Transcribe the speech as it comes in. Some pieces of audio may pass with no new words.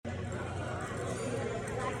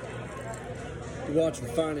You're watching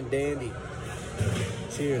Fine and Dandy.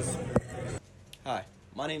 Cheers. Hi,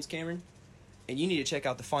 my name's Cameron, and you need to check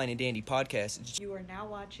out the Fine and Dandy podcast. You are now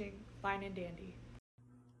watching Fine and Dandy.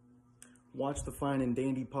 Watch the Fine and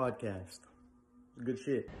Dandy podcast. Good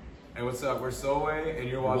shit. Hey, what's up? We're Solway, and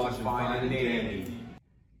you're watching Fine and Dandy.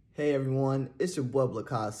 Hey everyone, it's your boy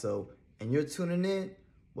Blacasso, and you're tuning in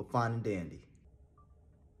with Fine and Dandy.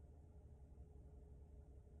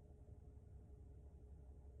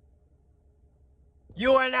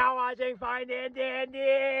 You are now watching Fine and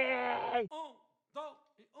Dandy!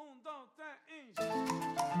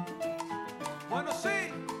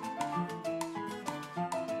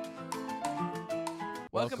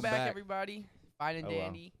 Welcome back, everybody. Fine and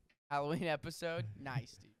Dandy Halloween episode.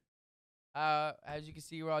 Nice, dude. As you can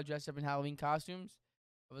see, we're all dressed up in Halloween costumes.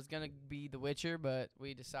 It was gonna be The Witcher, but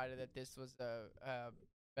we decided that this was a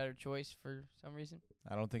better choice for some reason.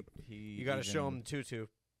 I don't think he. You got to show him tutu.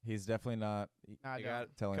 He's definitely not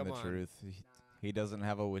telling the truth. He doesn't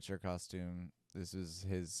have a Witcher costume. This is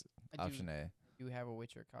his option A. You have a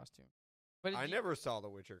Witcher costume. But I never saw the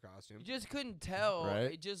Witcher costume. You just couldn't tell.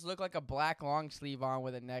 Right? It just looked like a black long sleeve on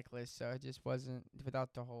with a necklace, so it just wasn't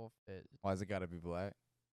without the whole fit. Why's it got to be black?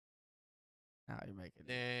 Now you're making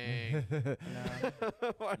it. Dang.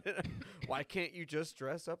 No. Why can't you just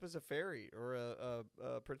dress up as a fairy or a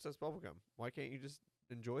Princess Bubblegum? Why can't you just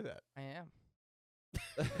enjoy that? I am.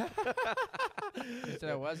 I said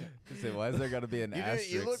I wasn't. Why is there got to be an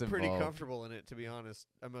asterisk You look pretty involved? comfortable in it, to be honest,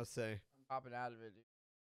 I must say. I'm popping out of it, dude.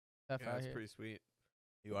 Yeah, that's pretty sweet.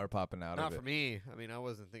 You are popping out Not of it. for me. I mean, I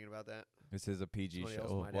wasn't thinking about that. This is a PG Somebody else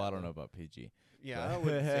show. might Well, I have don't one. know about PG. Yeah, but I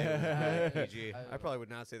wouldn't say it was PG. I I probably would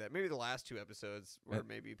not say that. Maybe the last two episodes were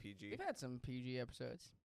maybe PG. We've had some PG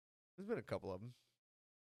episodes. There's been a couple of them.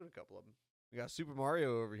 We got Super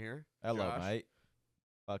Mario over here. Hello, Josh. mate.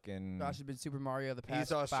 Fucking. Josh has been Super Mario the past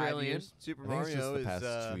He's 5 Australian. years. Super I think it's just Mario the past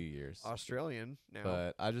is 2 years. Australian now.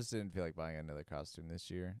 But I just didn't feel like buying another costume this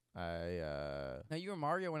year. No, you were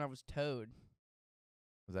Mario when I was Toad.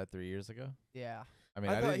 Was that 3 years ago? Yeah. I mean,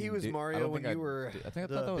 I thought didn't he was do- I Mario don't when think you were I think I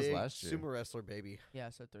the thought that was big last year. sumo wrestler baby. Yeah,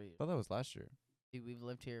 so 3 years. I thought that was last year. Dude, we've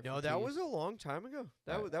lived here. No, for that 2 was years. a long time ago.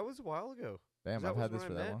 That was a while ago. Damn, that I've was had this when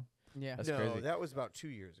for I that met? long. Yeah. That's no, crazy. that was about 2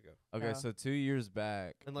 years ago. Okay, Yeah. so 2 years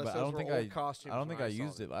back. Unless but those I don't were think old costumes I don't when think I saw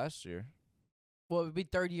used them. it last year. Well, it would be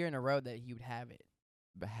 3rd year in a row that he would have it.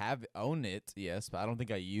 But own it, yes, but I don't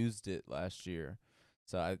think I used it last year.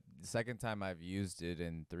 So the second time I've used it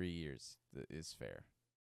in 3 years is fair.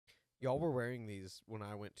 Y'all were wearing these when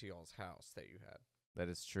I went to y'all's house that you had. That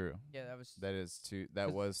is true. Yeah, that was.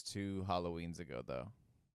 That was 2 Halloweens ago though.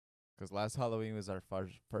 Because last Halloween was our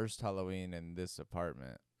first Halloween in this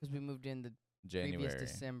apartment. Because we moved in the January,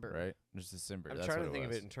 previous December. right? Just December. I'm That's trying what to think of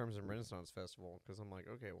was. it in terms of Renaissance Festival because I'm like,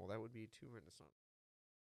 okay, well, that would be 2 Renaissance.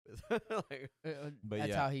 Like, But that's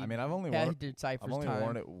yeah, how he. I mean, I've only yeah, worn he did Cypher's I've only time.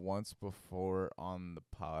 worn it once before on the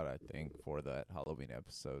pod, I think, for that Halloween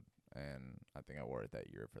episode, and I think I wore it that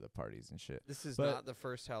year for the parties and shit. this is But- not the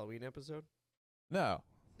first Halloween episode. No,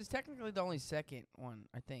 This is technically the only second one,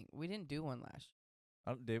 I think. We didn't do one last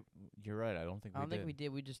year. you're right. I don't think I don't think we did.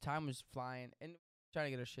 We just, time was flying and trying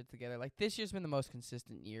to get our shit together. Like, this year's been the most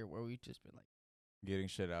consistent year where we've just been like, Getting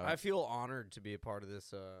shit out. I feel honored to be a part of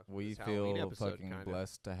this. We this Halloween feel episode, fucking kinda.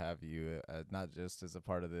 blessed to have you, not just as a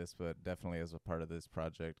part of this, but definitely as a part of this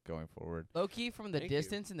project going forward. low key from the Thank you.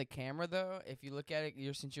 distance in the camera, though, if you look at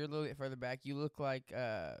it, since you're a little bit further back, you look like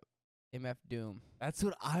MF Doom. That's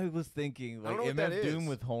what I was thinking. I Like don't know what that MF Doom is.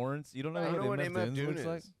 with horns. You don't know I don't know what what MF Doom looks is.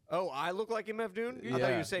 like? Oh, I look like MF Doom? I thought you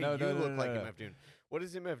Yeah. were saying No, you no, look no, like no. MF Doom. What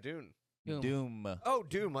is MF Doom? Doom. Oh,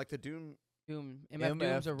 Doom, like the Doom. Doom. MF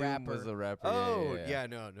Doom's a Doom rapper. was a rapper. Oh, yeah.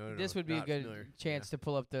 no. This would be a not good familiar. chance to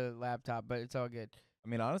pull up the laptop, but it's all good. I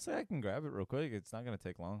mean, honestly, I can grab it real quick. It's not gonna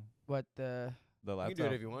take long. What the? The You laptop. can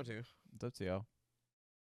do it if you want to. It's up to y'all.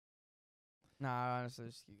 Nah, honestly,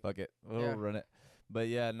 just Fuck it. We'll Yeah. run it. But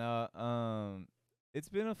yeah, no. It's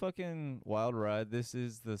been a fucking wild ride. This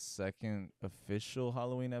is the second official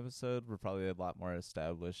Halloween episode. We're probably a lot more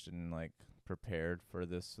established and like prepared for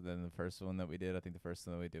this than the first one that we did. I think the first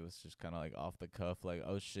one that we did was just kind of like off the cuff, like,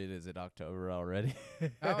 oh shit, is it October already?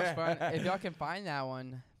 that was fun. If y'all can find that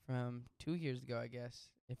one from 2 years ago, I guess.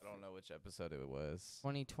 If I don't know which episode it was.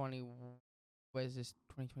 2020, what is this?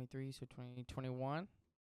 2023, so 2021,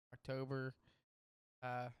 October.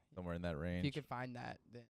 Somewhere in that range. If you can find that,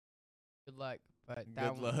 then good luck. But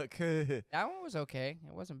that Good one, luck. that one was okay.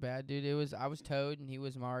 It wasn't bad, dude. I was Toad and he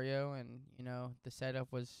was Mario, and the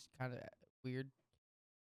setup was kind of weird.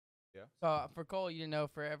 Yeah. So for Cole,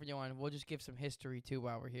 for everyone, we'll just give some history too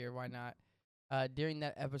while we're here. Why not? During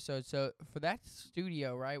that episode, so for that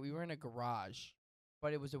studio, right, we were in a garage.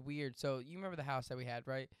 but it was a weird. So you remember the house that we had,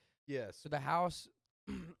 right? Yes. So the house,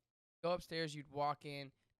 go upstairs, you'd walk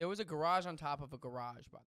in. There was a garage on top of a garage,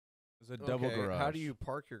 by It was a double garage. How do you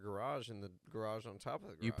park your garage in the garage on top of the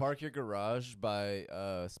garage? You park your garage by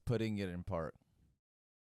putting it in park.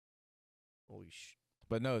 Holy sh!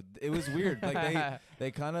 But no, it was weird. Like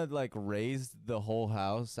they kind of like raised the whole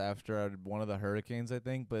house after one of the hurricanes, I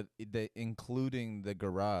think. But including the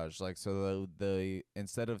garage, like so the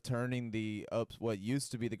instead of turning what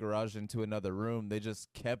used to be the garage into another room, they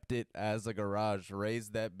just kept it as a garage,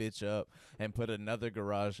 raised that bitch up, and put another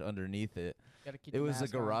garage underneath it. It was a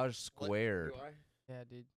garage squared. Yeah,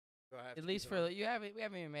 dude. Do I have At to least keep it for on? you haven't we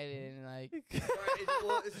haven't even made it in like.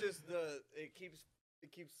 Well, it's just it keeps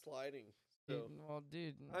sliding. So. Well,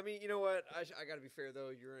 dude. I mean, you know what? I gotta be fair though.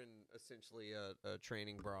 You're in essentially a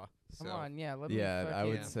training bra. Come so. on, yeah. I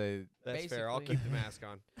would say that's fair. I'll keep the mask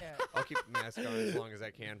on. Yeah. I'll keep the mask on as long as I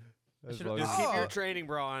can. as long Just as keep your training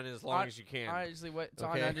bra on as long as you can. Honestly, what's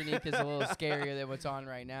Okay. on underneath is a little scarier than what's on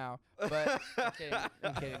right now. But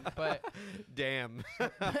I'm kidding. But damn.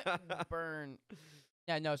 burn.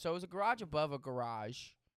 Yeah, no. So it was a garage above a garage,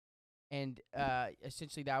 and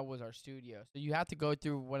essentially that was our studio. So you have to go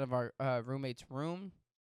through one of our roommates' room,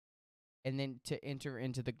 and then to enter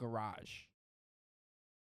into the garage.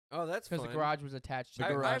 Oh, that's fun. Because the garage was attached to The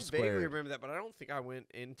the garage I vaguely squared. remember that, but I don't think I went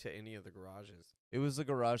into any of the garages. it was a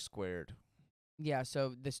garage squared. Yeah,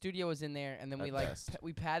 so the studio was in there, and then we At like best.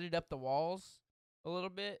 we padded up the walls a little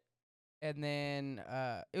bit, and then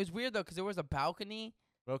it was weird though because there was a balcony.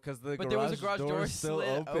 Well, because the But there was a garage door door still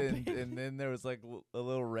slit opened, open. and then there was like a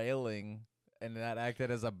little railing, and that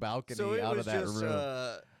acted as a balcony So it out was of that just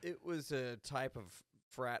room. it was a type of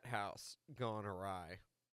frat house gone awry.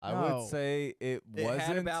 I No. would say it It had a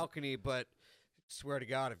wasn't. balcony, but swear to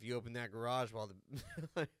God, if you open that garage while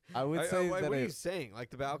the I would say what that are you it. saying? Like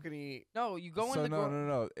the balcony? No, you go So in the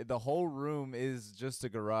no. The whole room is just a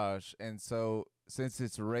garage, and so since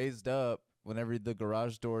it's raised up, whenever the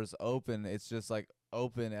garage doors open, it's just like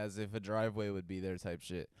open as if a driveway would be there type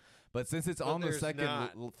shit. But since it's But on the there's second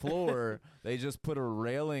not. floor, they just put a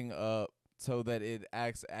railing up so that it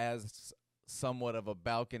acts as somewhat of a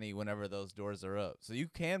balcony whenever those doors are up. So you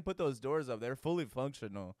can put those doors up. They're fully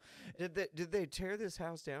functional. Did they tear this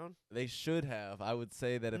house down? They should have. I would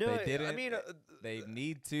say that if No, they didn't, I mean, they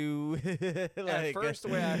need to. at first, the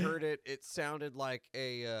way I heard it, it sounded like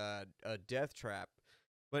a death trap.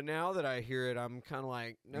 But now that I hear it, I'm kind of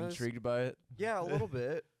like, no, intrigued by it. yeah, a little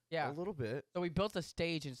bit. Yeah. A little bit. So we built a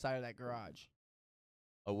stage inside of that garage,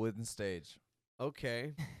 A wooden stage.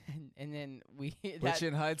 Okay. and then we Which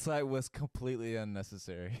in hindsight was completely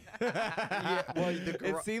unnecessary. well,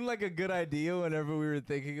 it seemed like a good idea whenever we were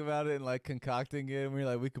thinking about it and like concocting it. And we were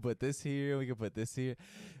like, we could put this here, we could put this here.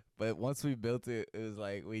 But once we built it, it was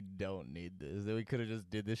like, we don't need this. We could have just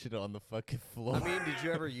did this shit on the fucking floor. I mean, did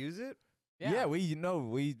you ever use it? Yeah,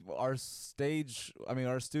 our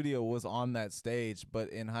studio was on that stage, but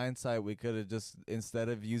in hindsight, we could have just, instead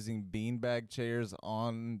of using beanbag chairs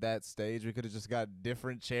on that stage, we could have just got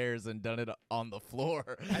different chairs and done it on the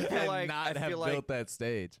floor and not have built that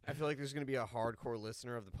stage. I feel like there's going to be a hardcore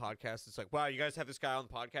listener of the podcast. It's like, wow, you guys have this guy on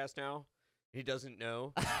the podcast now? He doesn't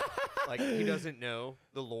know. Like, he doesn't know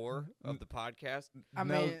the lore of the podcast. I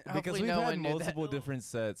No, mean, because hopefully we've no had one knew that. multiple different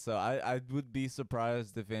sets, so I would be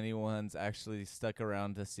surprised if anyone's actually stuck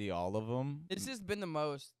around to see all of them. This has been the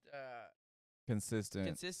most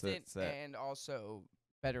consistent set. and also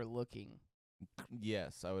better looking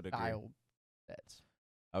Yes, I would agree. style sets.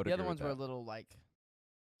 I would The other agree ones with were a that. little like.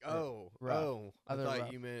 Oh, rough. oh. I Other thought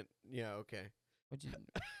rough. you meant, yeah, okay. Which is,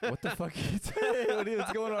 What the fuck?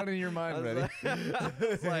 What's going on in your mind, I was Reddy? like,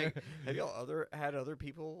 it's like, have y'all had other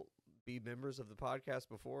people be members of the podcast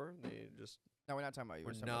before? They just no, we're not talking about you. were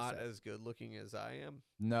We're talking about not set. as good looking as I am.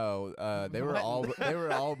 No, they were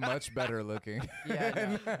What? all much better looking.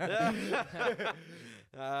 Yeah,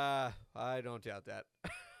 I don't doubt that.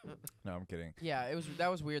 No, I'm kidding. Yeah, that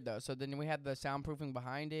was weird though. So then we had the soundproofing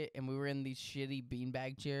behind it, and we were in these shitty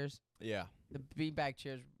beanbag chairs. Yeah. The beanbag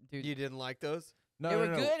chairs, dude. You didn't like those? No, They no, were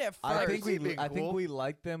no. good at I first. think Being I think cool. we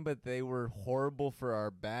liked them, but they were horrible for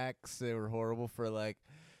our backs. They were horrible for like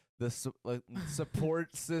the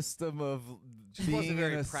support system of Just being wasn't in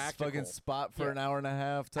very a practical. fucking spot for Yeah. an hour and a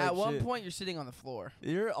half. Type At one shit. point, you're sitting on the floor.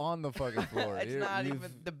 You're on the fucking floor. It's not even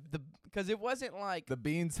the because it wasn't like The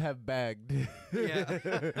beans have bagged. Yeah.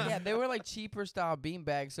 yeah, they were like cheaper style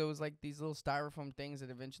beanbags. So it was like these little styrofoam things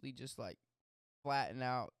that eventually just like flatten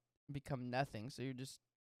out, and become nothing. So you're just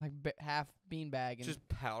like half beanbag and Just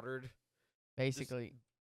powdered basically.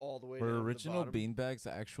 all the way Were down to the original bottom. beanbags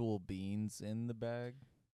actual beans in the bag?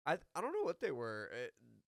 I don't know what they were.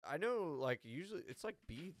 I know, like usually it's like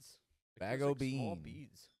beads. Bag there's, o' like, small beans.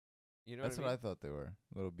 beads. You know That's what what I I mean? thought they were.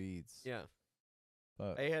 Little beads. Yeah.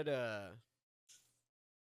 Fuck. I had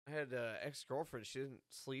a ex-girlfriend. She didn't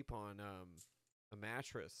sleep on a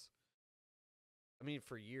mattress. I mean,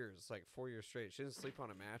 for years, like 4 years straight, she didn't sleep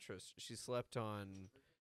on a mattress. She slept on.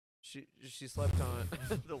 She slept on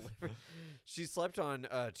the liver. She slept on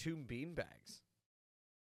 2 bean bags.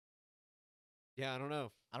 Yeah, I don't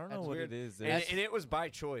know. I don't know That's what weird. it is. And it was by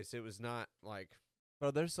choice. It was not like.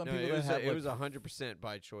 Bro, there's some No, people it that was have it like, was 100%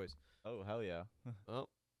 by choice. oh hell yeah. Oh,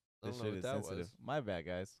 I This don't know shit what is that sensitive. was. My bad,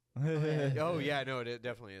 guys. Oh yeah, no, it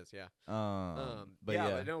definitely is. Yeah. But yeah,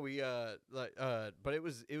 but no, we but it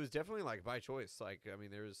was definitely like by choice. Like, I mean,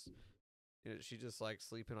 there was, she just liked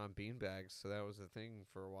sleeping on bean bags, so that was a thing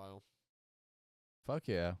for a while. fuck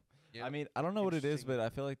yeah. Yeah. I mean, I don't know what it is, Interesting. but I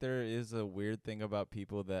feel like there is a weird thing about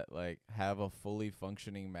people that like have a fully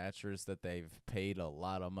functioning mattress that they've paid a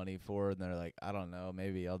lot of money for, and they're like, I don't know,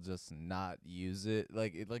 maybe I'll just not use it.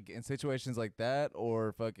 Like, like in situations like that,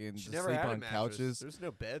 or fucking She just never sleep had a on mattress. couches. There's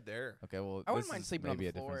no bed there. Okay, well, I wouldn't this mind is sleeping on maybe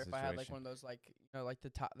the a floor if different I had like situation. one of those like like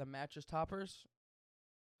the mattress toppers,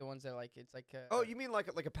 the ones that like it's like Oh, you mean like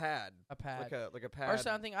a pad? a pad Like a pad or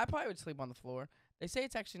something. I probably would sleep on the floor. They say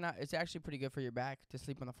it's actually not. It's actually pretty good for your back to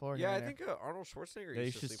sleep on the floor. Yeah, here I and there. think Arnold Schwarzenegger. Yeah, you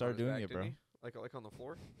used to should sleep start on his doing back, it, bro. didn't he? Like on the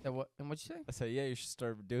floor. That what? And what'd you say? I said, yeah, you should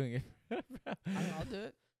start doing it. I'll do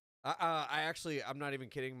it. I actually, I'm not even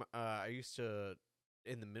kidding. I used to,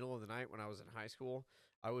 in the middle of the night when I was in high school,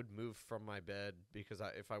 I would move from my bed because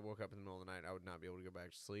if I woke up in the middle of the night, I would not be able to go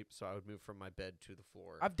back to sleep. So I would move from my bed to the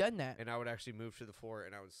floor. I've done that. And I would actually move to the floor,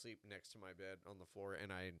 and I would sleep next to my bed on the floor,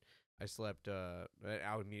 and I slept. I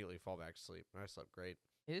would immediately fall back to sleep, and I slept great.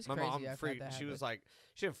 It is My crazy. mom I've had freaked. that She happen. was like,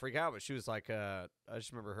 she didn't freak out, but she was like, I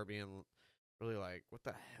just remember her being really like, "What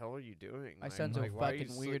the hell are you doing? My like, son's a like, why are you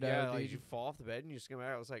fucking sleep- weirdo, Yeah, like dude. you fall off the bed and you just come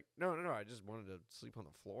back." I was like, "No, I just wanted to sleep on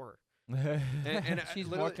the floor." She's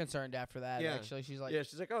more concerned after that. Yeah. Actually, she's like, Yeah,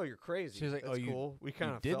 she's like, "Oh, you're crazy." She's like, That's "Oh, you cool." We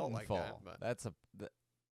kind of didn't felt like fall. that, but That's a.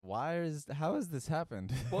 How has this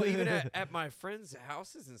happened? well, even at my friends'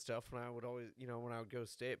 houses and stuff, when I would always, when I would go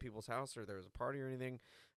stay at people's house or there was a party or anything,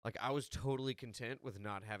 like I was totally content with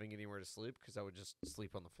not having anywhere to sleep because I would just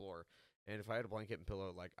sleep on the floor. And if I had a blanket and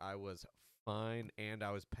pillow, like I was fine, and I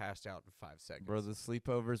was passed out in 5 seconds. Bro, the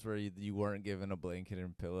sleepovers where you weren't given a blanket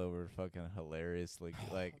and pillow were fucking hilarious,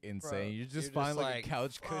 like insane. You just you're find just like like, a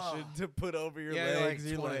couch cushion to put over your yeah, legs.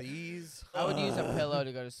 like You're one like, of these. I would use a pillow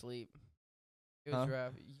to go to sleep. It was Huh?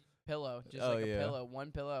 rough. Pillow, just Oh, like a yeah. pillow,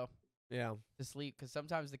 one pillow Yeah. to sleep. Because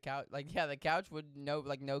sometimes the couch, the couch would no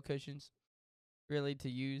cushions, really to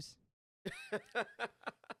use.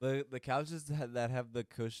 the couches that have the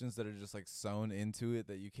cushions that are just like sewn into it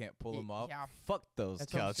that you can't pull them off. Yeah. Fuck those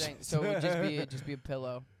That's what I'm couches. saying. So it would just be a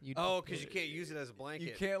pillow. You'd Oh, because you can't use it as a blanket.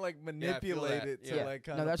 You can't like manipulate that. it to Yeah. like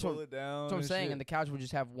No, kind of that's pull what- it down. That's what I'm and saying, shit. and the couch would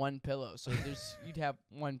just have one pillow. So you'd have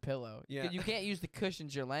one pillow. Yeah. You can't use the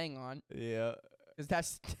cushions you're laying on Yeah. because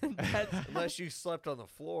that's Unless you slept on the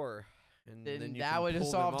floor. And then then you that can would have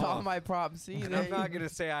pull them solved all off. my problems. See, And I'm not going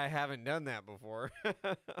to say I haven't done that before.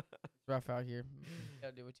 It's rough out here.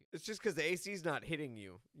 Gotta do what you. It's just because the AC's not hitting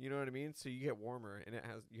you. You know what I mean? So you get warmer, and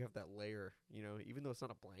you have that layer. Even though it's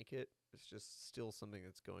not a blanket, it's just still something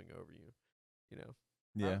that's going over you.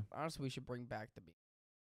 Yeah. Honestly, we should bring back the bean.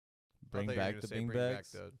 Bring I thought you were back gonna the say bean bring back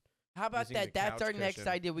bags. the- How about Using the that? That's couch our next cushion.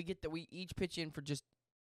 idea. We each pitch in for just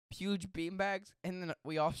huge bean bags, and then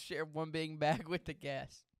we all share one bean bag with the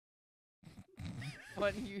guest.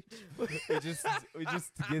 One huge. we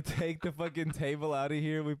just take the fucking table out of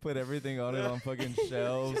here. We put everything on it on fucking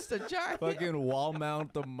shelves. Just a giant. Fucking wall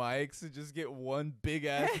mount the mics and just get one big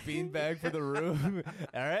ass beanbag for the room.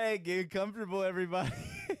 All right, get comfortable, everybody.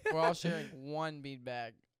 We're all sharing one bean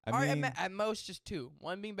bag. I Or mean, at most just two.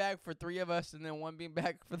 One bean bag for 3 of us, and then one bean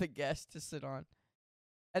bag for the guests to sit on.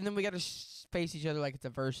 And then we gotta face each other like it's a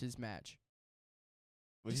versus match.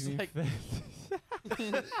 what do just you mean? like-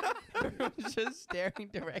 Everyone's just staring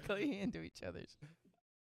directly into each other's.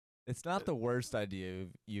 It's not the worst idea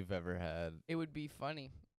you've ever had. It would be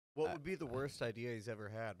funny. What would be the worst idea he's ever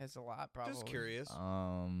had? It's a lot, probably. Just curious.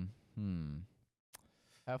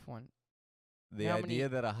 Tough one. The How idea many-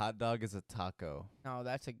 that a hot dog is a taco. No,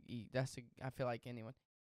 that's a. I feel like anyone.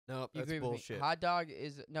 No, You that's agree with me? bullshit. Hot dog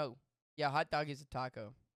is no. Yeah, hot dog is a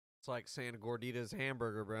taco. It's like saying gordita's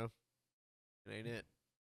hamburger, bro. It ain't it.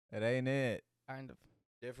 It ain't it. Kind of.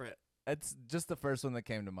 Different. It's just the first one that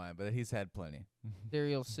came to mind, but he's had plenty.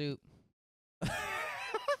 Cereal soup.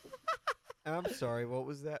 I'm sorry. What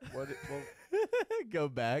was that? What Go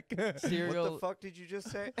back. Cereal. What the fuck did you just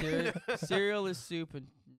say? Cereal is soup and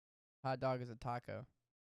hot dog is a taco.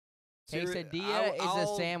 Quesadilla is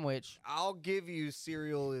a sandwich. I'll give you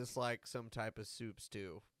cereal is like some type of soup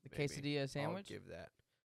stew. The maybe. quesadilla sandwich? I'll give that.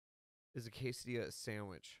 Is a quesadilla a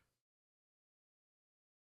sandwich?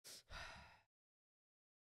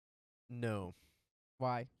 No.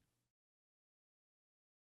 Why?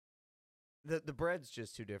 The bread's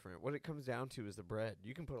just too different. What it comes down to is the bread.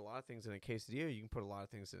 You can put a lot of things in a quesadilla. You can put a lot of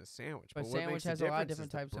things in a sandwich. But what sandwich makes the has a lot of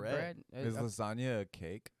difference different is the types of bread. Is lasagna a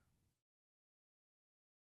cake?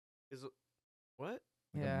 Is it what?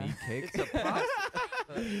 Like Yeah. a meat cake? It's a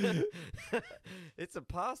pasta. It's a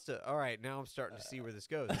pasta. All right, now I'm starting to see where this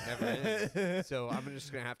goes. It never ends. So I'm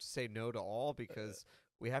just gonna have to say no to all because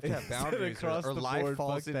we have to have boundaries, Across or the life board,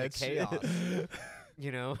 falls fuck into that shit. chaos.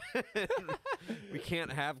 You know, we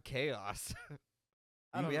can't have chaos.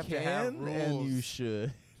 We have to have rules. And you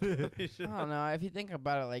should. I don't know. If you think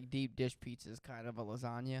about it, like deep dish pizza is kind of a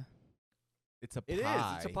lasagna. It's a It is.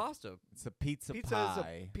 pie. It's a pasta. It's a pizza Pizza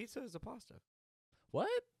pie. Pizza is a pasta. What?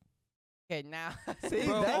 Okay, now See,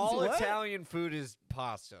 Bro, that's all what? Italian food is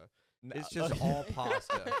pasta. No. It's just all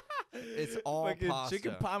pasta. It's all Fucking pasta.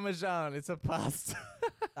 chicken parmesan. It's a pasta.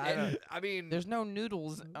 I mean, there's no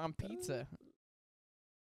noodles on pizza.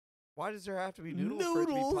 why does there have to be noodles for it to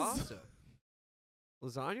be Noodles? pasta?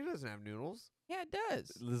 Lasagna doesn't have noodles. Yeah, it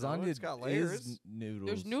does. Lasagna it's got layers. is noodles.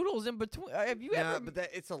 There's noodles in between. Have you Yeah, ever? but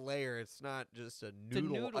it's a layer. It's not just a a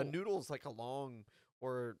noodle. A noodle. noodle's like a long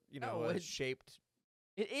or No, a it's- shaped.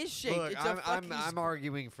 It is shaped. Look, it's a I'm fucking I'm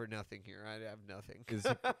arguing for nothing here. I have nothing.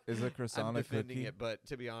 Is a croissant I'm a defending cookie? it, but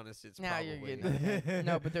to be honest, it's Now probably you're getting it.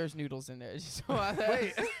 No, but there's noodles in there. So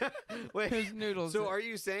wait, wait. there's noodles. So are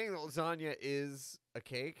you saying that lasagna is a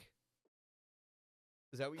cake?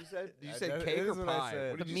 Is that what you said? Did you say That cake is or what I pie? said.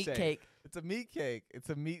 What the did you meat say? cake? It's a meat cake. It's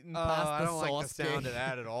a meat and Oh, pasta I don't like sauce the sound cake. of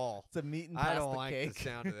that at all. It's a meat and I pasta don't like cake. the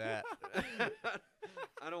sound of that.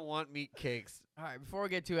 I don't want meat cakes. All right, before we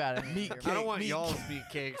get too out of here, Meat I don't want meat y'all's cake. meat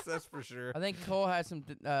cakes. That's for sure. I think Cole has some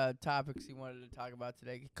topics he wanted to talk about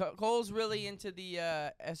today. Cole's really into the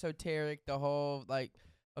esoteric, the whole like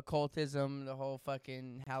occultism, the whole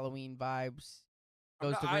fucking Halloween vibes.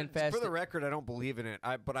 Goes to Winfest. For the record, I don't believe in it.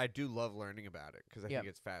 But I do love learning about it because I think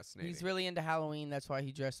it's fascinating. He's really into Halloween. That's why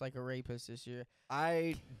he dressed like a rapist this year.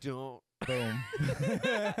 I don't. Boom.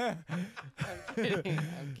 I'm kidding.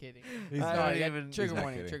 I'm kidding. He's I not don't yeah, even- trigger he's not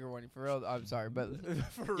warning. kidding. Trigger warning. For real. I'm sorry, but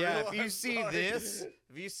For Yeah, real, if you I'm see sorry. this,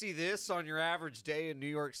 if you see this on your average day in New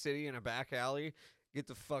York City in a back alley, get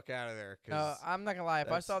the fuck out of there. no, I'm not gonna lie. If I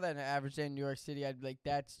that's- saw that in an average day in New York City, I'd be like,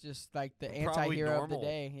 that's just like the Probably anti-hero of the normal.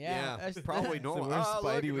 day. Yeah, that's probably So normal. where's Oh,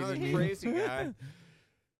 look, Spidey when another you need him? crazy guy.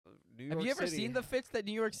 New Have York you ever City. seen the fits that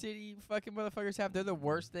New York City fucking motherfuckers have? They're the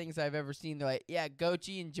worst things I've ever seen. They're like, yeah,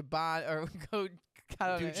 Gucci and Jabon or go. I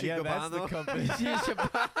don't know. Gucci Yeah, that's the Gabbana? company. Gucci and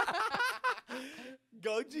Jabon.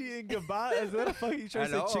 Goji and Gabbana. Is that a fucking trying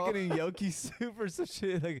to say Hello? chicken and yoki soup or some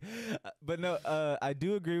shit? Like, but no, I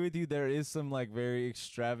do agree with you. There is some like very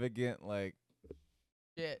extravagant like.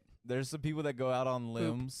 Shit. There's some people that go out on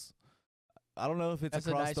limbs. I don't know if it's That's a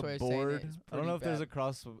across nice the way of saying it. board. It's I don't know pretty if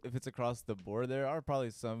bad. if it's across the board. There are probably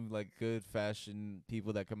some like good fashion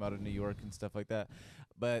people that come out of New York and stuff like that.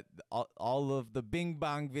 But all of the Bing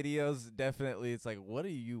Bong videos, definitely, it's like, what are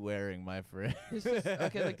you wearing, my friend? This is,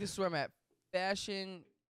 okay, like this is where I'm at. Fashion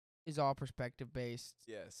is all perspective based.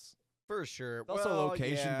 Yes. For sure. It's also Well,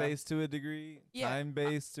 location yeah. based to a degree, Yeah, time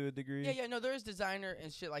based to a degree. Yeah, no, there is designer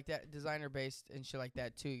and shit like that, designer based and shit like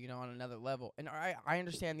that too, you know, on another level. And I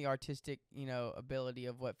understand the artistic, you know, ability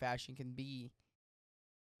of what fashion can be,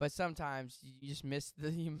 but sometimes you just miss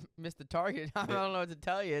the target. I don't know what to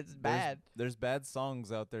tell you. It's bad. There's bad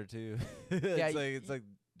songs out there too. Yeah, it's like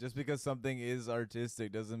just because something is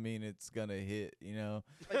artistic doesn't mean it's gonna hit, you know.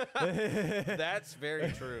 That's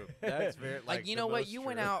very true. That's very Like, you know the what? most You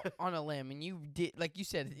went true. out on a limb and you did, like you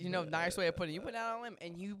said, you know, nice way of putting it. You went out on a limb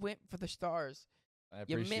and you went for the stars. I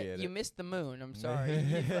You appreciate it. You missed the moon. I'm sorry.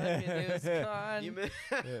 It was gone. You mi-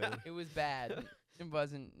 Yeah. It was bad. It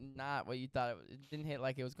wasn't not what you thought it was. It didn't hit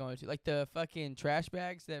like it was going to. Like the fucking trash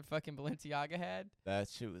bags that fucking Balenciaga had. That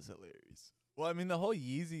shit was hilarious. Well, I mean, the whole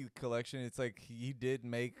Yeezy collection, it's like he did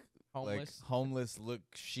make like Homeless. homeless look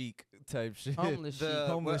chic type shit. Homeless chic.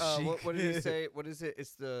 Homeless chic. What did he say? What is it?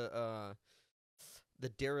 It's the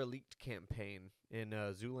derelict campaign in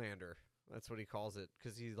Zoolander. That's what he calls it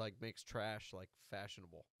because he like makes trash like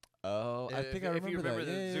fashionable. Oh, I think I remember if you remember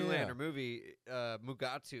that. the Yeah, Zoolander yeah, yeah. movie,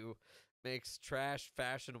 Mugatu makes trash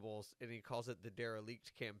fashionables and he calls it the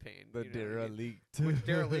derelict campaign. The you know what I mean? derelict. Which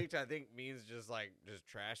derelict I think means just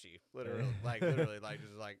trashy, literally, like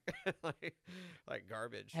just like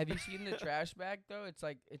garbage. Have you seen the trash bag though? It's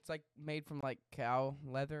like made from like cow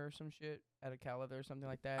leather or some shit, out of cow leather or something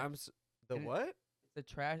like that. The And what? The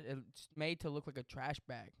trash. It's made to look like a trash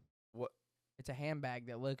bag. What? It's a handbag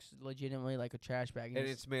that looks legitimately like a trash bag, And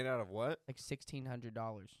it's made out of what? like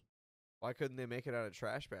 $1,600. Why couldn't they make it out of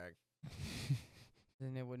trash bag?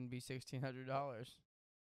 Then it wouldn't be $1,600.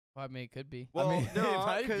 Well, I mean, it could be. Well, mean, it no,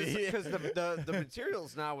 might be. because the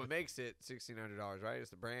material's not what makes it $1,600, right? It's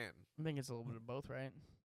the brand. I think it's a little bit of both, right?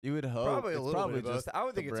 You would hope. Probably a It's little probably bit of both. just I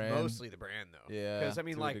would think the it's brand. mostly the brand, though. Yeah, Because, I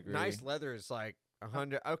mean, to a like, degree. nice leather is like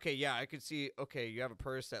 $100. Okay, yeah, I could see, okay, you have a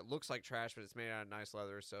purse that looks like trash, but it's made out of nice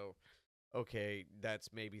leather, so, okay, that's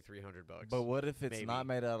maybe $300. But what if it's Maybe. not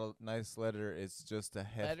made out of nice leather? It's just a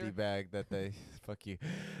hefty Leather? bag that they fuck you,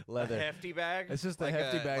 leather. A hefty bag? It's just a Like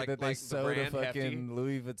hefty bag that they like the sew to brand fucking Hefty?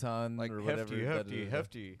 Louis Vuitton Like or whatever.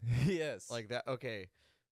 hefty. Yes. Like that, okay.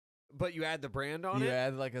 But you add the brand on you it?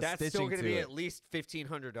 add like a That's stitching still going to to be it. at least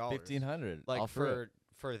 $1,500. 1,500. Like, All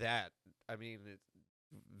for that. I mean,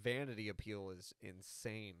 vanity appeal is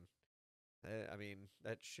insane. I mean,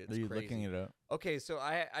 that shit's Are you crazy. looking it up? Okay, so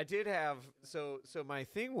I did have so my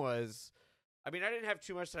thing was, I mean, I didn't have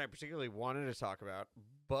too much that I particularly wanted to talk about,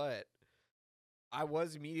 but I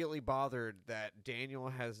was immediately bothered that Daniel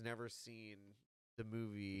has never seen the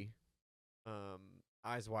movie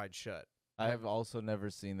Eyes Wide Shut. I have also never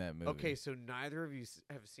seen that movie. Okay, so neither of you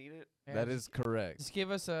have seen it? Yeah, That just- is correct. Just give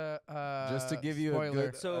us a Just to give you spoiler.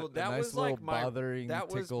 a good, So a that nice was little like my bothering that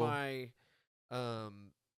was tickle. my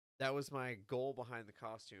that was my goal behind the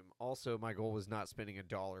costume. Also, my goal was not spending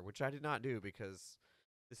 $1, which I did not do because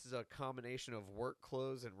this is a combination of work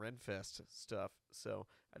clothes and Renfest stuff, so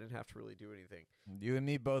I didn't have to really do anything. You and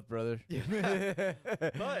me both, brother.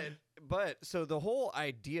 But so the whole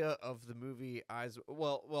idea of the movie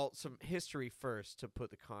well, some history first to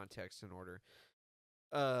put the context in order.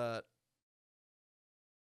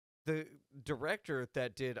 The director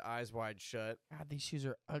that did Eyes Wide Shut, God, these shoes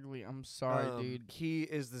are ugly. I'm sorry, dude. he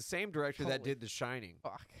is the same director that Holy did The Shining,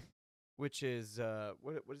 Fuck. which is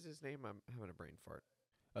what is his name? I'm having a brain fart.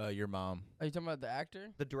 Your mom. Are you talking about the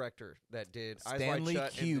actor? The director that did Stanley Eyes Wide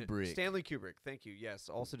Shut and Kubrick. Stanley Kubrick. Thank you. Yes,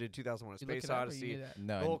 also did 2001: A Did you look Space it up or you Odyssey. knew that?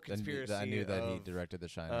 No, The whole I knew conspiracy I knew that he of, directed The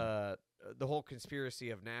Shining. The whole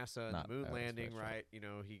conspiracy of NASA and Not the moon Paris landing, Space Shuttle. right? You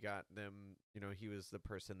know, he got them. You know, he was the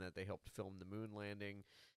person that they helped film the moon landing,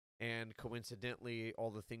 and coincidentally,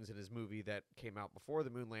 all the things in his movie that came out before the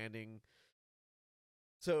moon landing.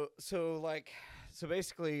 So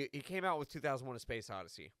basically, he came out with 2001: A Space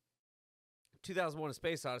Odyssey. 2001: A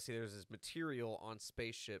Space Odyssey, there's this material on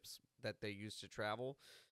spaceships that they used to travel,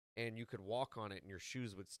 and you could walk on it and your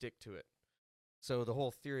shoes would stick to it. So the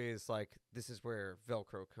whole theory is like, this is where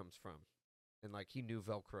Velcro comes from. And like, he knew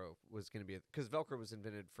Velcro was going to be, because Velcro was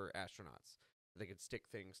invented for astronauts. They could stick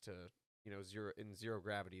things to, you know, zero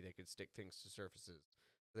gravity, they could stick things to surfaces.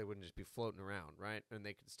 They wouldn't just be floating around, right? And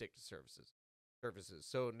they could stick to surfaces.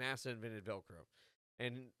 So NASA invented Velcro.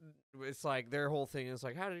 And it's like their whole thing is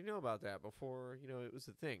like, how did you know about that before, you know, it was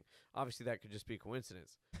a thing? Obviously, that could just be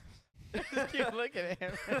coincidence. Keep looking at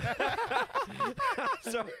him.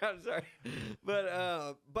 I'm sorry.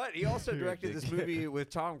 But he also directed this movie with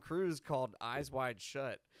Tom Cruise called Eyes Wide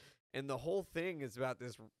Shut. And the whole thing is about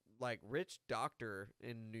this like rich doctor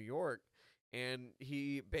in New York. And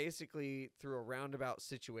he basically, through a roundabout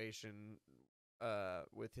situation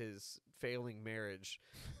with his failing marriage,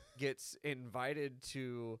 gets invited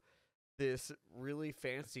to this really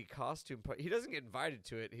fancy costume party. He doesn't get invited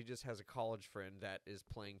to it. He just has a college friend that is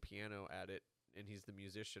playing piano at it, and he's the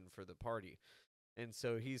musician for the party. And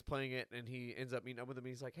so he's playing it, and he ends up meeting up with him.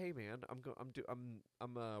 He's like, "Hey, man,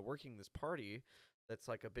 I'm working this party that's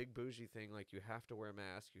like a big bougie thing. Like, you have to wear a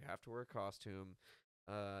mask, you have to wear a costume.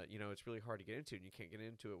 You know, it's really hard to get into, and you can't get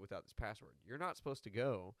into it without this password. You're not supposed to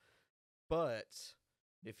go, but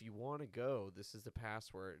if you want to go, this is the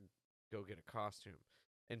password. Go get a costume."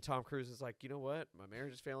 And Tom Cruise is like, "You know what? My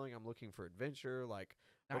marriage is failing. I'm looking for adventure. Like,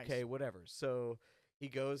 Nice. okay, whatever." So he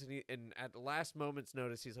goes, and at the last moment's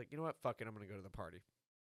notice, he's like, "You know what? Fuck it. I'm going to go to the party."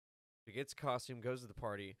 He gets a costume, goes to the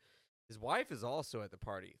party. His wife is also at the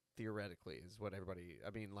party, theoretically, is what everybody,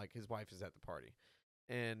 I mean, like, his wife is at the party.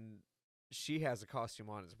 And she has a costume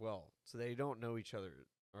on as well. So they don't know each other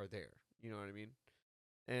are there. You know what I mean?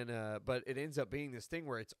 And, but it ends up being this thing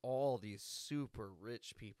where it's all these super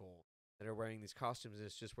rich people that are wearing these costumes, and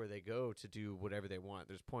it's just where they go to do whatever they want.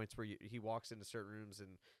 There's points where he walks into certain rooms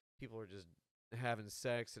and people are just having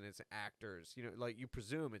sex, and it's actors. You know, like, you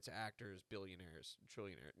presume it's actors, billionaires,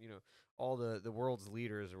 trillionaires, you know, all the world's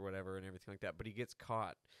leaders or whatever and everything like that. But he gets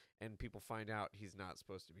caught, and people find out he's not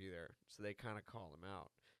supposed to be there, so they kind of call him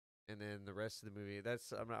out. And then the rest of the movie,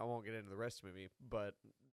 I won't get into the rest of the movie, but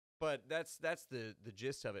that's the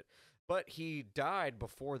gist of it. But he died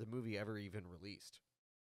before the movie ever even released.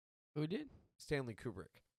 Who did? Stanley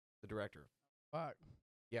Kubrick, the director. Fuck.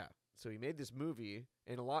 Yeah. So he made this movie,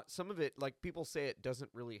 and some of it, like people say, it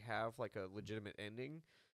doesn't really have like a legitimate ending.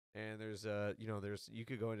 And there's you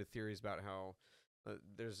could go into theories about how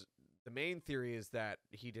there's the main theory is that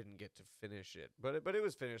he didn't get to finish it, but it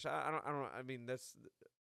was finished. I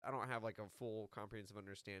don't have like a full comprehensive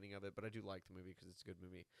understanding of it, but I do like the movie because it's a good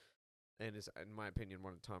movie. And it's, in my opinion,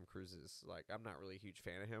 one of Tom Cruise's. Like, I'm not really a huge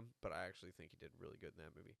fan of him, but I actually think he did really good in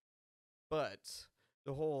that movie. But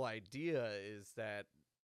the whole idea is that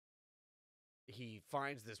he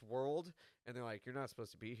finds this world, and they're like, you're not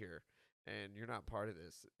supposed to be here, and you're not part of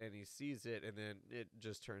this. And he sees it, and then it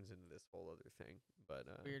just turns into this whole other thing. But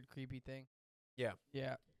weird, creepy thing. Yeah.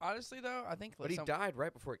 Yeah. Honestly, though, I think... But he died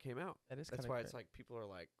right before it came out. That's why it's like people are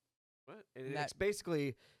like, what? And it's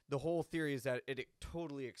basically, the whole theory is that it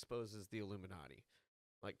totally exposes the Illuminati.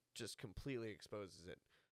 Like, just completely exposes it.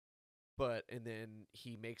 And then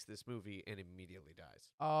he makes this movie and immediately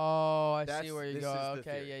dies. Oh, I see where you're going.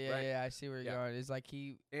 Okay, theory, yeah, I see where you're going. It's like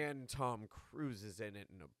he... And Tom Cruise is in it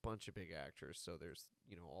and a bunch of big actors, so there's,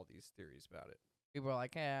 all these theories about it. People are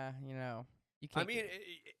like, you can't... I mean,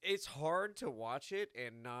 it's hard to watch it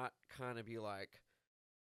and not kind of be like,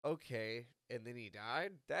 okay, and then he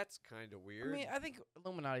died? That's kind of weird. I mean, I think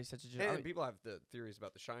Illuminati is such a... And people have the theories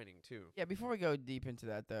about The Shining, too. Yeah, before we go deep into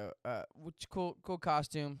that, though, which cool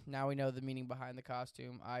costume. Now we know the meaning behind the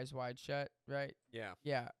costume. Eyes Wide Shut, right? Yeah.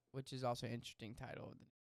 Yeah, which is also an interesting title.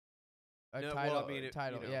 Name of the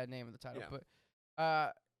title. Yeah. Yeah.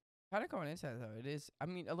 But kind of going into that, though, it is... I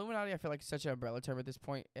mean, Illuminati, I feel like, is such an umbrella term at this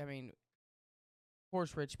point. I mean, of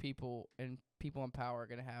course, rich people and people in power are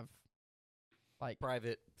going to have, like...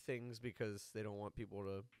 private things because they don't want people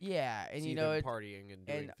to and see them partying and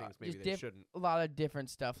doing things maybe they shouldn't. A lot of different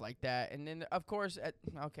stuff like that. And then, of course,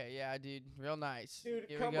 dude, real nice. Dude,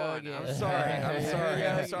 Here come we go on. again.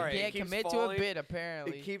 I'm sorry. You can't commit to a bit,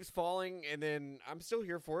 apparently. It keeps falling, and then I'm still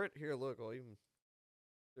here for it. Here, look.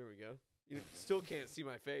 There we go. You still can't see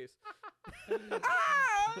my face.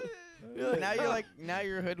 Now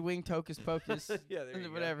you're hoodwinked, hocus pocus. Yeah, there you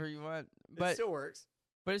go. Whatever you want. But it still works.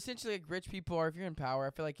 But essentially, like, rich people, or if you're in power,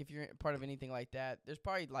 I feel like if you're part of anything like that, there's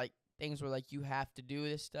probably, like, things where, like, you have to do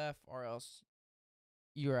this stuff or else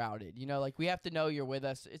you're outed. Like, we have to know you're with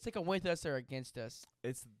us. It's like a with us or against us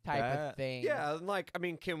type of thing. Yeah, like, I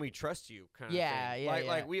mean, can we trust you kind of thing? Yeah.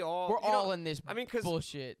 Like, we're all in this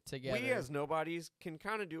bullshit together. We as nobodies can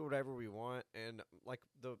kind of do whatever we want, and, like,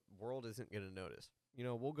 the world isn't going to notice.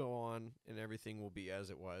 We'll go on, and everything will be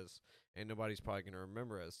as it was, and nobody's probably going to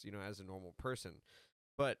remember us, as a normal person.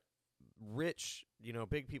 But rich,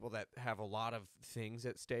 big people that have a lot of things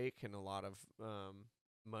at stake and a lot of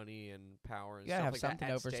money and power and stuff like that. You gotta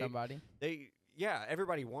have something over somebody.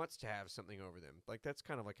 Everybody wants to have something over them. Like, that's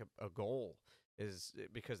kind of like a goal, is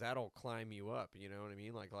because that'll climb you up. You know what I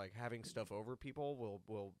mean? Like having stuff over people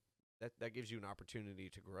will that gives you an opportunity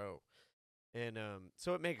to grow. And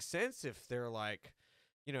so it makes sense if they're like,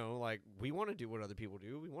 like, we want to do what other people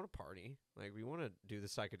do. We want to party. Like, we want to do the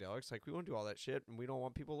psychedelics. Like, we want to do all that shit, and we don't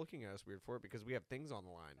want people looking at us weird for it because we have things on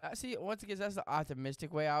the line. See, once again, that's the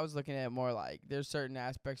optimistic way. I was looking at it more like there's certain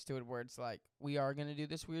aspects to it where it's like, we are going to do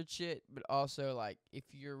this weird shit, but also, like, if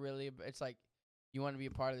you're really, it's like, you want to be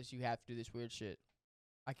a part of this, you have to do this weird shit.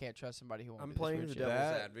 I can't trust somebody who won't I'm do playing this the weird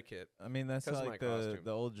devil's shit. advocate. I mean, that's like the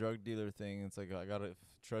costume. old drug dealer thing. It's like, I gotta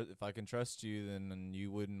trust. If I can trust you, then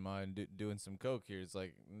you wouldn't mind doing some coke here. It's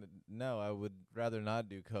like, no, I would rather not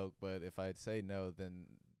do coke. But if I say no, then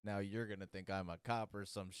now you're gonna think I'm a cop or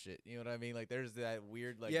some shit. You know what I mean? Like, there's that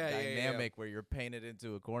weird dynamic where you're painted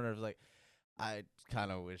into a corner. It's like, I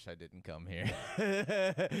kind of wish I didn't come here.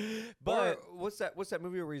 But what's that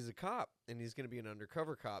movie where he's a cop and he's gonna be an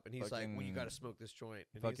undercover cop and he's like, well, you gotta smoke this joint.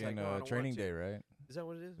 And fucking he's like, no, I don't Training want to. Day, right? Is that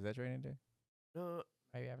what it is? Is that Training Day? No,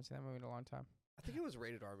 I haven't seen that movie in a long time. I think it was a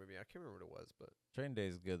rated R movie. I can't remember what it was, but Training Day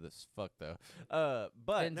is good as fuck though.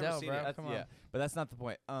 But Denzel, seen bro, it. come on. Yeah, but that's not the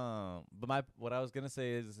point. But what I was gonna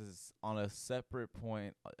say is on a separate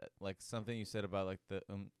point, like something you said about like the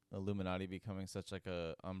Illuminati becoming such like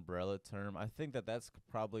a umbrella term. I think that's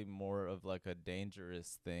probably more of like a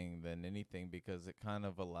dangerous thing than anything, because it kind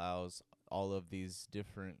of allows all of these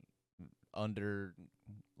different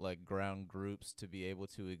ground groups to be able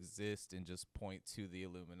to exist and just point to the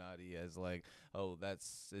Illuminati as like, oh,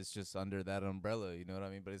 it's just under that umbrella, you know what I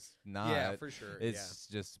mean? But it's not. Yeah, for sure. It's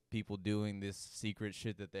just people doing this secret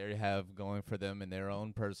shit that they have going for them in their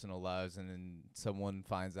own personal lives, and then someone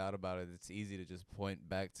finds out about it. It's easy to just point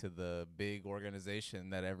back to the big organization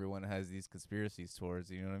that everyone has these conspiracies towards,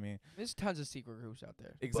 you know what I mean? There's tons of secret groups out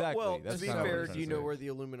there. Exactly. Well, That's to be kind of what fair, I'm do trying you to know say. where the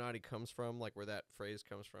Illuminati comes from? Like, where that phrase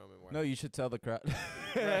comes from? And where No, you should tell the crowd.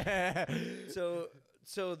 No,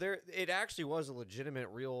 So there, it actually was a legitimate,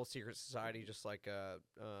 real secret society, just like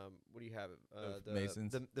what do you have? The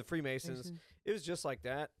Masons. The Freemasons. It was just like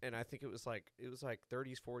that, and I think it was like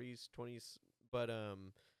 30s, 40s, 20s, but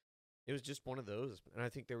it was just one of those. And I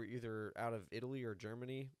think they were either out of Italy or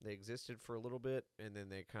Germany. They existed for a little bit, and then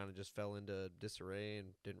they kind of just fell into disarray and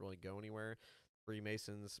didn't really go anywhere.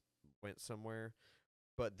 Freemasons went somewhere.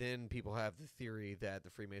 But then people have the theory that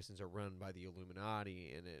the Freemasons are run by the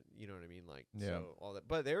Illuminati, and it, you know what I mean, like so all that.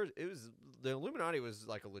 But the Illuminati was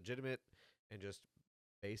like a legitimate and just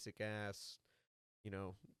basic ass,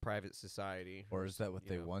 private society. Or is that what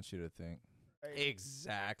they want you to think?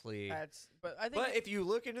 Exactly. But I think. But if you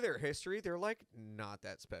look into their history, they're like not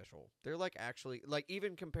that special. They're like actually like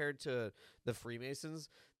even compared to the Freemasons,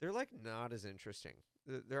 they're like not as interesting.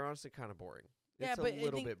 They're honestly kind of boring. Yeah, it's but a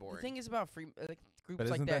little bit boring. The thing is about groups but isn't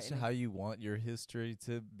like that that. how you want your history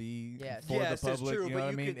to be for yes, the public? True, you know what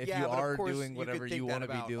I mean? If you are doing whatever you want to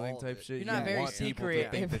be doing type shit, you're not very want secret. people to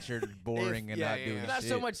think that you're boring and not doing You're shit. not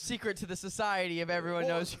so much secret to the society if everyone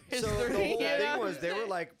knows your So history. the whole thing was they were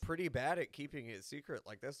like pretty bad at keeping it secret.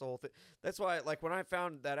 Like that's the whole thing. That's why like when I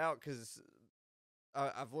found that out, because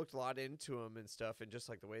I've looked a lot into them and stuff, and just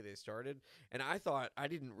like the way they started, and I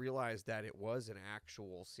didn't realize that it was an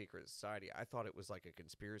actual secret society. I thought it was like a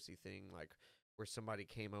conspiracy thing, like where somebody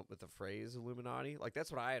came up with the phrase Illuminati. Like that's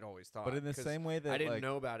what I had always thought. But in the same way that I didn't like,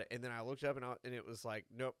 know about it, and then I looked up and it was like,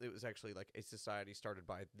 nope, it was actually like a society started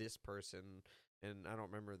by this person, and I don't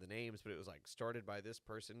remember the names, but it was like started by this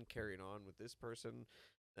person, carrying on with this person,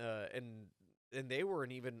 and they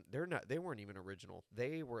weren't even original.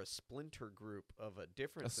 They were a splinter group of a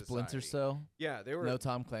different society. Splinter Cell. Yeah, they were no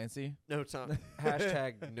Tom Clancy. No Tom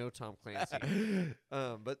hashtag no Tom Clancy.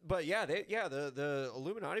 But yeah, the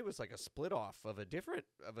Illuminati was like a split off of a different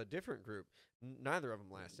group. Neither of them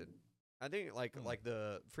lasted. I think like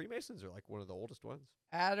the Freemasons are like one of the oldest ones.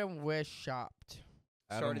 Adam Weishaupt.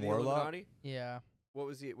 Started the Illuminati? Yeah. What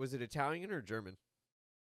was he? Was it Italian or German?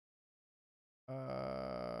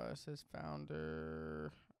 It says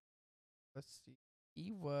founder. Let's see.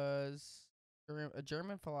 He was a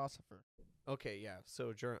German philosopher. Okay, yeah.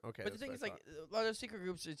 So German. Okay. But the thing is, like a lot of secret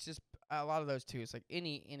groups, it's just a lot of those too. It's like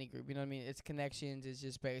any group. You know what I mean? It's connections. It's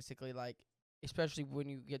just basically like, especially when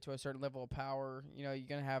you get to a certain level of power, you're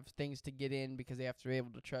gonna have things to get in because they have to be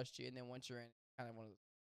able to trust you. And then once you're in, kind of one of those.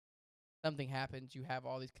 Something happens, you have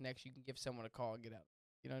all these connections. You can give someone a call and get out.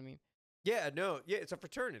 You know what I mean? Yeah. No. Yeah. It's a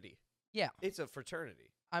fraternity. Yeah, it's a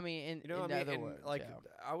fraternity. I mean, in other words, like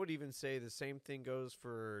I would even say the same thing goes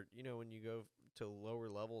for when you go to lower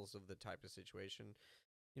levels of the type of situation.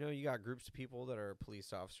 You got groups of people that are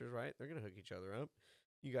police officers, right? They're gonna hook each other up.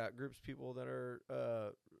 You got groups of people that are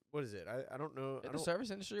what is it? I don't know. The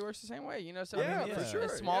service industry works the same way, So yeah, for sure.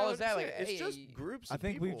 As small as that, like it's just groups. I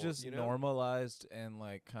think people, we've just normalized and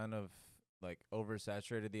like kind of like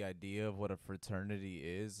oversaturated the idea of what a fraternity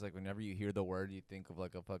is. Like whenever you hear the word, you think of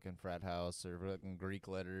like a fucking frat house or fucking Greek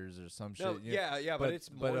letters or some shit. Yeah, but it's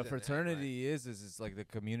more but a than fraternity that, right? is it's like the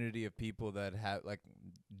community of people that have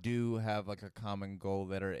like a common goal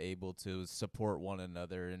that are able to support one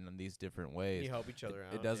another in these different ways. You help each other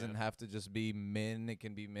out. It doesn't have to just be men. It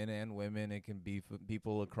can be men and women. It can be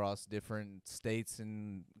people across different states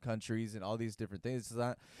and countries and all these different things.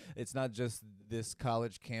 It's not just this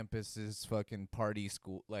college campus's fucking party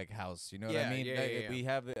school like house. You know what I mean? We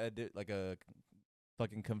have a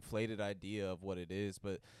fucking conflated idea of what it is,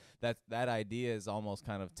 but that idea is almost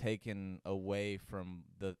kind of taken away from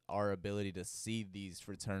our ability to see these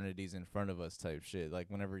fraternities in front of us type shit. Like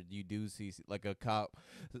whenever you do see like a cop,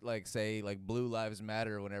 like say like Blue Lives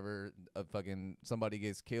Matter, whenever a fucking somebody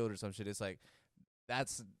gets killed or some shit, it's like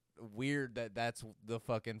that's weird that's the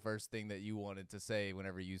fucking first thing that you wanted to say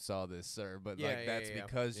whenever you saw this, sir. But that's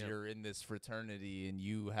because you're in this fraternity and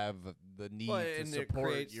you have the need to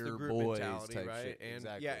support your boys type right? shit. And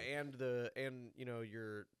exactly. and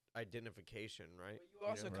your identification, right? Well, you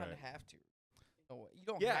also kind of have to. You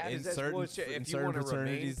don't yeah, have in to. certain, if you want to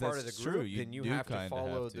remain part of the group, true. then you have to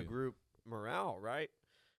follow the group morale, right?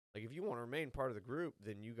 Like if you want to remain part of the group,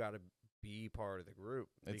 then you got to be part of the group.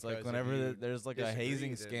 It's like whenever there's like a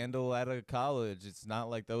hazing scandal at a college, it's not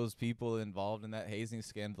like those people involved in that hazing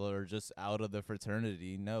scandal are just out of the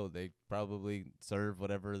fraternity. No, they probably serve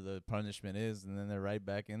whatever the punishment is, and then they're right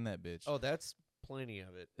back in that bitch. Oh, that's plenty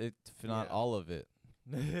of it. If not all of it.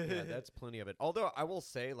 Yeah, that's plenty of it. Although I will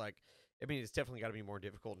say, like, I mean, it's definitely got to be more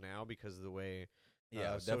difficult now because of the way.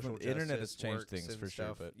 Definitely. The internet has changed things for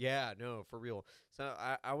sure. But yeah, no, for real. So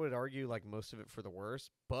I would argue like most of it for the worse,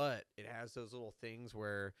 but it has those little things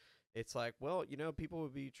where it's like, well, people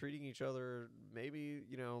would be treating each other maybe,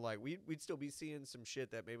 like we'd still be seeing some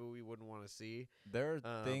shit that maybe we wouldn't want to see. There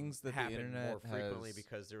are things that the happen internet more frequently has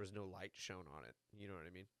because there was no light shown on it. You know what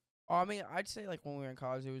I mean? Oh, I mean, I'd say like when we were in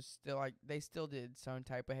college, it was still like they still did some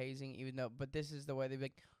type of hazing, even though. But this is the way they be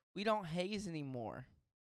like, we don't haze anymore.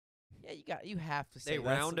 Yeah, you have to say They that.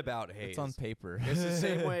 roundabout haze. It's on paper. It's the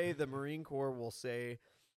same way the Marine Corps will say,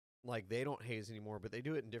 like, they don't haze anymore, but they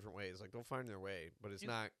do it in different ways. Like, they'll find their way, but it's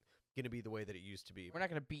not going to be the way that it used to be. We're not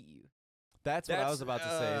gonna beat you. That's what I was about to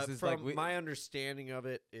say. It's From like my understanding of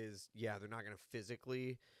it is, they're not going to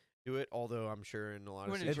physically do it, although I'm sure in a lot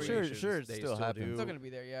of When it's situations sure it they still happens. do. It's still gonna be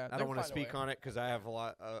there. Yeah. I don't want to speak on it because I have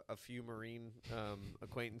a few Marine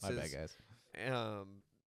acquaintances. My bad, guys.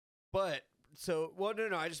 But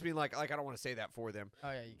no, I just mean like I don't want to say that for them.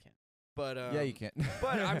 Oh yeah, you can. But yeah, you can.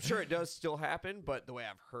 but I'm sure it does still happen. But the way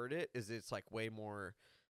I've heard it is, it's like way more.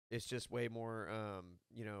 It's just way more.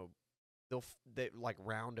 They like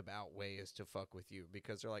roundabout ways to fuck with you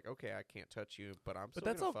because they're like, okay, I can't touch you, but I'm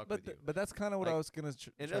still gonna fuck with you. But that's kind of what I Like, was gonna It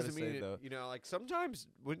try to doesn't say mean though. like sometimes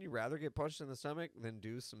wouldn't you rather get punched in the stomach than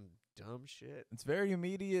do some dumb shit? It's very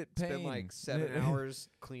immediate pain. Spend like 7 hours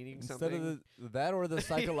cleaning Instead something. of that or the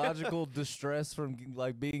psychological distress from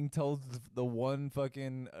like being told the one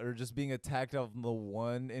fucking or just being attacked on the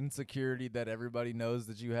one insecurity that everybody knows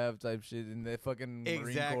that you have type shit in the fucking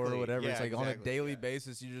Marine Corps or whatever. Yeah, it's like on a exactly. daily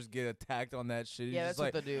basis you just get attacked on that shit. Yeah, You're that's just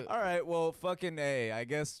what like, they do. all right, well, fucking A, I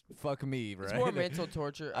guess fuck me, right? It's more mental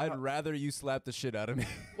torture. I'd rather you slap the shit out of me.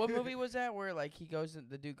 What movie was that where like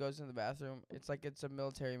the dude goes in the bathroom? It's a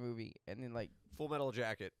military movie, and then like Full Metal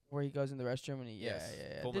Jacket. where he goes in the restroom and he Yes,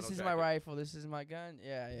 Full This Metal is my Jacket. rifle. This is my gun.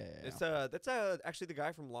 Yeah. It's that's actually the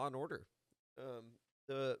guy from Law and Order.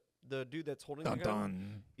 The dude that's holding Dun the gun.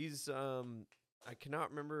 dun. He's I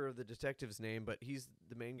cannot remember the detective's name, but he's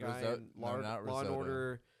the main guy Risotto- in no, not Law and Risotto.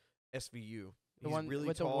 Order SVU. The He's one really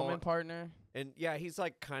with tall, the woman partner. and yeah, he's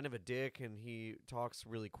like kind of a dick, and he talks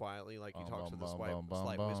really quietly, like he talks with a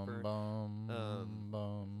slight whisper.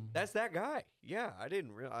 That's that guy. Yeah, I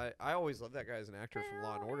didn't. I always loved that guy as an actor from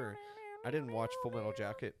Law and Order. I didn't watch Full Metal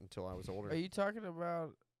Jacket until I was older. Are you talking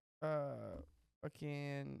about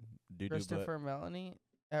fucking Doo-doo Christopher Melanie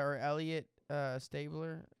or Elliot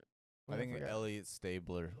Stabler? I think forgot. Elliot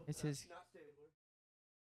Stabler. It's his.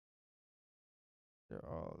 They're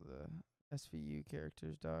all the SVU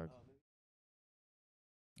characters, dog.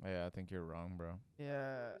 Yeah, I think you're wrong, bro.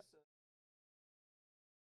 Yeah.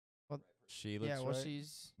 She looks Yeah, well, right.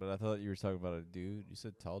 she's. But I thought you were talking about a dude. You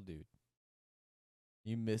said tall dude.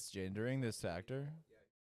 You misgendering this actor?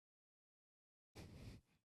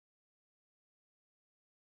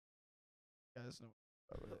 Guys know.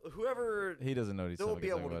 Whoever He doesn't know what he's they'll talking be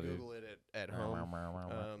able to about. Google it at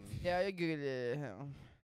home. Yeah, I googled it.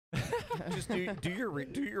 Just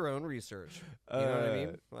do your own research. You know what I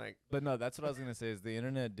mean? Like, But no, that's what I was gonna say. Is the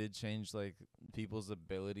internet did change like people's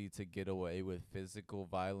ability to get away with physical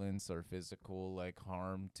violence or physical like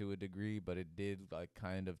harm to a degree, but it did like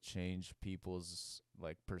kind of change people's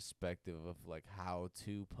like perspective of like how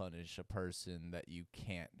to punish a person that you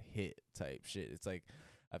can't hit type shit. It's like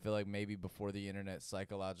I feel like maybe before the internet,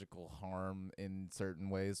 psychological harm in certain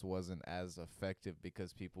ways wasn't as effective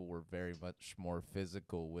because people were very much more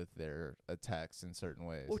physical with their attacks in certain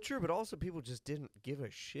ways. well, true, but also people just didn't give a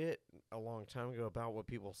shit a long time ago about what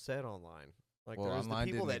people said online. Like, well, there was the online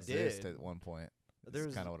people didn't that exist did. at one point. There's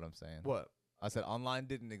That's kind of what I'm saying. What? I said online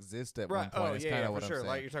didn't exist at Right. one point. Oh, It's yeah, kind yeah, of what for sure. I'm saying.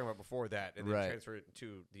 Like you're talking about before that, and then Right. transfer it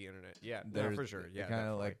to the internet. Yeah, no, There's- for sure. Yeah, it kind of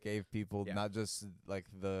definitely. like gave people Yeah. not just like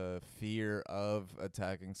the fear of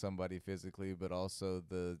attacking somebody physically, but also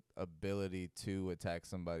the ability to attack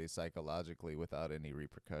somebody psychologically without any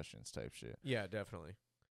repercussions type shit. Yeah, definitely.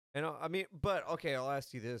 And I mean, but okay, I'll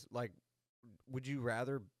ask you this: like, would you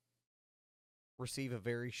rather receive a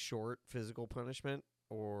very short physical punishment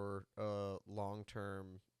or a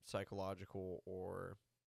long-term psychological or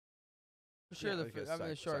For sure, Yeah, the I guess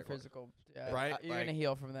the short psychological. physical. Yeah, Right, you're gonna like,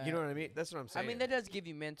 heal from that. you know what I mean? That's what I'm I saying. mean, that does give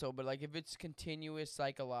you mental, but like if it's continuous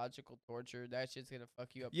psychological torture, that shit's gonna fuck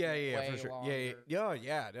you up. yeah, way for sure. Longer.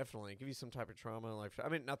 Yeah, definitely. Give you some type of trauma. Like, I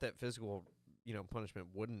mean, not that physical, punishment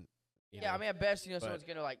wouldn't. Yeah, I mean, at best, but- someone's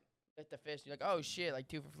gonna like hit the fist. You're like, oh shit, like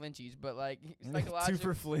 2 for flinchies, but like 2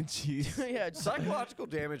 psychological. for flinchies. Yeah, just, Psychological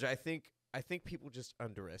damage. I think people just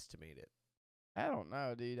underestimate it. I don't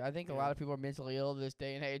know, dude. I think a Yeah. lot of people are mentally ill this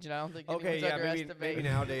day and age, and I don't think Okay, anyone's yeah, maybe underestimating.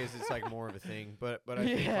 nowadays it's like more of a thing, but I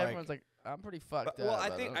yeah, think like, everyone's like, I'm pretty fucked well, up. I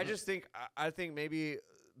but think don't I know. just think I think maybe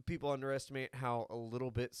people underestimate how a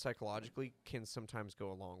little bit psychologically can sometimes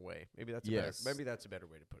go a long way. Maybe that's Yes. maybe that's a better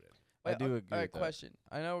way to put it. I Wait, do all agree right, with that. question.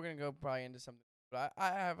 I know we're gonna go probably into something, but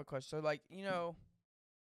I have a question. So, like,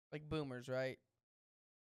 like boomers, right?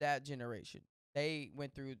 That generation, they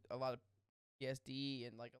went through a lot of PTSD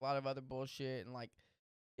and like a lot of other bullshit and like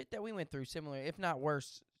shit that we went through, similar, if not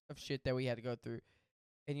worse, of shit that we had to go through.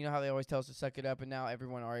 And you know how they always tell us to suck it up, and now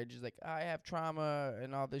everyone our age is like, I have trauma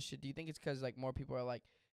and all this shit. Do you think it's 'cause like more people are like,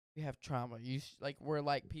 we have trauma? Like we're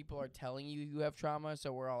like people are telling you have trauma,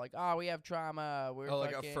 so we're all like, oh, we have trauma. We're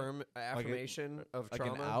like fucking affirmation of like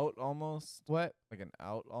trauma. an out almost. What? Like an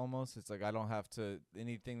out almost. It's like I don't have to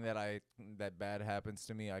anything that bad happens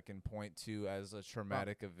to me. I can point to as a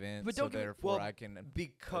traumatic event. But so don't get me- therefore well, I can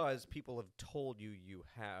because people have told you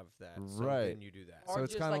have that. So Right. then you do that. Or So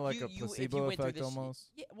it's just kind of like like you- a you- if you placebo went through effect this shit-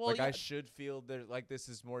 almost. Yeah, well, like yeah. I should feel that like this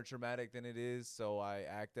is more traumatic than it is, so I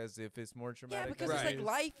act as if it's more Yeah, traumatic. because than it's it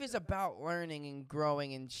like is. life is about learning and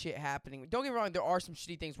growing and shit happening. Don't get me wrong, there are some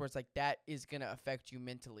shitty things where it's like that is gonna affect you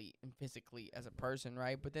mentally and physically as a person,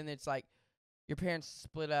 right? But then it's like your parents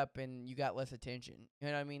split up and you got less attention. You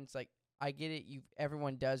know what I mean? It's like I get it.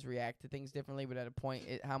 Everyone does react to things differently, but at a point,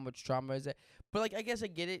 how much trauma is it? But like I guess I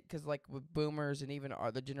get it because like with boomers and even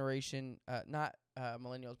the generation, not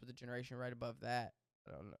millennials, but the generation right above that.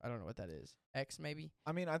 I don't know what that is. X maybe.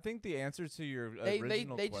 I mean, I think the answer to your They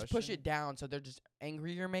original they question, just push it down, so they're just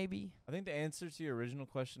angrier maybe. I think the answer to your original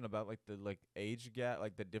question about like the age gap,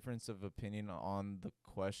 like the difference of opinion on the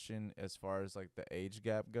question as far as like the age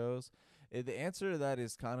gap goes, the answer to that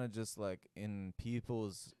is kind of just like in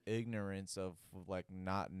people's ignorance of like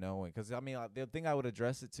not knowing. Because I mean, the thing I would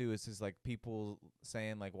address it to is like people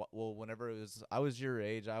saying like, well, whenever I was your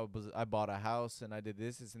age, I bought a house and I did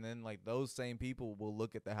this, and then like those same people will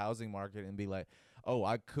look at the housing market and be like, oh,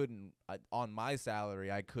 on my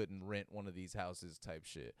salary, I couldn't rent one of these houses type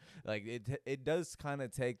shit. Like it does kind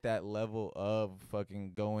of take that level of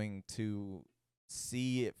fucking going to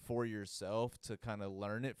see it for yourself to kind of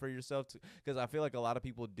learn it for yourself. Because I feel like a lot of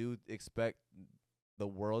people do expect the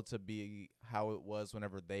world to be how it was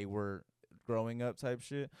whenever they were growing up type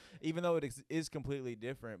shit, even though it is completely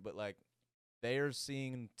different. But like they're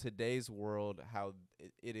seeing today's world how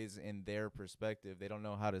it is in their perspective. They don't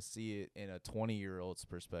know how to see it in a 20-year-old's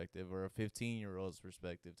perspective or a 15-year-old's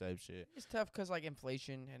perspective type shit. It's tough because like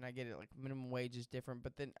inflation, and I get it. Like minimum wage is different,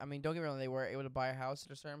 but then I mean, don't get me wrong, they were able to buy a house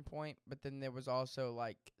at a certain point, but then there was also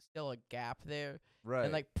like still a gap there, Right.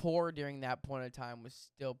 And like poor during that point of time was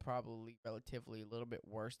still probably relatively a little bit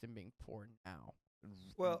worse than being poor now.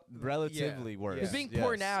 Well, relatively worse. Because being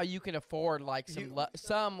poor now, you can afford like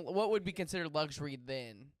some what would be considered luxury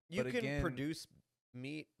then. You But can again- produce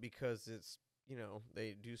meat because it's,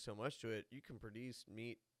 they do so much to it. You can produce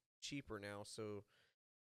meat cheaper now. So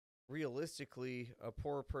realistically, a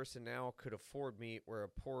poorer person now could afford meat, where a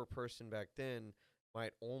poorer person back then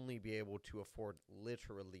might only be able to afford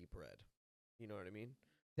literally bread. You know what I mean?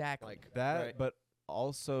 Exactly. Like that, right? but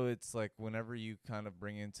also it's like whenever you kind of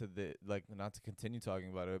bring into the like, not to continue talking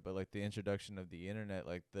about it, but like the introduction of the internet,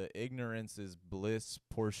 like the ignorance is bliss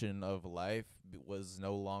portion of life was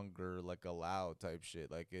no longer like allowed type shit.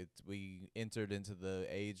 Like we entered into the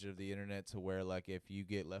age of the internet to where like if you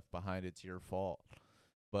get left behind, it's your fault.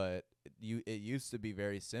 But it used to be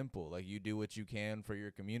very simple. Like you do what you can for your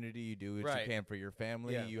community, you do what Right. you can for your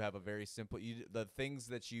family. Yeah. You have a very simple. The things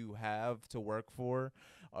that you have to work for,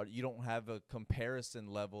 you don't have a comparison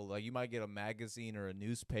level. Like you might get a magazine or a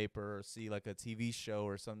newspaper or see like a TV show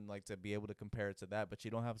or something like to be able to compare it to that. But you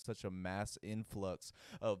don't have such a mass influx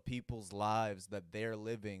of people's lives that they're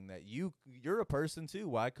living. That you're a person too.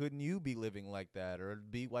 Why couldn't you be living like that? Or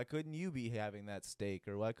why couldn't you be having that steak?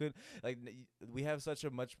 Or why could we have such a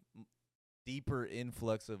much deeper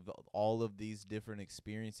influx of all of these different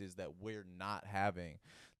experiences that we're not having,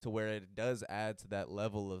 to where it does add to that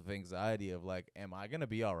level of anxiety of like, am I gonna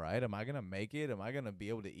be all right? Am I gonna make it? Am I gonna be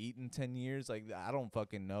able to eat in 10 years? Like I don't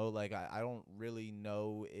fucking know. Like I don't really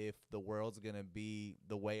know if the world's gonna be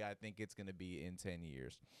the way I think it's gonna be in 10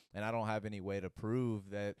 years, and I don't have any way to prove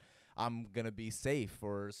that I'm going to be safe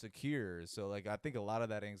or secure. So, like, I think a lot of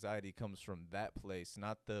that anxiety comes from that place,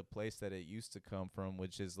 not the place that it used to come from,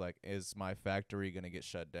 which is, like, is my factory going to get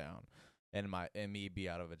shut down and me be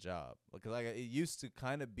out of a job? Because, like, it used to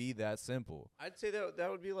kind of be that simple. I'd say that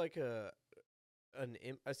would be like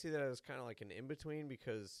I see that as kind of like an in-between,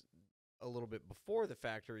 because a little bit before the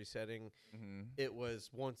factory setting, it was,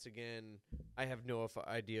 once again, I have no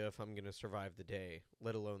idea if I'm going to survive the day,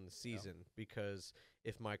 let alone the season, because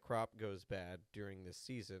if my crop goes bad during this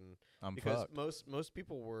season, I'm because fucked. most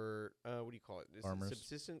people were, what do you call it? Is Farmers. it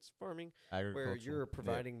subsistence farming? Agriculture. Where you're Yeah.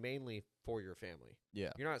 providing mainly for your family.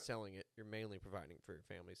 Yeah. You're not selling it. You're mainly providing for your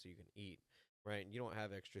family so you can eat, right? And you don't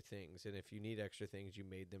have extra things. And if you need extra things, you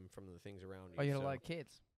made them from the things around you. Oh, you had a so- lot of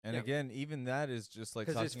kids. And Yeah. again, even that is just like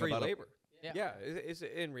because talking it's free about labor. Yeah, it's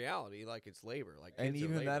in reality like it's labor, like And kids are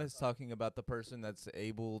even that labor. is talking about the person that's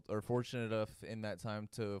able or fortunate enough in that time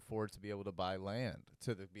to afford to be able to buy land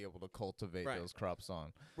be able to cultivate Right. those crops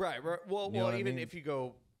on. Right. Well, You know well, what I even mean? if you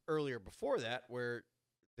go earlier before that, where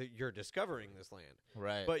you're discovering this land,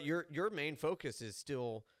 Right. but your main focus is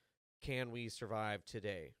still, can we survive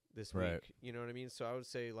today, this Right. week? You know what I mean? So I would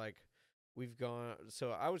say like we've gone.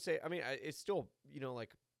 So I would say, I mean, it's still,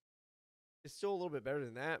 like it's still a little bit better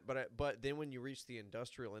than that. But then when you reach the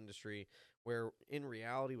industrial industry, where in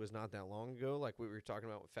reality was not that long ago, like we were talking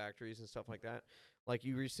about with factories and stuff like that, like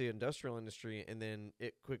you reach the industrial industry and then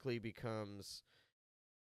it quickly becomes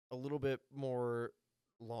a little bit more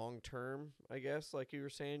long term, I guess, like you were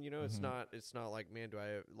saying. It's Mhm. not like, man, do I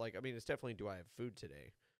have, like, I mean, it's definitely, do I have food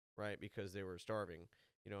today, right? Because they were starving,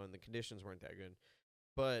 and the conditions weren't that good.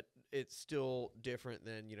 But it's still different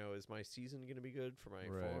than, is my season going to be good for my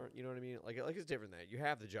Right. farm? You know what I mean? Like it's different than that. You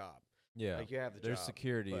have the job. Yeah. Like you have the There's job.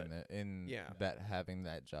 security but- in it, in yeah. that having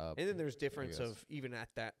that job. And then there's difference guess. of, even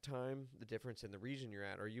at that time, the difference in the region you're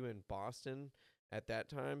at. Are you in Boston at that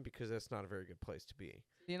time? Because that's not a very good place to be.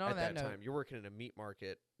 On At that note, time, you're working in a meat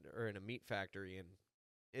market or in a meat factory, and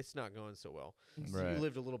it's not going so well. So Right. you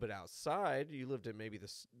lived a little bit outside. You lived in maybe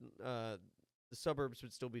the suburbs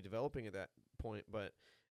would still be developing at that point, but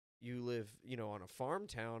you live, on a farm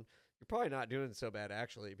town. You're probably not doing so bad,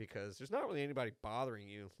 actually, because there's not really anybody bothering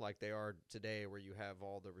you like they are today, where you have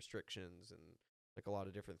all the restrictions and like a lot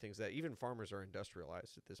of different things that even farmers are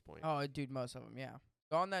industrialized at this point. Oh, dude, most of them, yeah.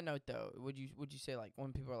 So on that note, though, would you say, like,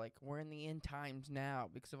 when people are like, we're in the end times now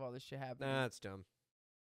because of all this shit happening? Nah, it's dumb.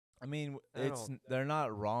 I mean, I don't- they're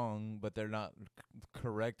not wrong, but they're not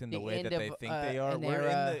correct in the The way end that they of, think they are. an We're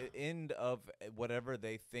era. in the end of whatever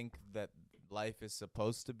they think that life is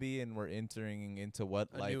supposed to be, and we're entering into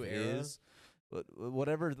what A life new era? is.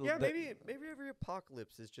 Whatever. Yeah, that- maybe every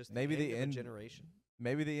apocalypse is just Maybe the the end of a end- generation.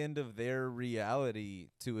 Maybe the end of their reality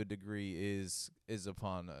to a degree is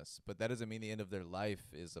upon us, but that doesn't mean the end of their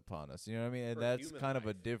life is upon us. You know what I mean? And For that's human kind of a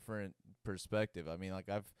life. different perspective. I mean, like,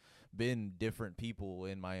 I've been different people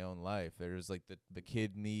in my own life. There's like the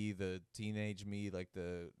kid me, the teenage me, like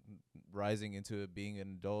the rising into being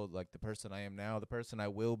an adult, like the person I am now, the person I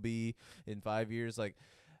will be in 5 years. Like,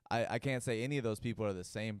 I can't say any of those people are the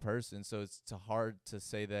same person, so it's hard to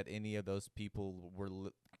say that any of those people were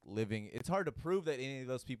living. It's hard to prove that any of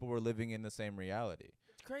those people were living in the same reality.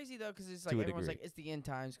 It's crazy, though, because it's To like a everyone's degree. like, it's the end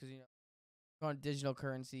times because, on digital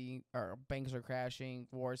currency, or banks are crashing,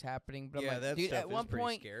 wars happening. But I'm Yeah, like, that dude, stuff at is one pretty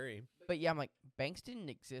point, scary, but yeah, I'm like, banks didn't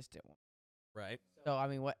exist at one. right? So, I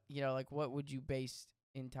mean, what, like, what would you base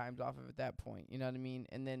end times off of at that point? You know what I mean?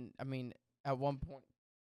 And then, I mean, at one point,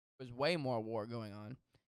 there was way more war going on.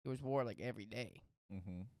 There was war, like, every day.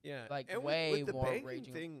 Mm-hmm. Yeah, Like, and way with the more banking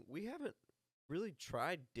raging. thing, we haven't really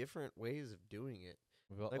tried different ways of doing it.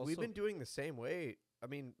 Well, Like we've also- been doing the same way. I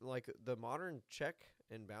mean, like the modern check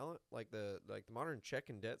and balance, like the modern check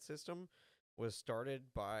and debt system was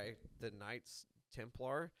started by the Knights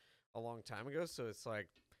Templar a long time ago. So it's like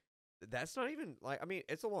that's not even like, I mean,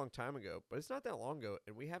 it's a long time ago, but it's not that long ago,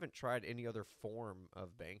 and we haven't tried any other form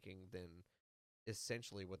of banking than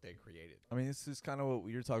essentially what they created. I mean, this is kind of what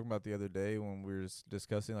we were talking about the other day when we were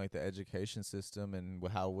discussing like the education system and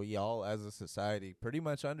how we all as a society pretty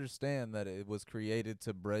much understand that it was created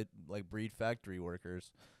to breed factory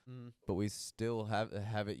workers, but we still have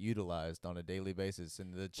it utilized on a daily basis,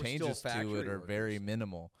 and the still changes to factory it are very workers.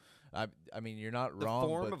 minimal. I mean, you're not The wrong,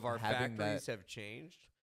 form but of our having factories that have changed,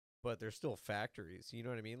 but they're still factories. You know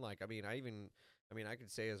what I mean? Like, I mean, I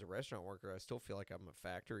could say as a restaurant worker, I still feel like I'm a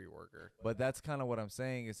factory worker. But that's kind of what I'm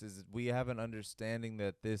saying is we have an understanding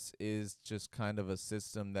that this is just kind of a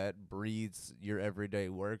system that breeds your everyday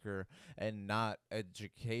worker and not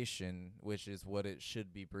education, which is what it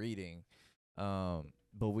should be breeding.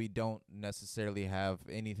 But we don't necessarily have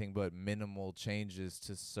anything but minimal changes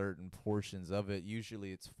to certain portions of it.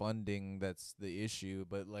 Usually it's funding that's the issue.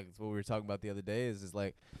 But like what we were talking about the other day is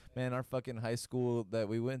like, man, our fucking high school that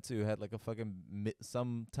we went to had like a fucking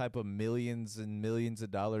some type of millions and millions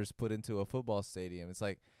of dollars put into a football stadium. It's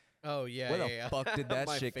like, Oh yeah, where the yeah. fuck did that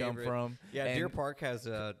My shit come favorite. from? Yeah, Deer And- Park has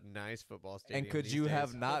a nice football stadium. And could these you days.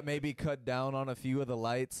 have not maybe cut down on a few of the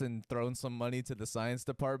lights and thrown some money to the science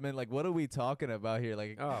department? Like, what are we talking about here?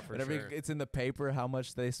 Like, Oh, for whenever sure. it's in the paper how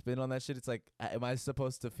much they spend on that shit, it's like, am I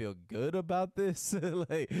supposed to feel good about this?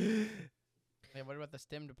 Like, Hey, what about the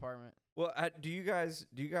STEM department? Well, do you guys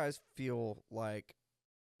feel like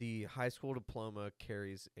the high school diploma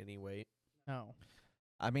carries any weight? No.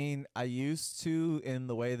 I mean, I used to in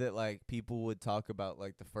the way that like people would talk about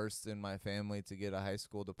like the first in my family to get a high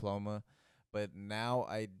school diploma, But now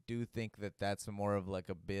I do think that that's more of like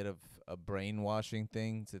a bit of a brainwashing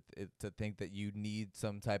thing to think that you need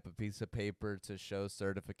some type of piece of paper to show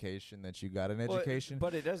certification that you got an education.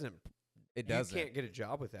 But it doesn't. It doesn't. You can't get a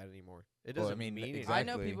job with that anymore. It Well, I doesn't mean, mean exactly. I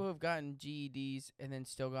know people who've gotten GEDs and then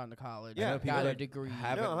still gone to college. Yeah, I know people got a that degree.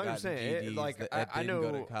 haven't No, gotten 100%. GEDs Like, that I didn't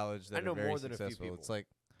go know- to college that I know are very more than a few successful. people. It's like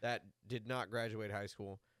that did not graduate high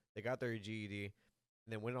school. They got their GED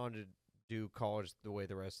and then went on to do college the way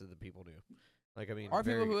the rest of the people do. Like, I mean, Or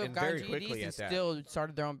people who have and gotten very quickly GEDs and at that. still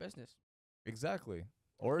started their own business. exactly.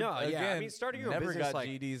 Or No, yeah, I again, mean, starting your own never business, got like-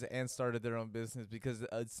 GEDs and started their own business because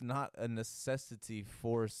it's not a necessity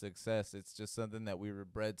for success. It's just something that we were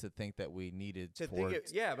bred to think that we needed To for think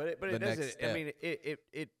it, yeah, but the it next doesn't. I step. mean,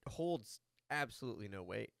 it holds absolutely no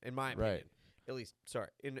weight in my Right. opinion. At least, sorry.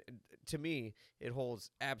 To me, it holds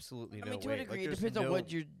absolutely I no mean, to weight. a degree, Like, it there's depends on no-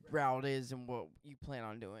 what your route is and what you plan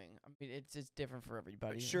on doing. I mean, it's different for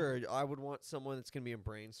everybody. Sure, I would want someone that's going to be a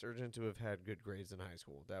brain surgeon to have had good grades in high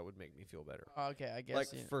school. That would make me feel better. Okay, I guess. Like,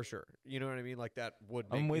 yeah. for sure. You know what I mean? Like, that would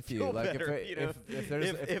make I'm me with you. feel Like, if better, I- you know? if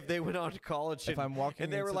there's- if they went on to college if I'm walking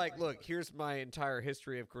and they were into- like, look, here's my entire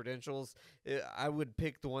history of credentials, I would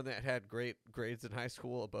pick the one that had great grades in high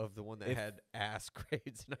school above the one that If- had ass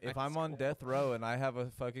grades in high If I'm school. on death row and I have a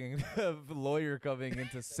fucking lawyer coming in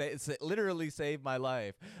to literally save my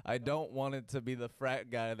life, I don't want it to be the frat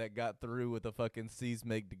guy that got through with a fucking C's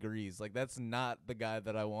make degrees. Like, that's not the guy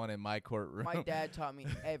that I want in my courtroom. My dad taught me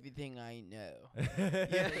everything I know.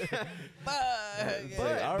 Yeah. It's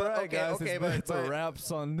But, like, all right, okay, guys, okay, it's a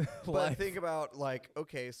wraps on But life. think about, like,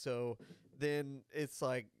 okay, so then it's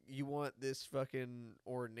like you want this fucking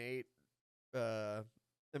ornate, I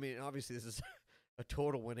mean, obviously this is a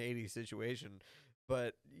total 180 situation,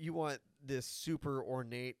 but you want this super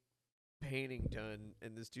ornate painting done,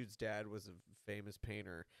 and this dude's dad was a famous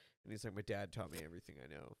painter, and he's like, my dad taught me everything I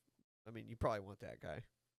know. I mean, you probably want that guy.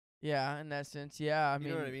 yeah, in that sense, yeah. I mean,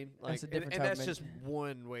 You know what I mean? that's a Like, different and type that's of just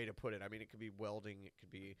one way to put it. I mean, it could be welding, it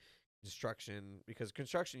could be construction, because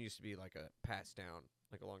construction used to be like a passed down,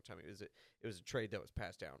 like a long time. It was a trade that was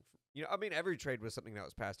passed down. You know, I mean, every trade was something that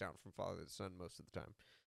was passed down from father to son most of the time.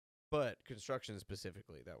 But construction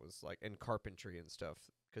specifically, that was like, and carpentry and stuff,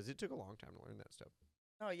 because it took a long time to learn that stuff.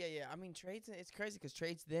 Oh yeah, yeah. I mean, trades. It's crazy because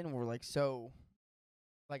trades then were like so,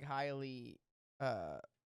 like highly.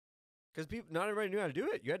 Because people, not everybody knew how to do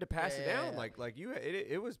it. You had to pass it Yeah, down. yeah. Like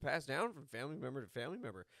it was passed down from family member to family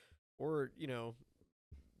member, or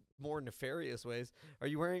more nefarious ways. Are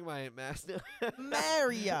you wearing my mask now?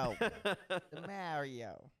 Mario. The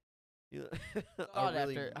Mario. You- Sought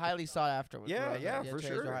really- after, highly sought after. was what I Yeah, was yeah, like. for trades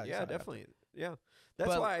were sure. highly Yeah, sought after. definitely. Yeah, that's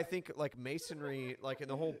But- why I think like masonry, like, and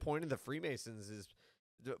the whole point of the Freemasons is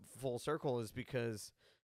full circle, is because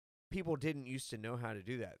people didn't used to know how to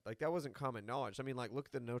do that. Like, that wasn't common knowledge. I mean, like, look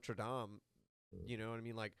at the Notre Dame. You know what I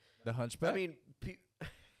mean? Like, The Hunchback. I mean,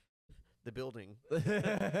 the building,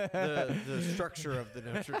 the structure of the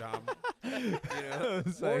Notre Dame, you know,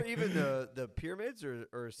 It's or like- even the pyramids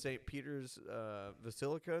or St. Peter's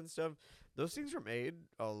Basilica and stuff. Those things were made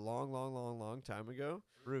a long time ago,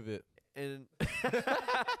 Prove it. and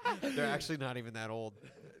they're actually not even that old.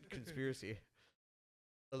 Conspiracy,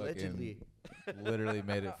 allegedly. Literally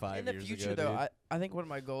made it 5 In the years future, ago, though, dude. I think one of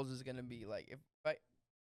my goals is gonna be like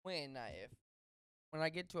when I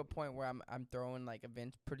get to a point where I'm throwing like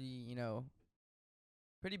events pretty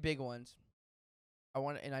pretty big ones.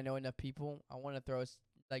 And I know enough people. I want to throw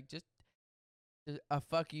like just a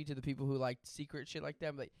fuck you to the people who like secret shit like that.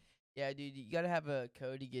 I'm like, yeah, dude, you gotta have a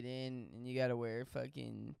code to get in, and you gotta wear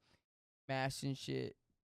fucking masks and shit.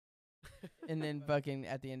 And then fucking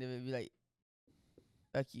at the end of it, be like,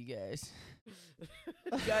 fuck you guys.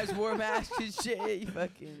 You guys wore masks and shit. You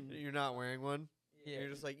fucking. You're not wearing one. Yeah. You're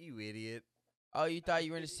just like, you idiot. Oh, you thought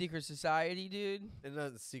you were in a secret society, dude? There's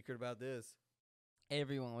nothing secret about this.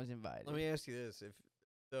 Everyone was invited. Let me ask you this: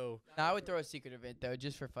 No, I would throw a secret event though,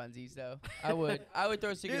 just for funsies though. I would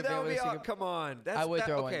throw a secret dude, that event would with be a secret. come on. That's, I would that,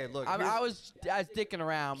 throw okay, one. look, I was dicking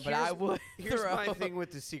around, but I here's- would Here's throw. my thing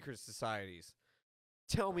with the secret societies.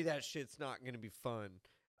 Tell me that shit's not going to be fun.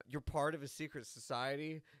 You're part of a secret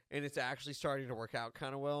society, and it's actually starting to work out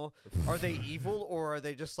kind of well. Are they evil, or are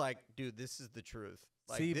they just like, dude, this is the truth?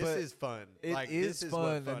 Like, See, this but is fun. It like, is this is fun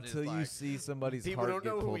what fun until is you like. see somebody's People heart don't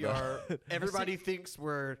know get who we pulled are. out. Everybody thinks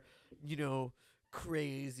we're,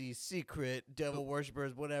 crazy, secret, devil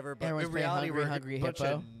worshippers, whatever. But Everyone's in playing reality, we're Hungry a bunch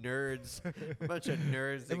Hippo. of nerds. A bunch of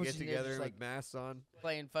nerds that Everyone's get just together just, with like, masks on.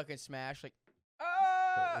 playing fucking Smash. Like,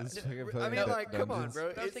 It's fucking I playing mean, like, come on, dungeons.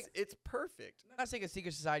 bro. No, It's perfect. I'm not saying a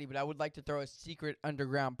secret society, but I would like to throw a secret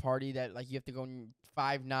underground party that like you have to go in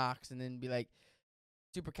 5 knocks and then be like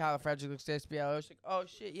supercalifragilisticexpialidocious. Like, oh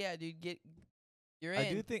shit, yeah, dude, You're in. I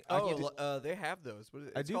do think. They have those. What is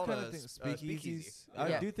it? I It's do called kind a of think s- speakeasies. Yeah.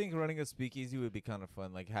 I do think running a speakeasy would be kind of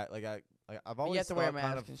fun. I've But always you have to wear a thought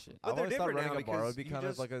kind mask of. and shit. But I've they're always thought different running now a bar would because be you kind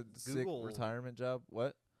of just like a sick Google- retirement job.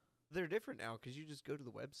 What? They're different now because you just go to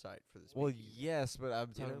the website for the Well, speakeasy. yes, but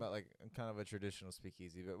I'm talking know? about like kind of a traditional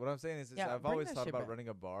speakeasy. But what I'm saying is Yeah, I've bring always that thought shit about back. running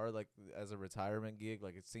a bar like as a retirement gig.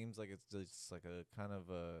 Like it seems like it's just like a kind of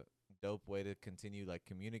a dope way to continue like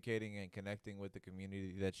communicating and connecting with the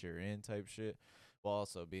community that you're in type shit, while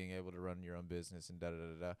also being able to run your own business and da da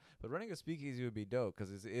da da. But running a speakeasy would be dope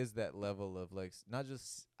because it is that level of like not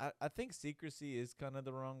just I think secrecy is kind of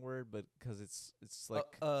the wrong word, but because it's like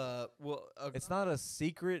it's not a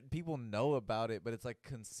secret. People know about it, but it's like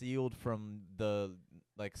concealed from the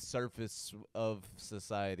like surface of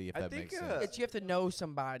society. If I that think, makes sense. It's you have to know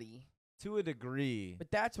somebody, To a degree, but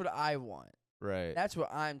that's what I want. right? That's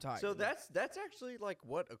what I'm talking. So about. that's actually like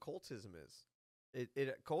what occultism is.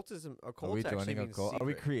 Occultism. Are Occult we actually joining a means cult? Are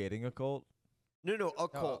we secret. creating a cult? No,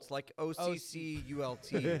 occult, like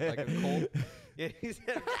OCCULT, like a cult. Yeah, he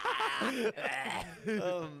said.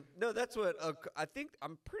 No, that's what I think.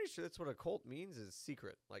 I'm pretty sure that's what a cult means is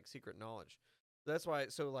secret, like secret knowledge. That's why.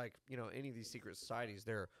 So, like any of these secret societies,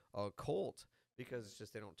 they're a cult because it's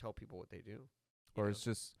just they don't tell people what they do. Or it's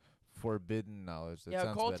just forbidden knowledge. That yeah,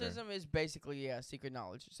 sounds occultism better. is basically secret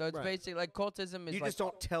knowledge. So it's Right. basically like cultism is You like just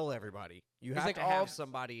don't tell everybody. You It's have like to all- have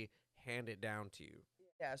somebody hand it down to you.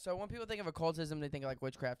 Yeah, so when people think of occultism, they think of like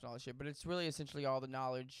witchcraft and all that shit, but it's really essentially all the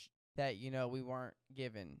knowledge that we weren't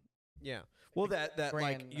given. Yeah. Well, that like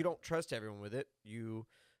Grand- you don't trust everyone with it. You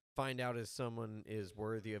find out if someone is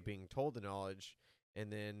worthy of being told the knowledge,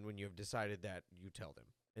 and then when you have decided that, you tell them,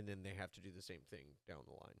 and then they have to do the same thing down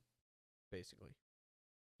the line, basically.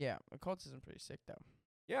 Yeah, occultism pretty sick though.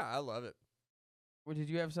 Yeah, I love it. Well, did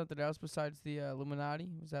you have something else besides the Illuminati?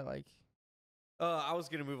 Was that like? I was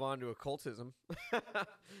gonna move on to occultism, just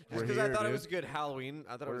We're because I here, thought it dude. was good Halloween.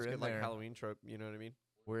 I thought it We're was in good like there. Halloween trope. You know what I mean?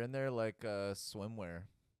 We're in there like swimwear.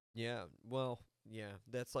 Yeah. Well, yeah.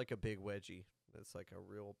 That's like a big wedgie. That's like a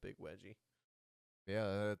real big wedgie.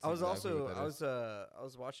 Yeah, that's I was exactly also what that is. I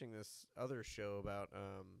was watching this other show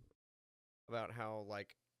about how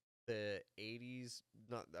like the 80s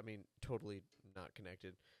totally not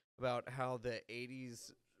connected, about how the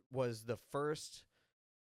 80s was the first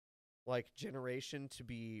like generation to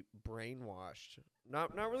be brainwashed.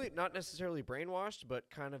 Not necessarily brainwashed, but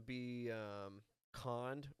kind of be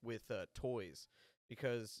conned with toys,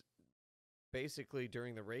 because basically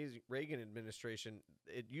during the Reagan administration,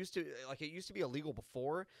 it used to be illegal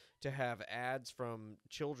before to have ads from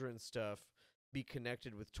children's stuff be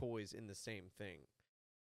connected with toys in the same thing,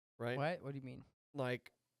 right? What do you mean?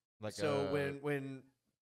 Like so when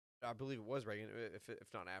I believe it was Reagan,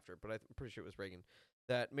 if not after, but I'm pretty sure it was Reagan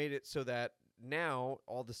that made it so that now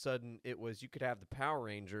all of a sudden it was you could have the Power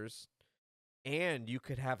Rangers and you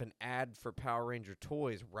could have an ad for Power Ranger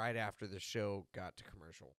toys right after the show got to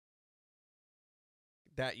commercial.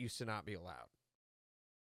 That used to not be allowed.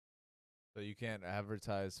 So you can't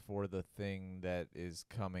advertise for the thing that is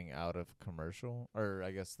coming out of commercial, or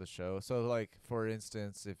I guess the show. So like for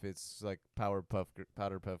instance, if it's like Powderpuff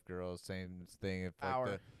Girls, same thing. If like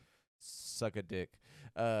the suck a dick.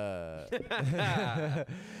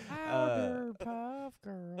 Powderpuff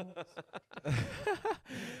Girls.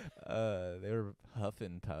 They were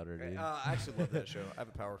huffing powder, dude. I actually love that show. I have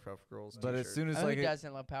a Powerpuff Girls But t-shirt. as soon as Who like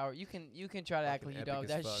doesn't love Power? You can try to act like you Fucking don't.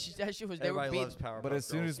 epic That as that shit was they Everybody were loves beating. Powerpuff But as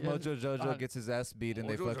soon Girls. as Mojo Jojo gets his ass beat and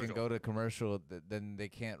they Mojo fucking Jojo. go to commercial, then they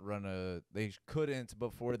can't run they couldn't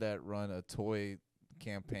before that run a toy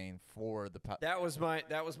campaign for the That was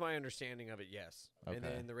my understanding of it, yes. And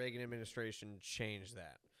Okay. then the Reagan administration changed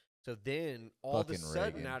that. So then all of a Fucking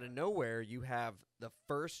sudden Reagan. out of nowhere you have the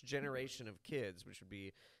first generation of kids, which would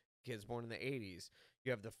be kids born in the 80s.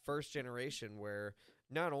 You have the first generation where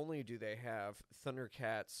not only do they have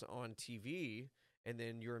Thundercats on TV and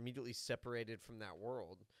then you're immediately separated from that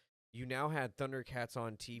world, you now had Thundercats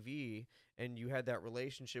on TV and you had that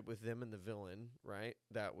relationship with them and the villain, right?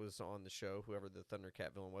 That was on the show, whoever the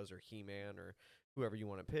Thundercat villain was, or He-Man, or whoever you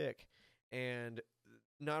want to pick. And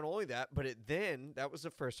not only that, but that was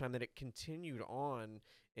the first time that it continued on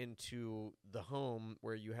into the home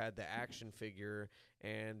where you had the action figure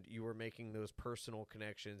and you were making those personal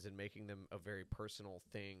connections and making them a very personal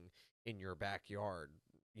thing in your backyard,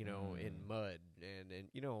 in mud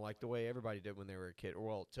and like the way everybody did when they were a kid.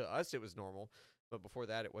 Well, to us it was normal, but before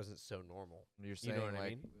that it wasn't so normal. You're saying know what I like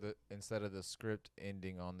mean? instead of the script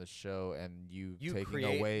ending on the show and you taking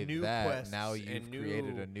create away new that, quests now and you've new-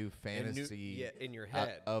 created a new and new- fantasy in your out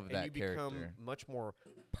head of and that you character. become much more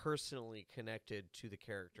personally connected to the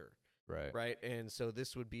character. Right, and so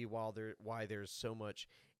this would be why there's so much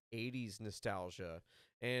 80s nostalgia,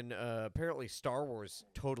 and apparently Star Wars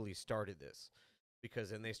totally started this, because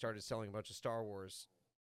then they started selling a bunch of Star Wars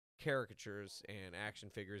caricatures and action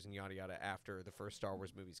figures and yada yada after the first Star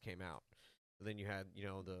Wars movies came out. So then you had, you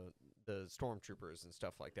know, the stormtroopers and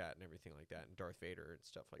stuff like that and everything like that, and Darth Vader and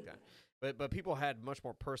stuff like that. But people had much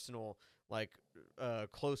more personal, like,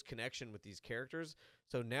 close connection with these characters.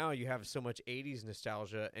 So now you have so much 80s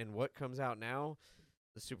nostalgia, and what comes out now?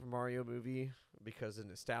 The Super Mario movie, because of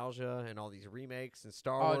nostalgia and all these remakes and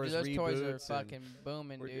Star Wars those reboots. toys are fucking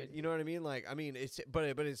booming, dude. You know what I mean? Like, I mean, but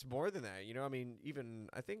it's more than that. You know, I mean, even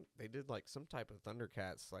I think they did like some type of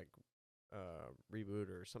Thundercats like reboot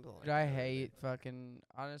or something like Dude, that. I hate fucking,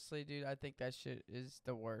 honestly, dude, I think that shit is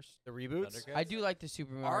the worst. The reboots. I do like the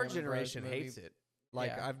Super Mario Our Bros. generation movie. hates it.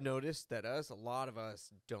 Like, Yeah. I've noticed that a lot of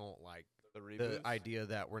us don't like the idea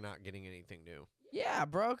that we're not getting anything new. Yeah,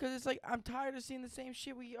 bro, because it's like, I'm tired of seeing the same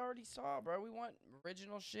shit we already saw, bro. We want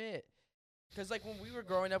original shit. Because, like, when we were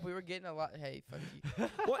growing up, we were getting a lot. Hey, fuck you.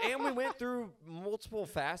 Well, and we went through multiple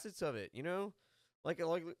facets of it, you know? Like,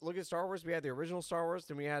 look at Star Wars. We had the original Star Wars,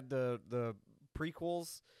 then we had the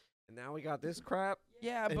prequels, and now we got this crap.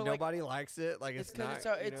 Yeah, and but nobody likes it. Like, it's not.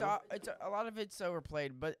 It's a lot of it's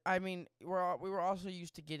overplayed. But I mean, we were also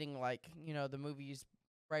used to getting, like, you know, the movies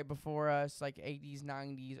right before us, like 80s,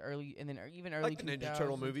 90s, early, and then even early like the Ninja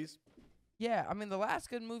Turtle 2000s. movies. Yeah, I mean, the last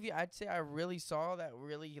good movie I'd say I really saw that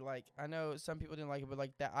really, like, I know some people didn't like it, but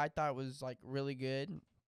like that I thought was like really good.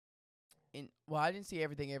 Well, I didn't see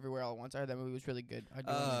Everything Everywhere All at Once. I heard that movie was really good. I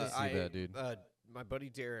do want to see that, dude. My buddy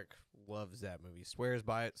Derek loves that movie. Swears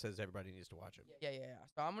by it. Says everybody needs to watch it. Yeah.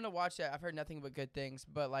 So I'm gonna watch that. I've heard nothing but good things,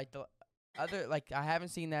 but like the other, like, I haven't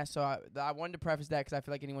seen that, so I wanted to preface that because I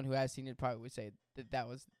feel like anyone who has seen it probably would say that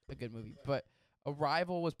was a good movie. But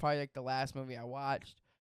Arrival was probably like the last movie I watched.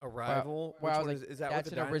 Arrival. Where Which I was one like, is that? that's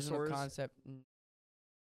with the an original dinosaurs? concept.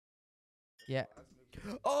 Yeah.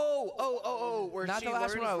 Oh! Where Not she the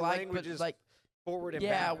last learns one I the liked, but languages like forward and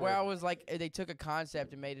yeah, backward. where I was like, they took a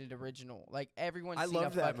concept and made it original. Like everyone's I seen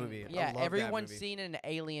love a that fucking, movie. I Yeah, love that everyone's movie. seen an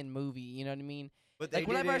alien movie. You know what I mean? But like they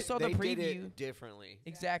whenever did I it, saw the they did preview, it differently.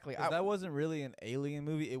 exactly. 'Cause that wasn't really an alien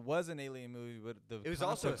movie. It was an alien movie, but the It was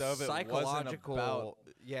also concept of it psychological. wasn't about.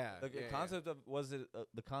 Yeah, The concept of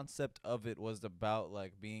the concept of it was about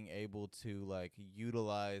like being able to like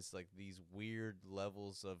utilize like these weird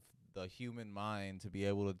levels of the human mind to be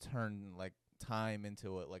able to turn like time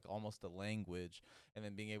into it, like almost a language, and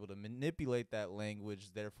then being able to manipulate that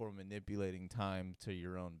language, therefore manipulating time to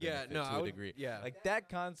your own benefit to a degree. Yeah, Like that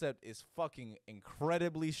concept is fucking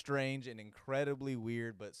incredibly strange and incredibly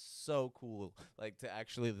weird, but so cool. Like to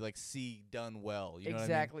actually like see done well. You know what I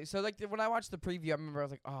mean? exactly. So like when I watched the preview, I remember I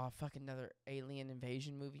was like, oh fuck, another alien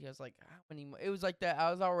invasion movie. I was like, how many? It was like that.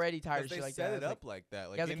 I was already tired of They shit like set that. it up like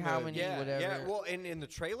that. Like, I was like, in how the- many? yeah, whatever. yeah. Well, in the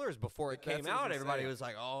trailers before it came That's what out, I'm everybody saying. was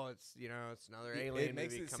like, "Oh, it's it's another alien It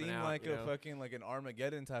makes movie it coming seem out." like you a know? fucking like an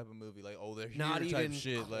Armageddon type of movie. Like, oh, they're here Not type even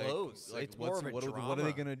shit. close. Like It's more of a what are drama.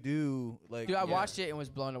 they gonna do? Like, Dude, I Yeah. watched it and was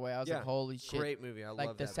blown away. I was Yeah, like, holy shit. Great movie. I Like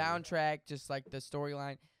love the that movie. soundtrack, just like the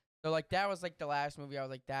storyline. So like that was like the last movie. I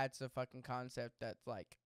was like, that's a fucking concept that's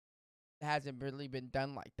like hasn't really been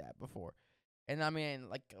done like that before. And I mean,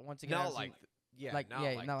 like once again, Not I've like seen- yeah, like not yeah,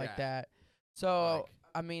 like not that. like that. So Like-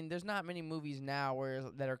 I mean, there's not many movies now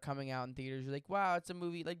that are coming out in theaters. You're like, wow, it's a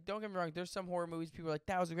movie. Like, don't get me wrong. There's some horror movies. People are like,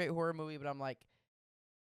 that was a great horror movie, but I'm like,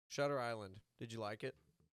 Shutter Island. Did you like it?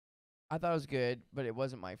 I thought it was good, but it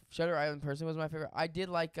wasn't my Shutter Island personally was my favorite. I did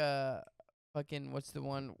like fucking what's the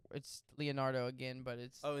one? It's Leonardo again, but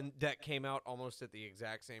it's Oh, and that came out almost at the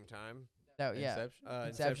exact same time. that yeah. Inception?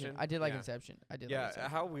 Inception. I did like Yeah. Inception. I did Yeah, like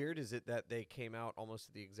Inception. how weird is it that they came out almost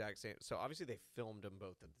at the exact same? So obviously they filmed them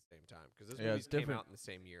both at the same time because those Yeah, movies it's came different. out in the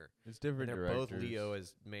same year. It's And different they're directors. both Leo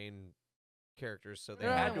as main characters, so they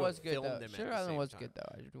Shutter had Island to was have good filmed though. them Shutter at the Island same was time. good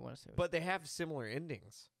though. I do want to say. But they have similar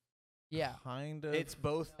endings. yeah. Kind of. It's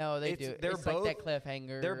both. No, they it's, do. They're It's both. like that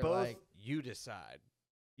cliffhanger. They're both. Like, You decide.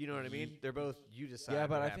 You know what I mean? They're both. You decide. Yeah,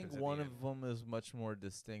 but what I happens think at one the of end. them is much more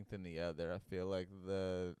distinct than the other. I feel like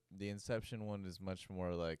the Inception one is much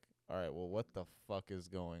more like, all right, well, what the fuck is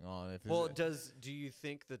going on? If Well, it's- do you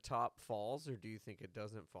think the top falls or do you think it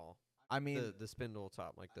doesn't fall? I mean, The spindle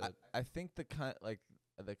top, like the. I think the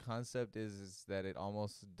the concept is that it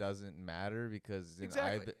almost doesn't matter because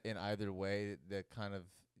Exactly. in either way, the kind of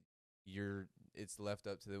it's left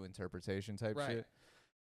up to the interpretation type Right. shit.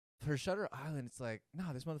 For Shutter Island, it's like,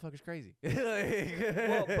 nah, this motherfucker's crazy.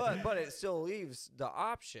 well, but it still leaves the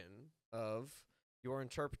option of your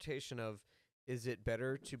interpretation of is it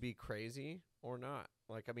better to be crazy or not?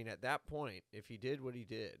 Like, I mean, at that point, if he did what he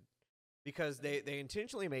did, because they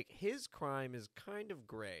intentionally make his crime is kind of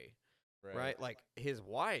gray, right? Like his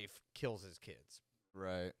wife kills his kids.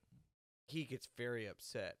 Right. He gets very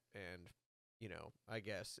upset and, you know, I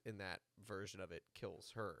guess in that version of it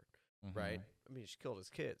kills her, right? I mean, she killed his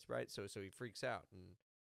kids, right? So he freaks out and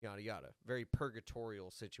yada yada. Very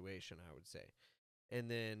purgatorial situation, I would say. And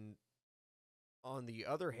then on the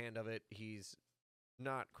other hand of it, he's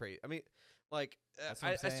not crazy. I mean, like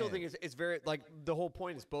I still think it's very like the whole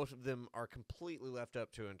point is both of them are completely left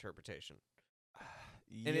up to interpretation.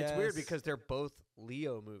 And it's weird because they're both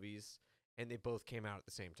Leo movies and they both came out at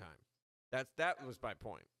the same time. That was my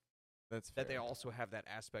point. That's fair. That they also have that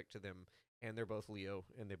aspect to them, and they're both Leo,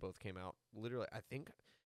 and they both came out literally. I think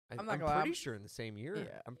I'm pretty sure in the same year.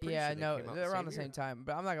 Yeah, I'm pretty sure no, came out they're around the year. same time.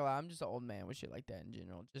 But I'm not gonna lie, I'm just an old man with shit like that in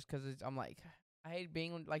general. Just because I'm like, I hate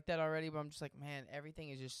being like that already, but I'm just like, man, everything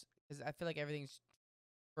is just because I feel like everything's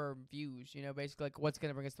for views. You know, basically like what's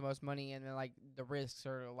gonna bring us the most money, and then like the risks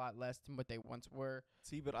are a lot less than what they once were.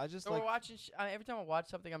 See, but I just So like we're watching. Every time I watch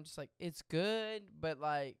something, I'm just like, it's good, but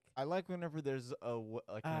like, I like whenever there's a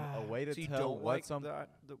way to So you tell don't what like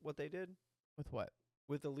what they did with what?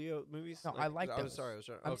 with the Leo movies? No, I like I those. was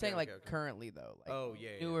sorry. I'm saying like okay. currently though. Like, Oh, yeah,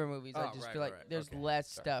 yeah. newer movies. I Oh, just right, feel like right, there's okay. less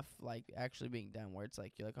Sorry. stuff like actually being done where it's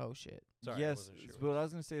like you're like, oh shit. Sorry, I yes, wasn't sure but what I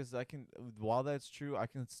was gonna say is while that's true, I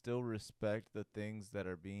can still respect the things that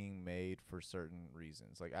are being made for certain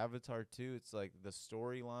reasons. Like Avatar 2, it's like the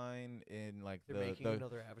storyline in like They're making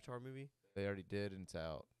another Avatar movie. they already did and it's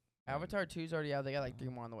out. Avatar 2's already out. They got like 3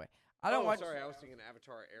 more on the way. I don't watch. Sorry, I was thinking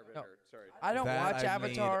Avatar Airbender. No. Sorry. I don't That watch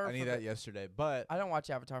Avatar. I need for that the- yesterday, but I don't watch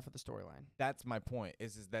Avatar for the storyline. that's my point.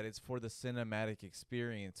 Is that it's for the cinematic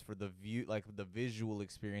experience, for the view, like the visual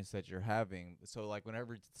experience that you're having. So like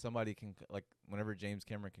whenever somebody can, like whenever James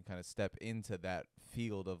Cameron can kind of step into that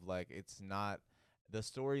field of like it's not the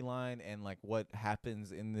storyline and like what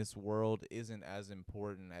happens in this world isn't as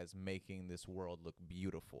important as making this world look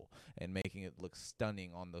beautiful and making it look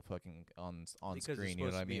stunning on the fucking on Because screen. it's You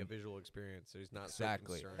know supposed what I to be mean? a visual experience, so he's not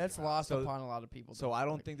Exactly. So concerned That's about- lost So- upon a lot of people. So though. I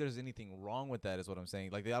don't Like, think there's anything wrong with that. Is what I'm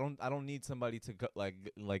saying. Like I don't need somebody to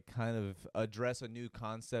like kind of address a new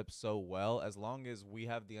concept so well. As long as we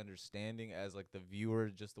have the understanding as like the viewer,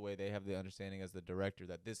 just the way they have the understanding as the director,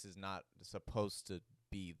 that this is not supposed to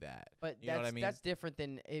be that. But You know what I mean? that's different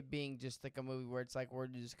than it being just like a movie where it's like we're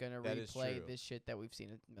just gonna That is replay true. this shit that we've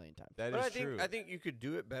seen a million times. That But is true. I think you could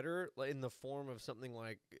do it better in the form of something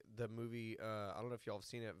like the movie. I don't know if y'all have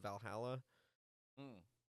seen it, Valhalla.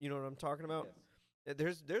 You know what I'm talking about?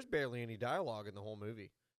 There's barely any dialogue in the whole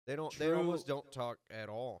movie. They almost don't talk at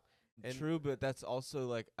all. And True, but that's also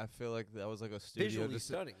like I feel like that was like a studio. visually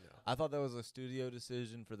stunning though. I thought that was a studio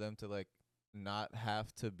decision for them to like not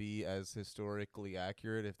have to be as historically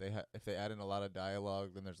accurate. If they add in a lot of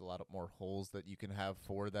dialogue, then there's a lot of more holes that you can have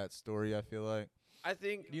for that story. I feel like. I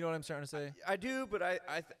think You know what I'm trying to say? I do, but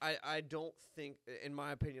I don't think, in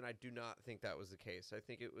my opinion, I do not think that was the case. I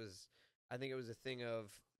think it was a thing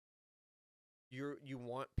of you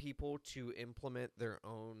want people to implement their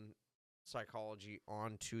own psychology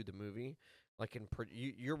onto the movie, like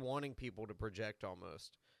you're wanting people to project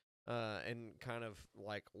almost, and kind of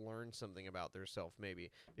like learn something about theirself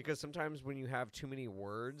maybe, because sometimes when you have too many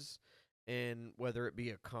words, and whether it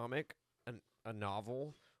be a comic, a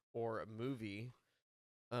novel, or a movie.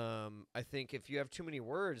 I think if you have too many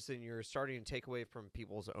words, then you're starting to take away from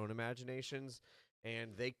people's own imaginations,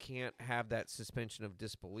 and they can't have that suspension of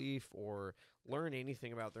disbelief or learn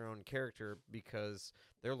anything about their own character because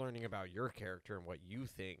they're learning about your character and what you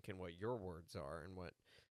think and what your words are and what,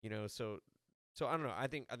 so I don't know. I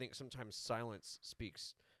think sometimes silence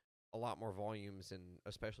speaks a lot more volumes, in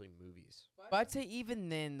especially movies. But I'd say even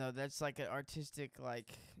then though, that's like an artistic like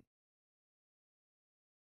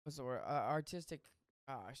what's the word? Artistic.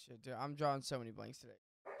 Ah, shit, dude. I'm drawing so many blanks today.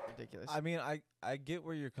 Ridiculous. I mean, I get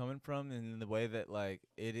where you're coming from in the way that like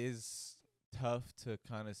it is tough to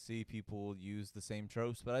kind of see people use the same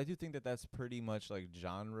tropes, but I do think that that's pretty much like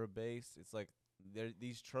genre based. It's like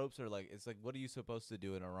these tropes are like, it's like, what are you supposed to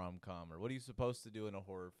do in a rom-com, or what are you supposed to do in a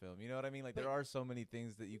horror film? You know what I mean? Like there are so many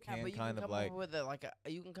things that you can but you kind can of come like. up with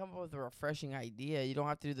you can come up with a refreshing idea. You don't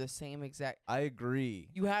have to do the same exact. I agree.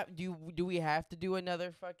 You have do we have to do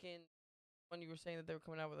another fucking? When you were saying that they were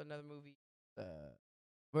coming out with another movie,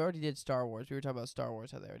 we already did Star Wars. We were talking about Star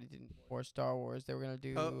Wars, how they already did more Star Wars. They were gonna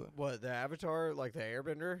do What, the Avatar, like the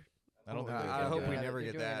Airbender? I don't think I they hope can we do that. never They're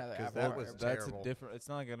get doing that another because Avatar. that was That's terrible. a different. It's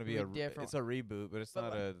not gonna be It'll be different. It's a reboot, but it's But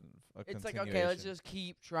not like, a It's like, continuation. okay, let's just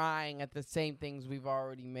keep trying at the same things we've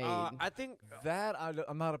already made. I think That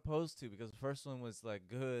I'm not opposed to, because the first one was like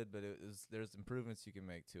good, but there's improvements you can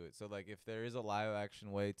make to it. So like if there is a live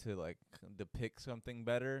action way to like depict something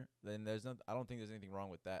better, then I don't think there's anything wrong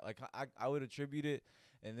with that. Like I would attribute it,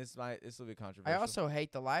 and this will be controversial. I also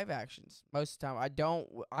hate the live actions most of the time. I don't.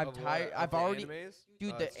 I'm of what- tired. of I've the already. animes?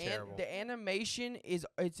 Dude, Oh, the it's terrible. the animation is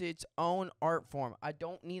its own art form. I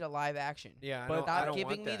don't need a live action. Yeah, But Stop I don't giving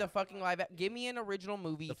want me that. the fucking live. Give me an original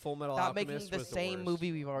movie. The Full Metal Stop making Alchemist the was same worst.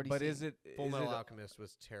 movie we've already But seen. is it Full is Metal it Alchemist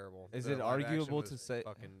was terrible. is The it live action arguable to was say-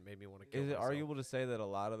 Fucking made me want to kill is it myself. arguable to say that a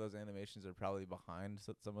lot of those animations are probably behind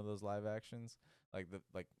some of those live actions, like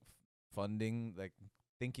funding, like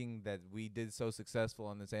thinking that we did so successful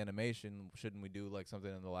on this animation, shouldn't we do like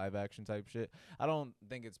something in the live action type shit? I don't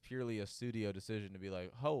think it's purely a studio decision to be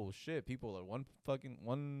like, oh shit, people are one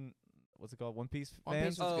what's it called, One Piece One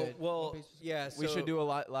fans. Piece was Oh good. well, One Piece was yeah. We so- should do a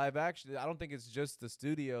live action. I don't think it's just the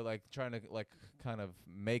studio like trying to like kind of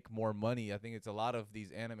make more money. I think it's a lot of these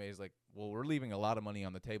animes like, well, we're leaving a lot of money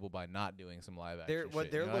on the table by not doing some live action. What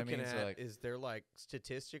shit, they're you know looking what I mean? So, at like, is they're like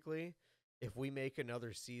statistically, if we make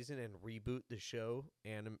another season and reboot the show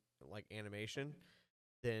animation,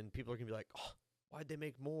 then people are gonna be like, oh, why'd they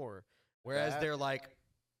make more? Whereas That- they're like,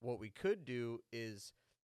 what we could do is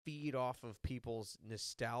feed off of people's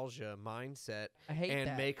nostalgia mindset I hate and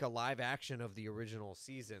that. make a live action of the original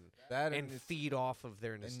season that and it's- feed off of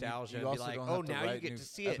their and you- nostalgia you and, be also like, don't oh, have to now you write get new to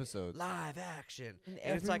see it episodes. live action. And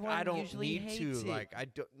And it's like, I everyone don't usually need to. hates it. Like, I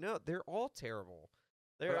don't. No, they're all terrible.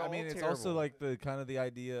 They're But, all I mean, it's terrible. also like the kind of the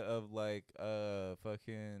idea of like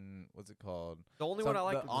fucking what's it called? The only one I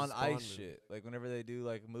like the is on the ice Spawn movie. shit. Like whenever they do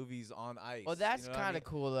like movies on ice. Well, that's you know what I kind of mean?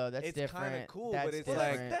 cool though. That's It's different. kinda cool, That's but it's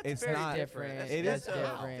different. like it's very not different. That's, It that's is a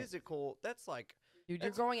different. physical. That's like Dude,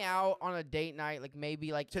 you're going out on a date night, like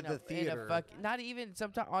maybe like To in the a theater. not even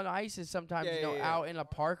sometimes on ice is sometimes Yeah, you know yeah, yeah. out in a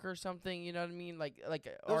park or something. You know what I mean? Like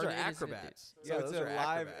those are it is- acrobats. So Yeah, it's those a are live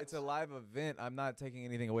acrobats. it's a live event. I'm not taking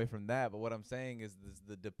anything away from that, but what I'm saying is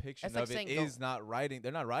the depiction That's like of it saying is not writing.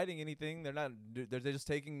 They're not writing anything. They're just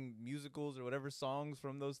taking musicals or whatever songs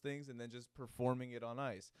from those things and then just performing it on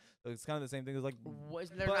ice. So it's kind of the same thing as like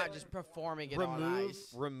They're But not just performing it on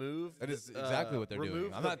ice. remove. that is exactly what they're doing.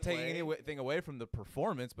 remove I'm the not taking play. anything away from the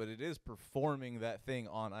performance, but it is performing that thing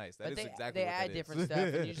on ice. That But is they exactly they what add that different is. stuff.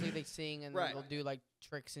 And usually they sing and Right. they'll do like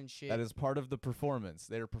tricks and shit. That is part of the performance.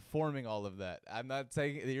 They're performing all of that. I'm not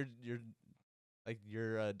saying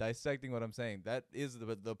you're dissecting what I'm saying. That is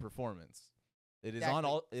the performance. It is on Exactly.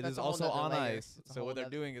 all. It That's is a whole also nother on layer. ice. It's a So whole what they're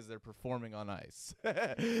nother- doing is they're performing on ice.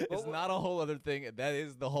 It's not a whole other thing. That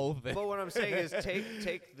is the whole thing. But what I'm saying is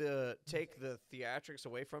take the theatrics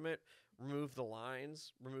away from it, remove the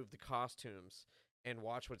lines, remove the costumes, and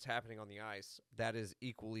watch what's happening on the ice. That is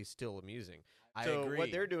equally still amusing. I So agree.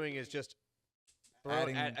 what they're doing is just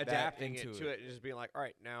Adding that adapting it into to it. it and just being like, all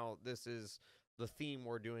right, now this is the theme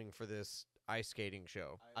we're doing for this ice skating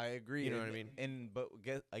show. I agree. You know what I and- mean? And but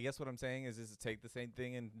I guess what I'm saying is to take the same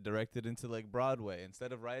thing and direct it into like Broadway.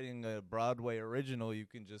 Instead of writing a Broadway original, you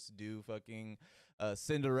can just do fucking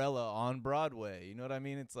Cinderella on Broadway. You know what I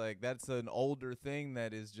mean? It's like that's an older thing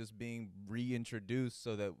that is just being reintroduced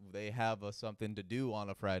so that they have something to do on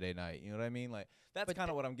a Friday night. You know what I mean? Like that's But kind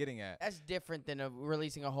of what I'm getting at. That's different than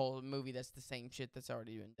releasing a whole movie that's the same shit that's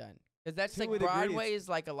already been done. Because that's To like a degree, Broadway is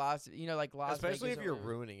like a Las, like Las Especially Vegas if you're or-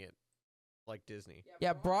 ruining it, like Disney.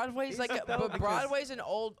 Yeah, Broadway's like, though, but because- Broadway's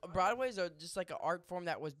Broadway's just like an art form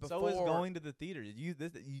that was before. So is going to the theater.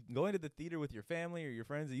 Going to the theater with your family or your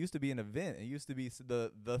friends. It used to be an event. It used to be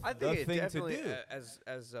the I the think it thing to definitely, do.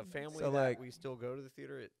 as a family So, that like- we still go to the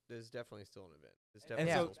theater, it is definitely still an event. It's And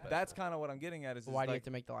definitely so still that's special. kind of what I'm getting at. Is Why do you like, have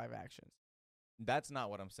to make the live actions? That's not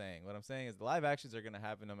what I'm saying. What I'm saying is the live actions are going to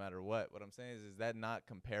happen no matter what. What I'm saying is that not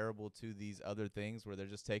comparable to these other things where they're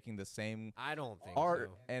just taking the same I don't think art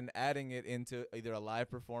so. and adding it into either a live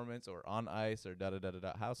performance or on ice or da da da da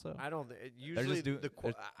da. How so? I don't. Usually, doing-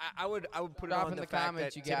 I would put it Drop on in the the fact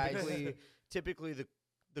comments, that you guys. typically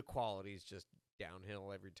the quality is just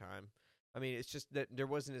downhill every time. I mean, it's just that there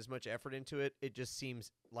wasn't as much effort into it. It just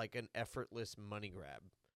seems like an effortless money grab.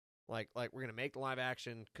 Like we're gonna make live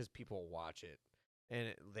action because people will watch it,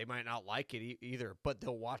 and they might not like it either, but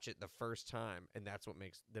they'll watch it the first time, and that's what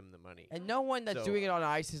makes them the money. And no one that's So- doing it on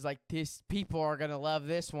ice is like, this. People are gonna love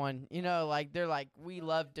this one. You know, like they're like, we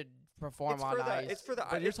love to perform It's on for the- ice. it's for the-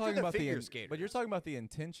 But you're it's for talking the about figure but skaters. you're talking about the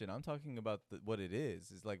intention. I'm talking about what it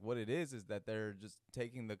is. Is like what it is that they're just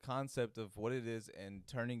taking the concept of what it is and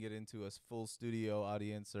turning it into a full studio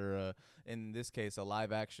audience, or in this case, a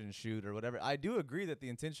live action shoot or whatever. I do agree that the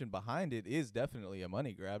intention behind it is definitely a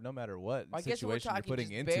money grab, no matter what I guess we're situation you're talking putting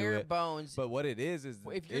just into bare it. bones. But what it is If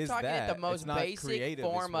you're is talking that. at the most It's not basic creative,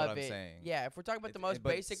 is form what of I'm it, saying. yeah. If we're talking about the most but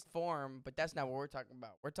basic form, but that's not what we're talking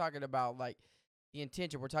about. We're talking about like the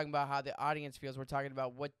intention. We're talking about how the audience feels. We're talking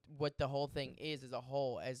about what the whole thing is as a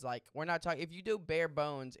whole. As like we're not talking. If you do bare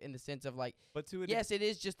bones in the sense of like, But to yes, it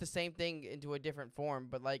is just the same thing into a different form.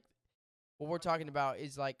 But like what we're talking about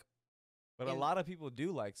is like. But a lot of people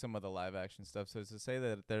do like some of the live action stuff. So to say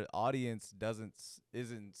that their audience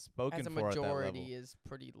isn't spoken As a for at that level. majority is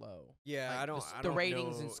pretty low. Yeah, Like, I don't. the I don't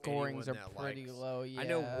ratings know and scorings are anyone that pretty likes- low. Yeah, I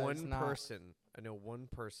know it's one not. person. I know one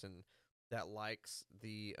person that likes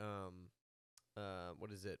the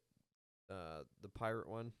what is it? The pirate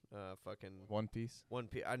one. Fucking One Piece. One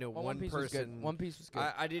Piece. I know Well, one Piece was good. person. One Piece was good.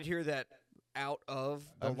 I did hear that out of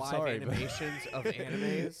the I'm live sorry, but- animations of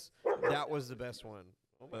animes, that was the best one.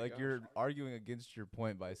 Oh my But like gosh. you're arguing against your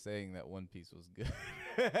point by saying that One Piece was good.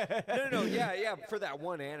 No, yeah, for that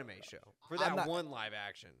one anime show, for I'm that not- one live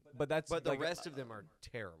action. But that's But the like, rest of them are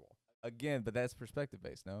terrible. again, but that's perspective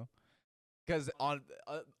based, no? Because on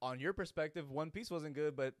your perspective, One Piece wasn't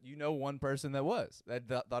good, but you know one person that was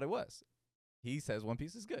thought it was. He says One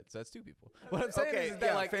Piece is good, so that's two people. What I'm saying Okay, is that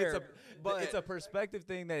yeah, like fair, but- it's a perspective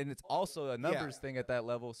thing that, and it's also a numbers thing at that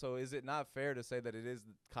level. So is it not fair to say that it is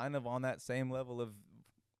kind of on that same level of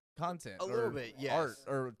content, A or little bit, yes. art,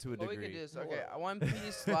 or to a Well, we degree? can do this. Okay, One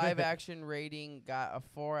Piece live action rating got a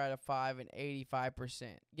 4 out of 5 and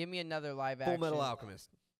 85%. Give me another live Full action. Metal Alchemist.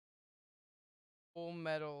 Full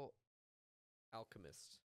Metal.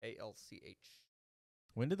 Alchemist. ALCH.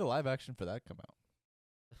 When did the live action for that come out?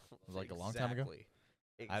 Was it like a long time ago?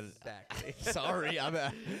 Exactly. Sorry, I'm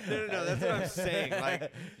no, that's what I'm saying.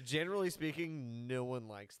 Like, generally speaking, no one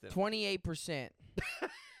likes them. 28%.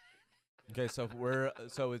 Okay, so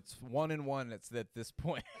it's 1-1. It's at this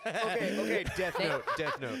point. Okay.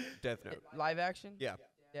 Death Note. Live action? Yeah.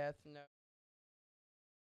 Death Note.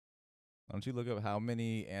 Why don't you look up how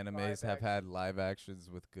many animes have had live actions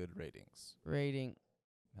with good ratings? Rating.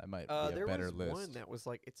 That might be a There better was list. one that was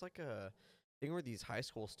like, it's like a thing where these high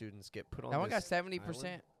school students get put on. That one got this 70%.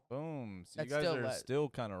 island. Boom. So That's you guys still are let- still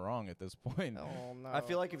kind of wrong at this point. Oh, no. I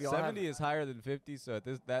feel like if y'all 70 is higher than 50, so at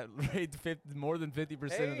that rate, more than 50% of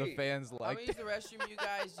the Hey! fans I'm like going to use the restroom, you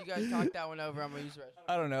guys. You guys talk that one over. I'm going to use the restroom.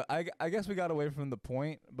 I don't know. I guess we got away from the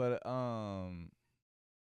point, but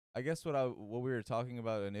I guess what we were talking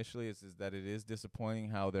about initially is that it is disappointing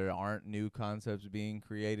how there aren't new concepts being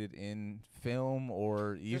created in film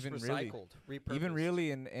or Just even really recycled, even repurposed.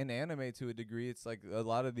 really in anime to a degree. It's like a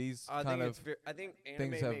lot of these I kind think of it's I think anime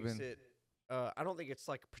things have makes been- it. I don't think it's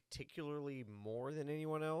like particularly more than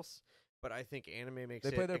anyone else, but I think anime makes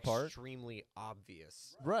They play it their part. extremely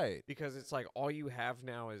obvious. right. Because it's like all you have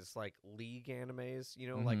now is like league animes, you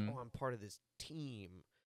know, like, Mhm. oh, I'm part of this team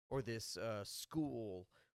or this school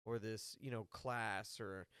or this, class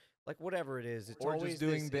or like whatever it is. It's Or just always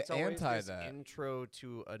doing this, the it's always anti this that. intro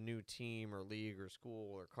to a new team or league or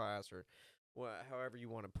school or class or however you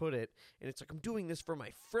want to put it. And it's like, I'm doing this for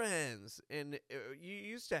my friends. And you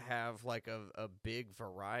used to have like a big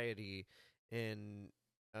variety in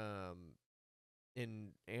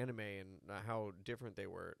anime and how different they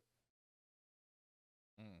were.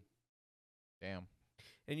 Damn.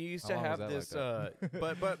 And you used How to long was have that this,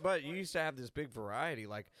 like that? but you used to have this big variety.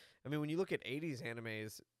 Like, I mean, when you look at '80s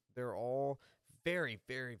animes, they're all very,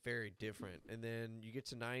 very, very different. And then you get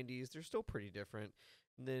to '90s, they're still pretty different.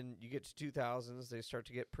 And then you get to 2000s, they start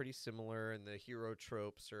to get pretty similar, and the hero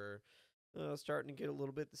tropes are starting to get a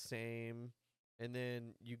little bit the same. And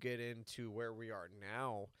then you get into where we are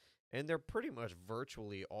now, and they're pretty much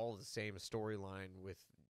virtually all the same storyline with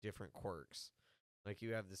different quirks. Like,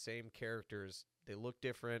 you have the same characters. They look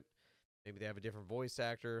different. Maybe they have a different voice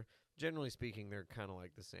actor. Generally speaking, they're kind of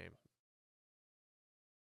like the same.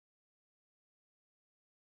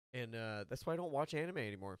 And that's why I don't watch anime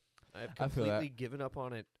anymore. I've I feel that. completely given up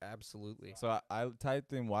on it. Absolutely. So I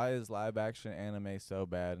typed in, why is live action anime so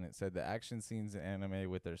bad? And it said the action scenes in anime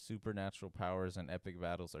with their supernatural powers and epic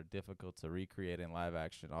battles are difficult to recreate in live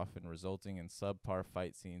action, often resulting in subpar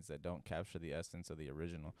fight scenes that don't capture the essence of the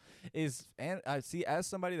original. I see, as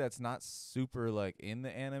somebody that's not super like in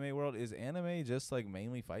the anime world, is anime just like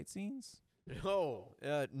mainly fight scenes? No,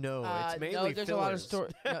 it's mainly no, there's a lot of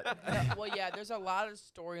fillers. story. Well, yeah, there's a lot of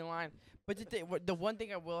storyline. But the one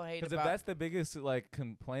thing I will hate Because about if that's the biggest like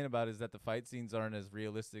complaint about is that the fight scenes aren't as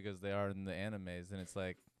realistic as they are in the animes, and it's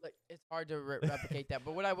like it's hard to replicate that.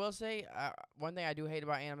 But what I will say, one thing I do hate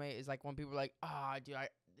about anime is like when people are like, dude,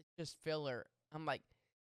 it's just filler. I'm like,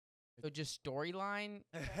 so just storyline.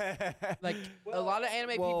 Like a lot of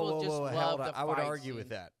anime people just love the I would fight argue scene. with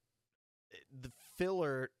that. The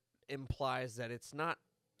filler implies that it's not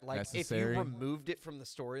like Necessary. if you removed it from the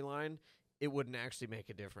storyline, it wouldn't actually make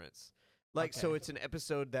a difference. Like, so Okay. it's an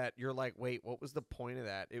episode that you're like, wait, what was the point of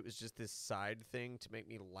that? It was just this side thing to make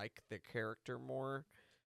me like the character more.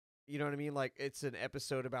 You know what I mean? Like, it's an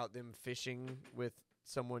episode about them fishing with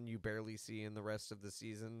someone you barely see in the rest of the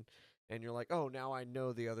season. And you're like, oh, now I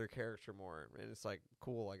know the other character more. And it's like,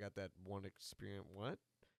 cool, I got that one experience. What?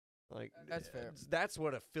 Like, That's fair. That's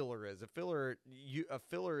what a filler is. A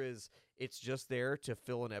filler is it's just there to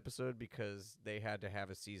fill an episode because they had to have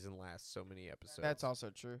a season last so many episodes. That's also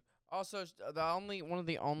true. Also, one of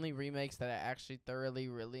the only remakes that I actually thoroughly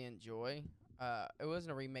really enjoy. It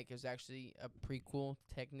wasn't a remake. It was actually a prequel,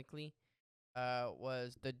 technically.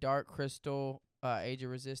 Was the Dark Crystal Age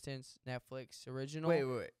of Resistance Netflix original? Wait.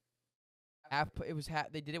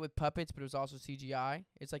 They did it with puppets, but it was also CGI.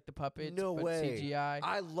 It's like the puppets, No but way. CGI.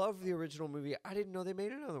 I love the original movie. I didn't know they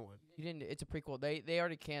made another one. You didn't. It's a prequel. They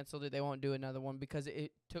already canceled it. They won't do another one because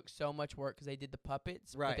it took so much work because they did the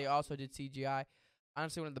puppets, Right. but they also did CGI.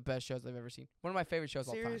 Honestly, one of the best shows I've ever seen. One of my favorite shows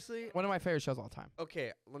all time. Seriously? One of my favorite shows all time.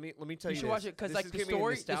 Okay, let me tell you. You should watch it 'cause, This like, is the giving me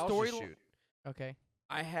a story- nostalgia shoot. Okay.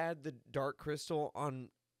 I had the Dark Crystal on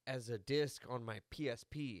as a disc on my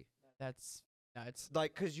PSP. That's nuts.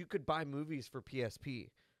 Like, cause you could buy movies for PSP.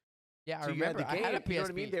 Yeah, I So you remember. had the game. I had a PSP. You know what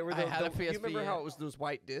I mean? They were I had a you PSP. remember how yeah. it was those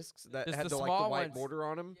white discs that Just had the the small white ones. border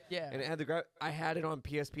on them? Yeah. And it had I had it on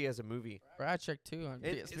PSP as a movie. Bro, I checked too on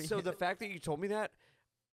And PSP. so the fact that you told me that,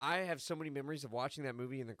 I have so many memories of watching that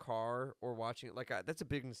movie in the car or watching it. Like, that's a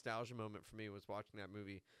big nostalgia moment for me, was watching that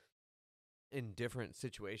movie in different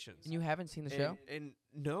situations. And you haven't seen the show? And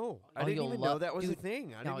no, I Oh, didn't you'll even know love- that was dude, a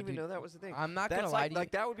thing. I no, didn't even dude, know that was a thing. I'm not That's gonna lie to you.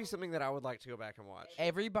 like that would be something that I would like to go back and watch.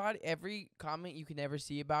 Every comment you can ever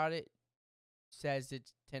see about it says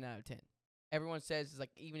it's 10 out of 10. Everyone says it's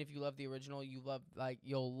like, even if you love the original, you'll love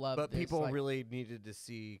But this. people like, really needed to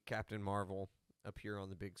see Captain Marvel appear on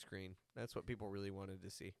the big screen. That's what people really wanted to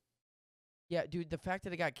see. Yeah, dude, the fact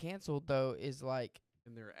that it got canceled though is like,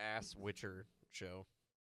 In their ass Witcher show.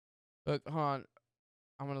 look, hold on.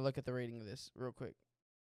 I'm going to look at the rating of this real quick.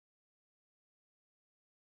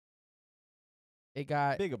 It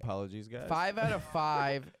got Big apologies, guys. 5 out of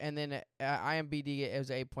 5, and then IMDb it was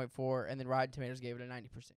 8.4, and then Rotten Tomatoes gave it a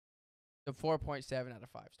 90%. So 4.7 out of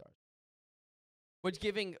 5 stars. Which,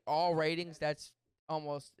 giving all ratings, that's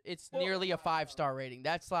it's nearly a 5-star rating.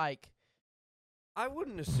 That's like, I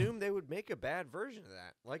wouldn't assume they would make a bad version of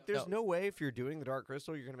that. Like, there's no way if you're doing the Dark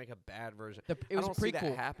Crystal, you're gonna make a bad version. it I was don't see that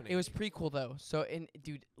prequel. happening. It was prequel though. So,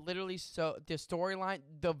 dude, literally, so the storyline,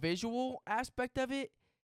 the visual aspect of it,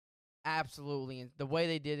 absolutely, the way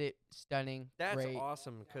they did it, stunning. That's great.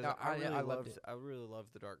 awesome because No, I loved it.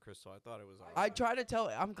 loved the Dark Crystal. I thought it was awesome. I try to tell.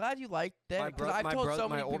 I'm glad you liked that because I've told so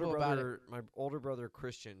many people about it. My older brother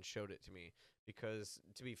Christian showed it to me because,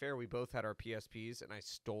 to be fair, we both had our PSPs and I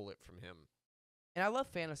stole it from him. And I love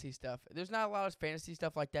fantasy stuff. There's not a lot of fantasy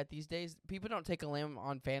stuff like that these days. People don't take a limb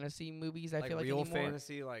on fantasy movies. I feel like real anymore.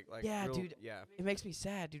 fantasy, like Yeah, real, dude. Yeah, It makes me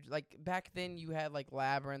sad, dude. Like back then, you had like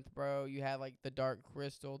Labyrinth, bro. You had like the Dark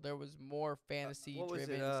Crystal. There was more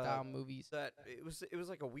fantasy-driven style movies. That it was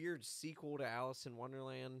like a weird sequel to Alice in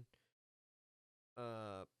Wonderland.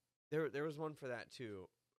 There was one for that too.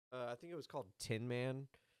 I think it was called Tin Man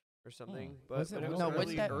or something. But Was it- it was no, early,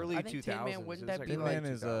 wouldn't that- early I think Tin 2000s. Man, wouldn't It was that like be Tin early Man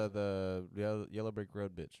is 2000s. the Yellow Brick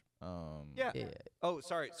Road bitch. Yeah. Yeah. Oh,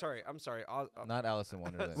 sorry. I'm sorry. Not Alice in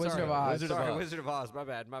Wonderland. Wizard Sorry, of Oz. Wizard of Sorry, Oz. Wizard of Oz. My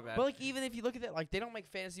bad. But like, even if you look at that, like they don't make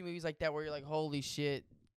fantasy movies like that where you're like, holy shit.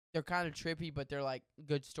 They're kind of trippy, but they're like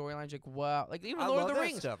good storylines. Like wow, like even I Lord love of the that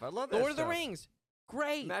Rings. stuff. I love that Lord of the stuff. Rings,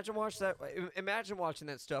 great. Imagine watching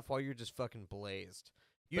that stuff while you're just fucking blazed.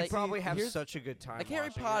 You'd Like, probably have here's- such a good time. Like Harry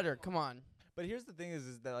watching it. Potter. Come on. But here's the thing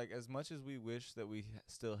is that like as much as we wish that we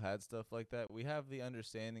still had stuff like that, we have the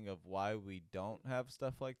understanding of why we don't have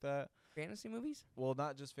stuff like that. Fantasy movies? Well,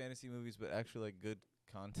 not just fantasy movies, but actually like good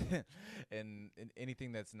content and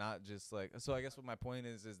anything that's not just like. So I guess what my point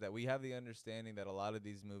is that we have the understanding that a lot of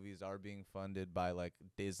these movies are being funded by like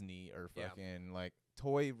Disney or Yeah. fucking like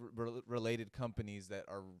related companies that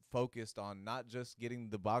are focused on not just getting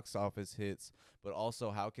the box office hits, but also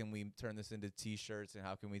how can we turn this into T-shirts, and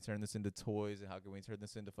how can we turn this into toys, and how can we turn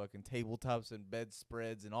this into fucking tabletops and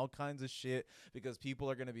bedspreads and all kinds of shit, because people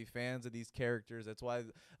are going to be fans of these characters. That's why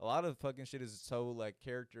a lot of fucking shit is so like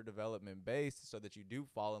character development based, so that you do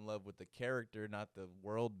fall in love with the character, not the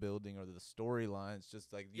world building or the storylines.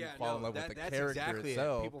 Just like you fall in love with the character exactly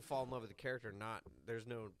itself. People fall in love with the character, not there's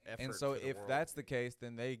no effort. And so for the if world. that's the case,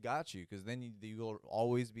 then they got you, because then you'll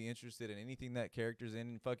always be interested in anything that character's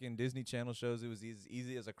in. Fucking Disney Channel shows it was as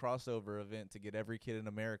easy as a crossover event to get every kid in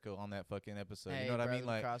America on that fucking episode. Hey, you know what bro, I mean? the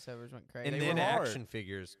Like crossovers went crazy. and they then were hard. action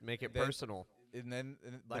figures make it They- personal. And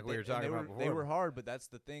Like but we were talking about they before. were hard, but that's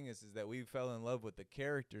the thing is that we fell in love with the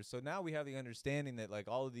characters. So now we have the understanding that like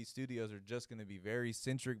all of these studios are just going to be very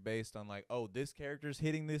centric based on like, oh, this character's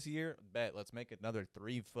hitting this year, bet let's make another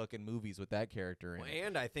 3 fucking movies with that character in it.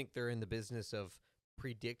 And I think they're in the business of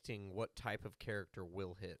predicting what type of character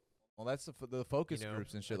will hit. Well, that's the focus You know,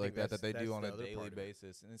 groups and I shit think like that they that's do on the a other daily part of it.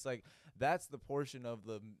 basis, and it's like that's the portion of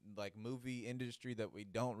the like movie industry that we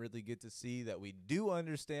don't really get to see, that we do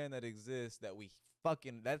understand that exists, that we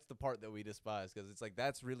fucking that's the part that we despise, because it's like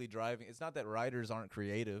that's really driving. It's not that writers aren't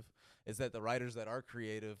creative; it's that the writers that are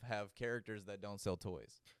creative have characters that don't sell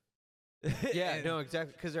toys. Yeah, And- no,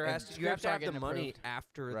 exactly. Because they're and asking you have scripts to aren't have the getting money approved.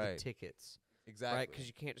 after Right. the tickets, exactly right? Because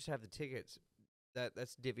you can't just have the tickets.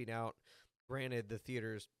 That's divvied out. Granted, the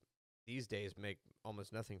theaters these days make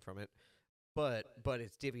almost nothing from it, but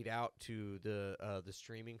it's divvied out to the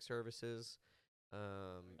streaming services.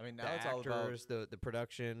 I mean, the now it's all about- actors, the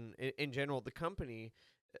production in general. The company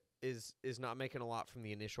is not making a lot from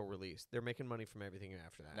the initial release. They're making money from everything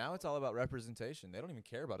after that. Now it's all about representation. They don't even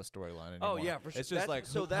care about a storyline anymore. Oh, yeah, for sure. It's just That's- like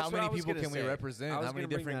so who- that's how what I many was people gonna can we say. represent? I was How many gonna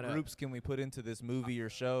bring different that up. groups can we put into this movie or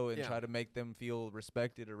show and Yeah. try to make them feel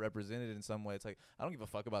respected or represented in some way? It's like I don't give a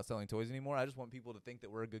fuck about selling toys anymore. I just want people to think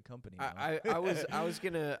that we're a good company. now. I was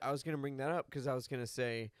gonna bring that up because I was gonna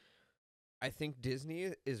say I think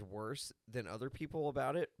Disney is worse than other people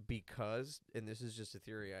about it because, and this is just a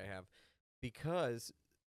theory I have, because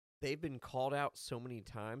they've been called out so many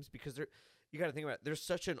times because you got to think about it, they're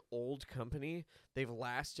such an old company. They've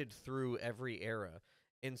lasted through every era.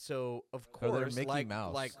 And so of they're course Mickey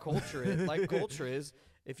Mouse. like culture is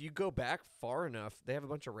if you go back far enough, they have a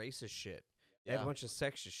bunch of racist shit. They have a Yeah. bunch of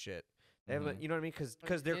sexist shit. They have Mhm. you know what I mean?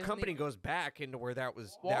 Because their Disney- company goes back into where that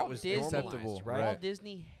was Walt Disney- normalized, Acceptable, right? right. Walt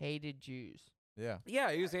Disney hated Jews. Yeah.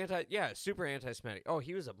 Yeah, he was super anti-Semitic. Oh,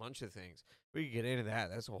 he was a bunch of things. We could get into that.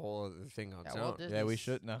 That's a whole other thing on its Walt own. Disney. Yeah, we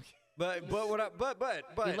should know. But We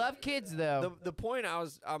love kids though. the point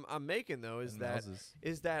I'm making though is And that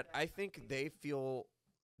Moses. I think they feel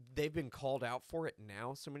they've been called out for it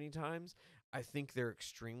now so many times. I think they're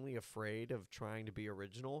extremely afraid of trying to be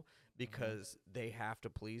original because they have to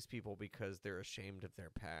please people because they're ashamed of their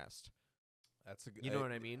past. That's a. You know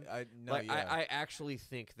what I mean? No, Like yeah. I actually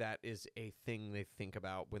think that is a thing they think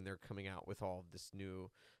about when they're coming out with all of this new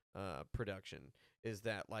production. Is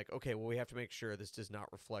that like, okay, well, we have to make sure this does not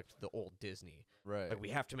reflect the old Disney. right. Like we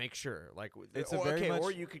have to make sure. Like It's a or, very okay, or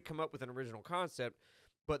much- you could come up with an original concept,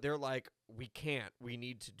 but they're like, we can't. We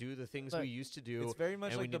need to do the things Look, we used to do. it's very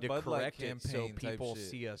much and like we the need to Bud Light correct it so campaign type people shit.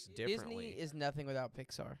 see us differently. Disney is nothing without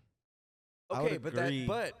Pixar. I would Okay, but agree.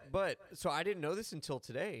 but so I didn't know this until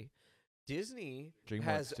today. Disney DreamWorks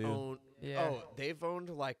has too. owned. Yeah. Oh, they've owned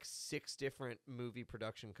like 6 different movie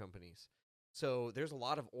production companies. So there's a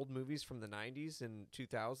lot of old movies from the 90s and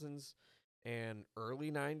 2000s and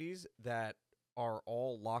early 90s that are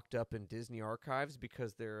all locked up in Disney archives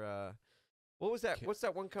because they're what was that? Ca- What's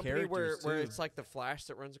that one company where characters, too. it's like the flash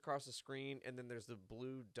that runs across the screen and then there's the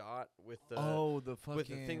blue dot with the the fucking with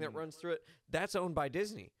the thing that runs through it? That's owned by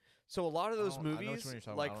Disney. So a lot of those I know which movies, one you're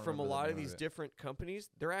talking about. I like don't from a remember the lot of name of these it. different companies,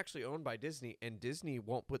 they're actually owned by Disney, and Disney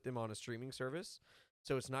won't put them on a streaming service.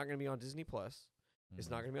 So it's not going to be on Disney Plus. It's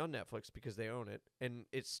not Mhm. going to be on Netflix because they own it, and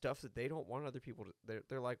it's stuff that they don't want other people to.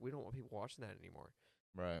 They're like, we don't want people watching that anymore.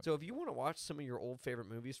 Right. So if you want to watch some of your old favorite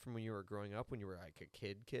movies from when you were growing up, when you were like a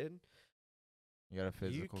kid, You got a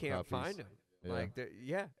physical you can't copies. find them.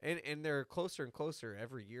 Yeah. Like, and they're closer and closer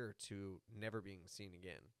every year to never being seen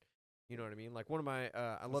again. You know what I mean? Like one of my,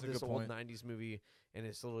 I love a this good old point. '90s movie, and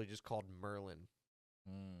it's literally just called Merlin.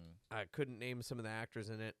 Mm. I couldn't name some of the actors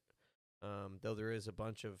in it, though there is a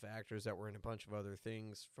bunch of actors that were in a bunch of other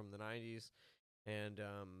things from the '90s, and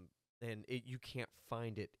you can't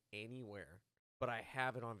find it anywhere. But I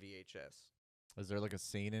have it on VHS. Is there like a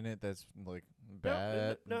scene in it that's like no,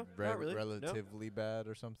 bad, no, not really. No. relatively bad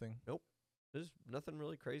or something? There's nothing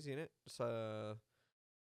really crazy in it. It's,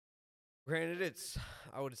 granted,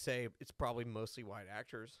 I would say it's probably mostly white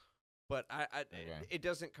actors, But Okay. it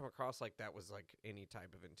doesn't come across like that was like any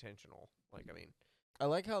type of intentional. Like, I mean, I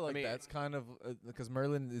like how like mean- that's kind of because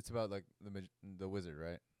Merlin, it's about like the wizard,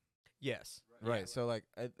 right? yes, Right. So like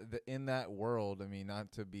in that world, I mean,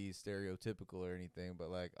 not to be stereotypical or anything,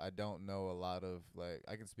 but like I don't know a lot of like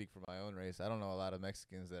I can speak for my own race. I don't know a lot of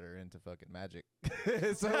Mexicans that are into fucking magic.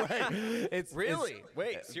 So like it's Really?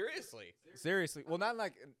 Wait, seriously? seriously. Well, not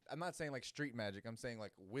like I'm not saying like street magic. I'm saying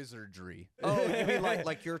like wizardry. Oh, you mean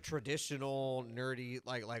like your traditional nerdy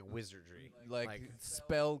like wizardry, like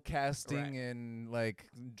spell casting and like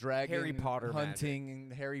dragon Harry Potter hunting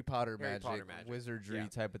and Harry Potter Harry magic, Potter magic. wizardry Yeah.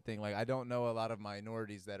 type of thing. Like I don't know a lot of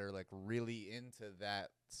minorities that are like really into that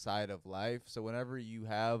side of life. So whenever you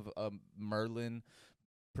have a Merlin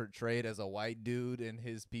portrayed as a white dude and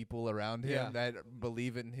his people around him Yeah. that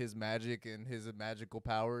believe in his magic and his magical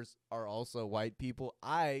powers are also white people,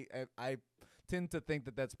 I tend to think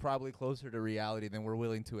that that's probably closer to reality than we're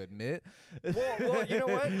willing to admit. well, you know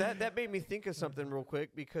what? That made me think of something real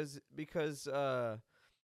quick because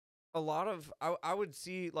a lot of I would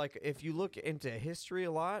see, like, if you look into history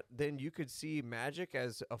a lot, then you could see magic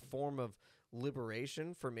as a form of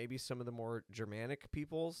liberation for maybe some of the more Germanic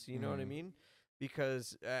peoples. You know what I mean?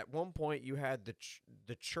 Because at one point you had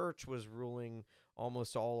the church was ruling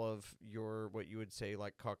almost all of your what you would say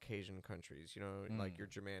like Caucasian countries. You know, like your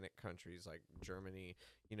Germanic countries, like Germany.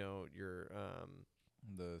 You know, your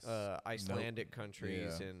Icelandic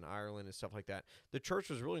countries and Ireland and stuff like that. The church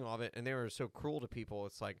was ruling all of it, and they were so cruel to people.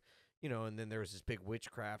 It's like, you know, and then there was this big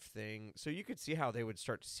witchcraft thing. So you could see how they would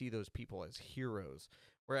start to see those people as heroes.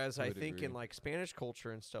 Whereas I think in like Spanish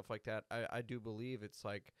culture and stuff like that, I do believe it's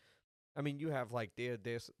like, I mean, you have like Dia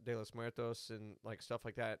de los Muertos and like stuff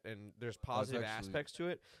like that, and there's positive aspects to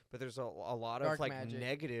it, but there's a lot Dark of like magic.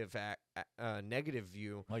 negative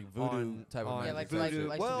view, Like voodoo type of Yeah, magic. like voodoo.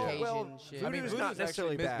 Caucasian shit. I mean, voodoo's voodoo's not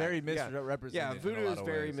necessarily actually bad. very Yeah. misrepresented. Yeah, in a voodoo lot is of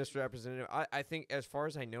very ways. misrepresented. I think, as far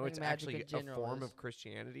as I know, I it's think magic actually in a general form is. of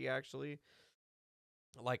Christianity, actually.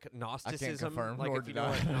 Like Gnosticism, confirm like nor if you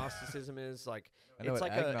know deny. what Gnosticism is, like I know it's what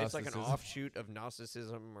like it's like an agnosticism- offshoot of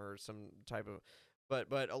Gnosticism or some type of,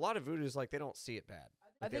 but a lot of voodoo is like they don't see it bad.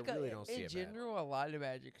 I Like, think they really don't see in it bad. general, a lot of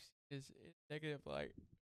magic is negative. Like,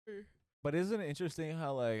 But isn't it interesting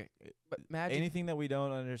how like but magic. anything that we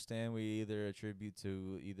don't understand, we either attribute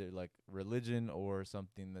to either like religion or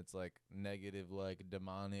something that's like negative, like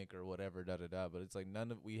demonic or whatever, da da da. But it's like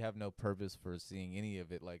we have no purpose for seeing any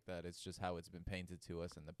of it like that. It's just how it's been painted to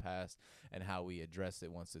us in the past and how we address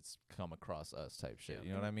it once it's come across us, type shit. Yeah. You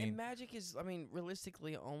know what I And mean? magic is, I mean,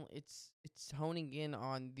 realistically, it's honing in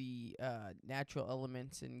on the natural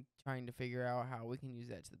elements and trying to figure out how we can use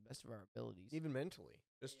that to the best of our abilities. Even mentally,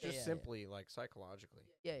 just Yeah. simply like psychologically.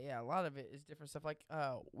 Yeah, a lot of it is different stuff. Like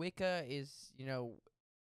Wicca is, you know,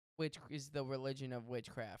 which is the religion of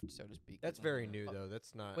witchcraft, so to speak. That's very new though.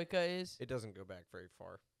 That's not. Wicca is It doesn't go back very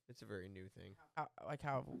far. It's a very new thing. how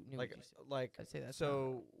new Like would you say? like I'd say that's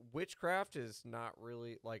so witchcraft is not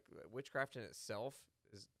really like witchcraft in itself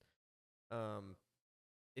is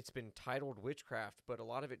it's been titled witchcraft, but a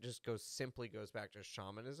lot of it just simply goes back to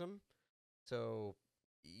shamanism. So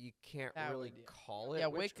you can't That really would- call it yeah,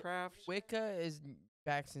 witchcraft. Wicca is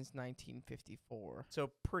back since 1954.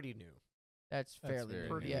 So pretty new. That's fairly very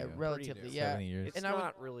new. new, Yeah, yeah. relatively. Pretty new. Yeah. 70 years. It's And I would-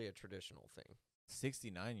 not really a traditional thing.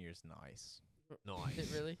 69 years, nice. Nice.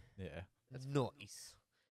 Is it really? Yeah. That's nice.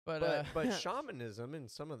 But But shamanism and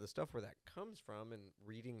some of the stuff where that comes from and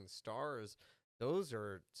reading the stars, those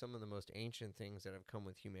are some of the most ancient things that have come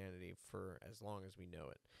with humanity for as long as we know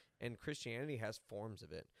it. And Christianity has forms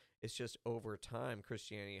of it. It's just over time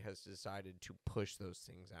Christianity has decided to push those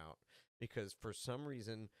things out because for some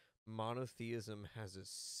reason monotheism has a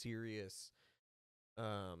serious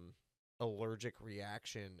allergic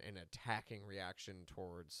reaction and attacking reaction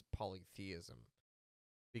towards polytheism.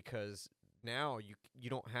 Because now you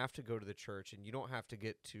don't have to go to the church and you don't have to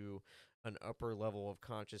get to an upper level of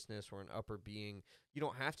consciousness or an upper being. You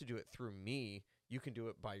don't have to do it through me. You can do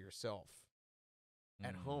it by yourself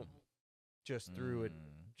at home, just through it,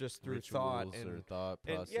 just through thought Rituals or and thought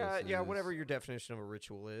and processes. yeah, whatever your definition of a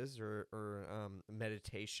ritual is, or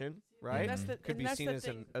meditation, right? that's the- Could and be that's seen the as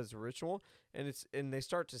thing. as a ritual, and they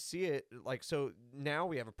start to see it like so. Now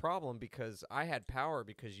we have a problem because I had power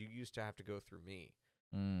because you used to have to go through me.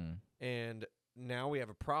 And now we have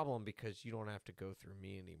a problem because you don't have to go through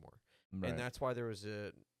me anymore. Right. And that's why there was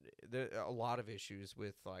a lot of issues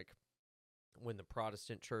with like when the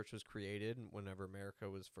Protestant church was created and whenever America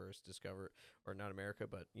was first discovered, or not America,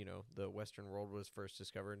 but you know, the Western world was first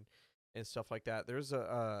discovered and stuff like that. There's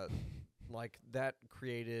a like that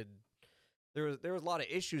created there was a lot of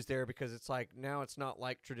issues there because it's like now it's not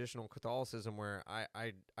like traditional Catholicism where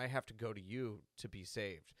I have to go to you to be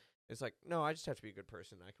saved. It's like, no, I just have to be a good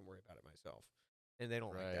person. I can worry about it myself. And they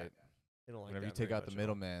don't like that. They don't like Whenever that you take very out the much at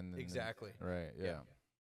all. middleman. Exactly. Right. Yeah.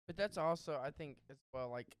 But that's also, I think, as well,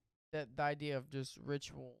 like that the idea of just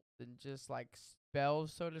ritual and just like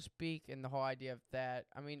spells, so to speak, and the whole idea of that.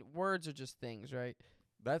 I mean, words are just things, right?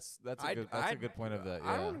 That's a good point of that.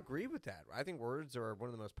 Yeah. I don't agree with that. I think words are one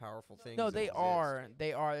of the most powerful things. No, that they exist. are.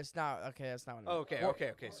 They are. It's not okay. That's not what I mean.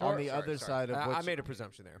 Okay. On the other side of what I made a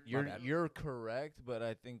presumption there. You're correct, but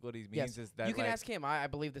I think what he means is that you can like, ask him. I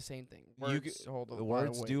believe the same thing. Words hold a the lot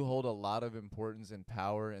words of weight. do hold a lot of importance and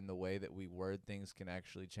power, and the way that we word things can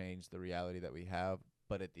actually change the reality that we have.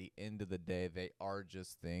 But at the end of the day, they are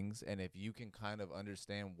just things. And if you can kind of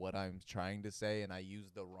understand what I'm trying to say, and I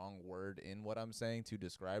use the wrong word in what I'm saying to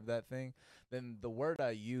describe that thing, then the word I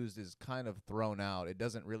used is kind of thrown out. It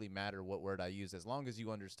doesn't really matter what word I use, as long as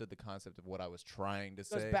you understood the concept of what I was trying to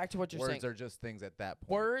say. Goes back to what you're saying. Words are just things at that point.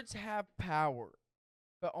 Words have power,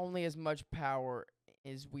 but only as much power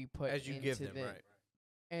as we put as you into give them, them. right?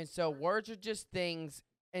 And so words are just things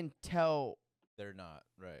until they're not,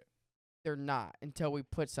 right? They're not until we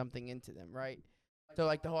put something into them, right? So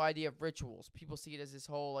like the whole idea of rituals, people see it as this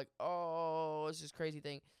whole like, oh, it's this crazy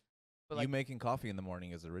thing. But like, you making coffee in the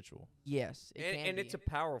morning is a ritual. Yes, And it's a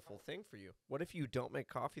powerful thing for you. What if you don't make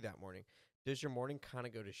coffee that morning? Does your morning kind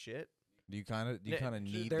of go to shit? Do you kind of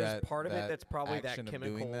need there's that? Part of it that's probably that action of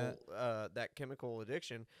chemical, doing that chemical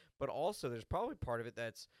addiction, but also there's probably part of it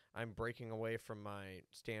that's I'm breaking away from my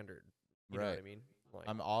standard. You know what I mean? Like,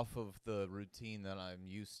 I'm off of the routine that I'm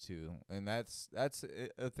used to, and that's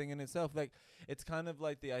a thing in itself. Like, it's kind of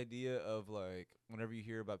like the idea of like whenever you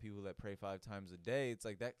hear about people that pray 5 times a day, it's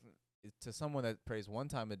like that to someone that prays 1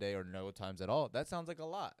 time a day or no times at all. That sounds like a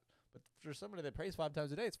lot. But for somebody that prays 5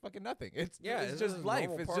 times a day, it's fucking nothing. It's just life.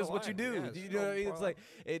 It's just what you do. Yeah, you know what I mean? It's like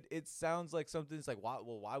it sounds like something. It's like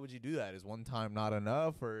why would you do that? Is 1 time not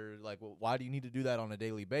enough? Or like why do you need to do that on a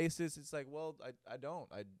daily basis? It's like, well, I don't.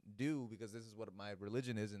 I do because this is what my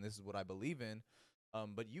religion is and this is what I believe in.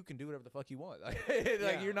 But you can do whatever the fuck you want.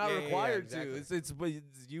 Like you're not required to. But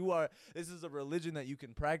you are. This is a religion that you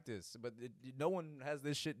can practice. But no one has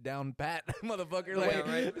this shit down pat, motherfucker.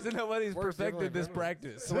 Like nobody's perfected this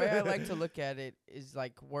practice. The way I like to look at it is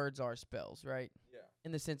like words are spells, right? Yeah.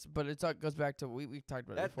 In the sense, but it goes back to we talked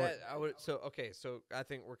about it before. So I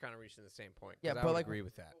think we're kind of reaching the same point. Yeah, I but would like agree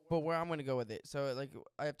with that. But where I'm gonna go with it, so like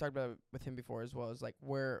I have talked about it with him before as well, is like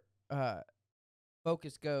where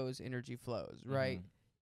focus goes, energy flows, right? Mhm.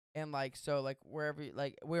 And like so, like wherever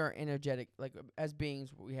like we are energetic, like as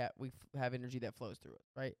beings, we have energy that flows through it,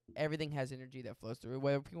 right? Everything has energy that flows through it,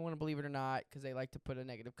 whether people want to believe it or not, because they like to put a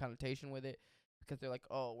negative connotation with it, because they're like,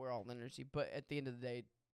 oh, we're all energy. But at the end of the day,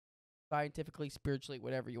 scientifically, spiritually,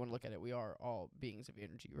 whatever you want to look at it, we are all beings of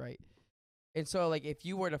energy, right? And so, like, if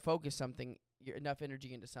you were to focus enough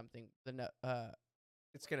energy into something, then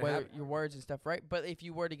it's gonna happen. your words and stuff, right? But if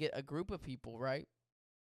you were to get a group of people, right,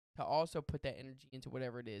 to also put that energy into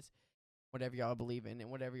whatever it is, whatever y'all believe in, and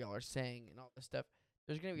whatever y'all are saying, and all this stuff,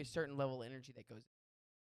 there's gonna be a certain level of energy that goes,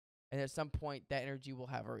 and at some point, that energy will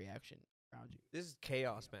have a reaction around you. This is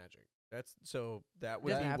chaos magic. That would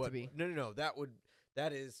Doesn't be have what, to be. No.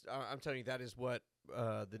 That is. I'm telling you, that is what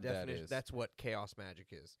the definition. That's what chaos magic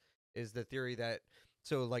is. Is the theory that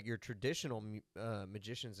like your traditional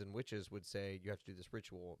magicians and witches would say you have to do this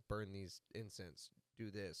ritual, burn these incense, do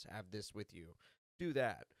this, have this with you, do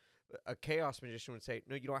that. A chaos magician would say,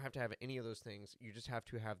 no, you don't have to have any of those things. You just have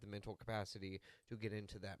to have the mental capacity to get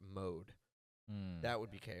into that mode. That would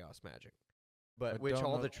be chaos magic. But which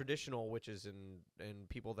all the traditional witches and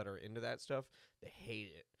people that are into that stuff, they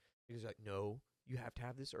hate it. Because like, no, you have to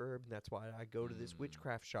have this herb, and that's why I go to this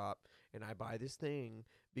witchcraft shop and I buy this thing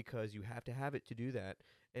because you have to have it to do that.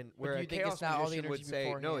 And where a chaos magician would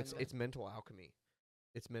say, no, it's mental alchemy.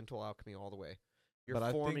 It's mental alchemy all the way. You're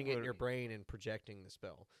forming it in your brain and projecting the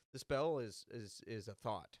spell. The spell is a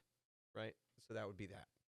thought, right? So that would be that.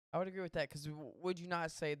 I would agree with that, because would you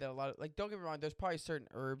not say that a lot of, like, don't get me wrong, there's probably certain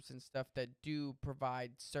herbs and stuff that do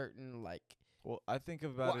provide certain, like... Well, I think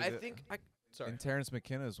about Sorry. In Terrence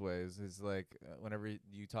McKenna's ways is like whenever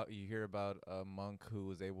you hear about a monk who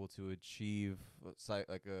was able to achieve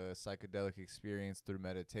like a psychedelic experience through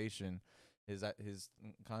meditation. His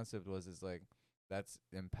concept was like that's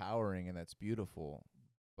empowering and that's beautiful,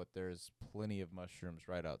 but there's plenty of mushrooms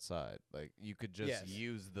right outside. Like you could just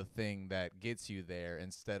use the thing that gets you there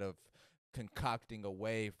instead of concocting a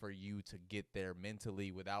way for you to get there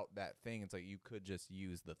mentally without that thing. It's like you could just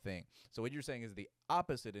use the thing. So what you're saying is the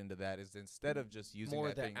opposite end of that is instead of just using More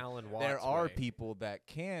that the thing, Alan Watts there are way. people that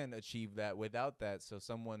can achieve that without that. So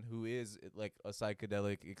someone who is like a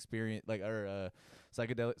psychedelic experience, like or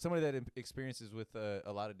psychedelic, somebody that experiences with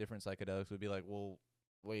a lot of different psychedelics would be like, well,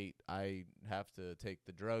 wait, I have to take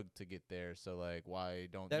the drug to get there. So like, why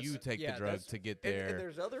don't you take the drug to get there? And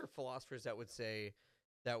there's other philosophers that would say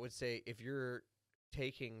if you're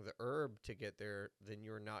taking the herb to get there, then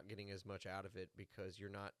you're not getting as much out of it because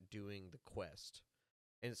you're not doing the quest.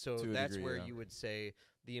 And so that's where you would say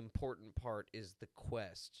the important part is the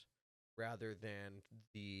quest rather than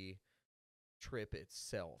the trip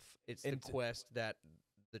itself. It's the quest that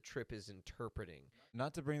the trip is interpreting.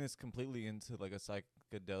 Not to bring this completely into like a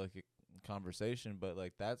psychedelic conversation, but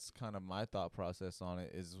like that's kind of my thought process on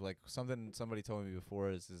it. Is like something somebody told me before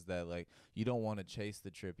is that like you don't want to chase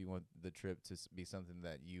the trip, you want the trip to be something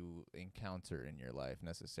that you encounter in your life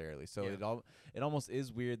necessarily. So it almost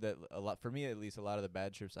is weird that a lot, for me at least, a lot of the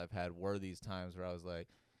bad trips I've had were these times where I was like,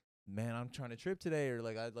 man, I'm trying to trip today, or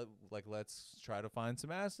like let's try to find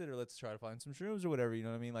some acid, or let's try to find some shrooms or whatever, you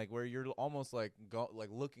know what I mean? Like where you're almost like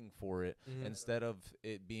looking for it instead of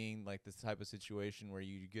it being like this type of situation where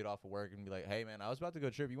you get off of work and be like, hey man, I was about to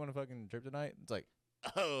go trip. You want to fucking trip tonight? It's like,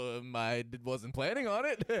 oh, I wasn't planning on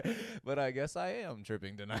it, but I guess I am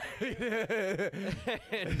tripping tonight.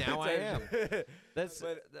 Now I am.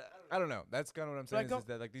 I don't know. That's kind of what I'm saying. Is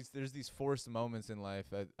that like there's these forced moments in life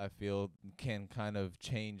that I feel can kind of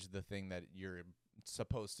change the thing that you're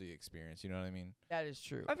supposed to experience. You know what I mean? That is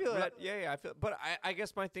true. I feel that. Yeah. I feel, but I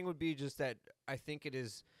guess my thing would be just that I think it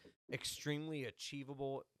is extremely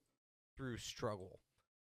achievable through struggle,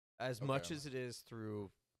 as much as it is through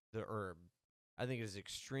the herb. I think it is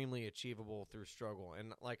extremely achievable through struggle,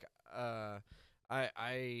 and like I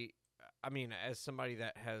mean, as somebody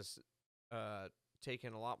that has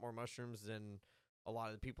taken a lot more mushrooms than a lot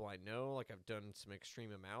of the people I know, like I've done some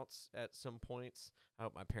extreme amounts at some points. I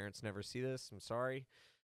hope my parents never see this. I'm sorry.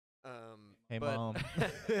 Hey, Mom.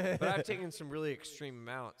 But I've taken some really extreme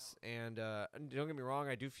amounts, and don't get me wrong,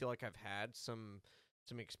 I do feel like I've had some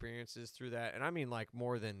experiences through that, and I mean like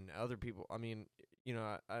more than other people. I mean, you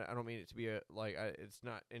know, I don't mean it to be it's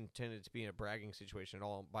not intended to be a bragging situation at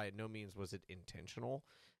all. By no means was it intentional.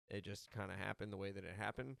 It just kind of happened the way that it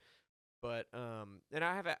happened. But and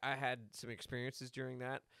I had some experiences during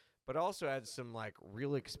that, but also had some like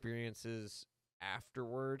real experiences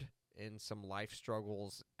afterward and some life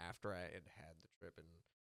struggles after I had the trip, and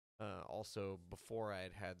also before I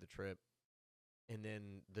had the trip, and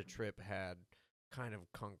then the trip had kind of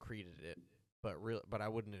concreted it. But I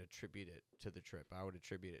wouldn't attribute it to the trip. I would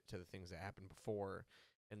attribute it to the things that happened before,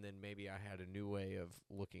 and then maybe I had a new way of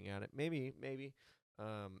looking at it. Maybe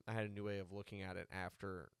I had a new way of looking at it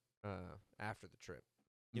after the trip.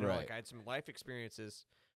 You know, like I had some life experiences.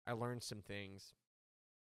 I learned some things,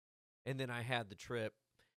 and then I had the trip,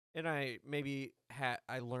 and I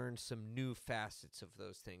learned some new facets of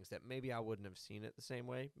those things that maybe I wouldn't have seen it the same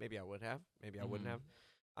way. Maybe I would have. Maybe I wouldn't have.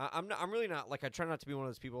 I'm really not, like, I try not to be one of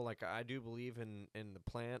those people, like, I do believe in the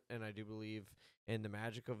plant, and I do believe in the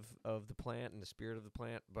magic of the plant and the spirit of the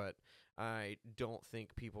plant, but I don't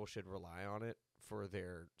think people should rely on it for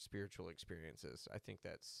their spiritual experiences. I think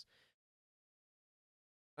that's,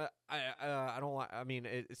 I don't like, I mean,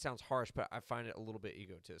 it sounds harsh, but I find it a little bit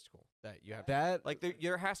egotistical that you have that, like,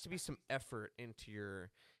 there has to be some effort into your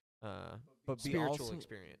but spiritual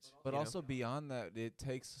experience. But also beyond that, it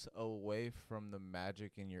takes away from the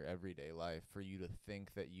magic in your everyday life for you to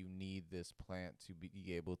think that you need this plant to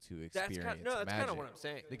be able to experience that's magic. kind of what I'm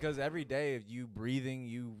saying. Because every day of you breathing,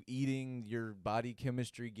 you eating, your body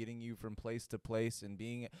chemistry getting you from place to place, and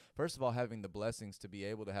being, first of all, having the blessings to be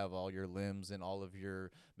able to have all your limbs and all of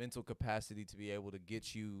your mental capacity to be able to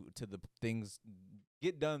get you to the things,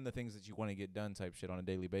 get done the things that you want to get done type shit on a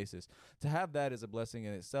daily basis. To have that is a blessing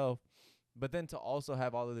in itself. But then to also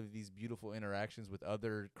have all of these beautiful interactions with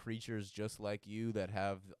other creatures just like you that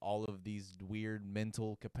have all of these weird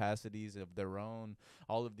mental capacities of their own,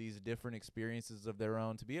 all of these different experiences of their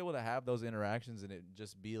own, to be able to have those interactions and it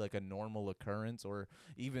just be like a normal occurrence or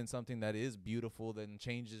even something that is beautiful that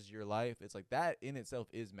changes your life. It's like that in itself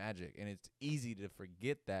is magic. And it's easy to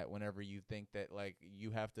forget that whenever you think that like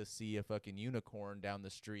you have to see a fucking unicorn down the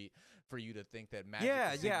street for you to think that magic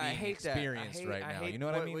is being I hate experienced that. right now. You know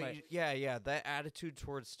what I mean? Yeah, that attitude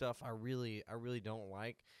towards stuff I really don't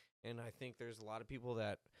like, and I think there's a lot of people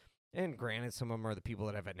that, and granted, some of them are the people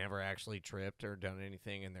that have never actually tripped or done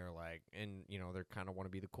anything, and they're like, and you know, they're kind of want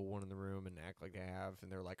to be the cool one in the room and act like they have,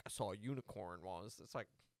 and they're like, I saw a unicorn once. It's like,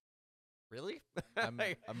 Really? I'm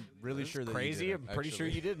really That's sure that crazy. You didn't, I'm pretty sure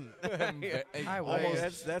actually. you didn't. I Almost,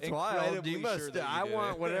 wish. that's wild. Incredibly You must. sure that you I did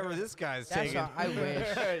want it. whatever this guy's That's taking. I wish.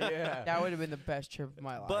 Yeah. That would have been the best trip of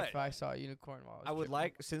my life But if I saw a unicorn while I was I would tripping.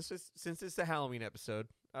 like since it's the Halloween episode,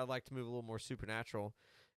 I'd like to move a little more supernatural.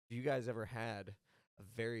 Have you guys ever had a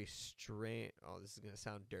very strange? Oh, this is gonna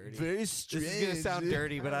sound dirty. Very This is gonna sound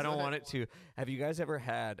dirty, but I don't want it to. Have you guys ever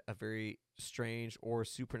had a very strange or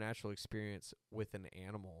supernatural experience with an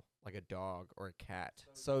animal, like a dog or a cat?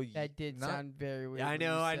 So That did sound very weird. Yeah, I when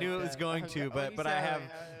know. you I said knew it was that. going Okay, to, when but you but I said have,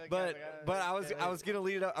 it, but I was gonna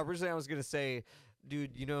lead it up. Originally, I was gonna say,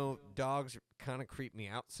 dude, you know, dogs kind of creep me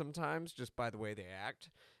out sometimes just by the way they act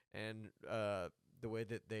and the way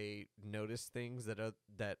that they notice things that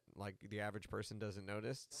like the average person doesn't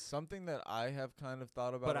notice. something that I have kind of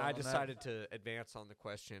thought about. But I on that- decided to advance on the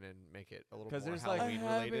question and make it a little more there's Halloween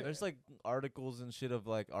like related. there's like articles and shit of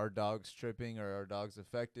like are dogs tripping or are dogs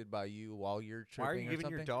affected by you while you're tripping. Why are you or giving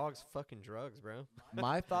something? your dogs fucking drugs, bro?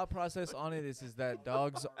 My thought process on it is that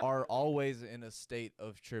dogs are always in a state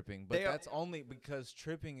of tripping, but They are- that's only because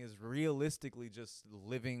tripping is realistically just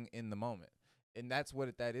living in the moment. And that's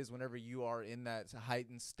what that is. Whenever you are in that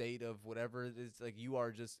heightened state of whatever it is, like you are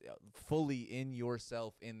just fully in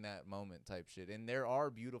yourself in that moment type shit. And there are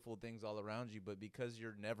beautiful things all around you, but because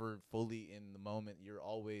you're never fully in the moment, you're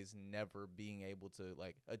always never being able to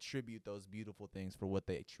like attribute those beautiful things for what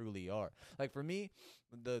they truly are. Like for me,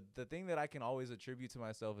 the thing that I can always attribute to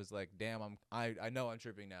myself is like, damn, I know I'm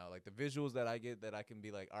tripping now. Like the visuals that I get that I can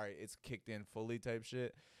be like, all right, it's kicked in fully type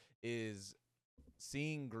shit is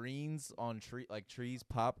seeing greens on trees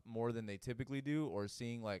pop more than they typically do, or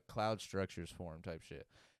seeing like cloud structures form type shit.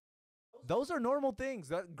 Those are normal things.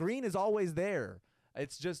 That green is always there.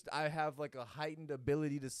 It's just I have like a heightened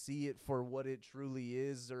ability to see it for what it truly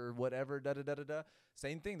is or whatever. Da da da da da.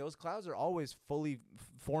 Same thing. Those clouds are always fully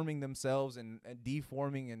forming themselves and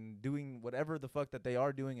deforming and doing whatever the fuck that they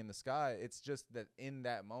are doing in the sky. It's just that in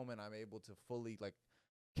that moment I'm able to fully like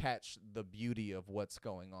catch the beauty of what's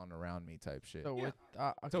going on around me type shit. So with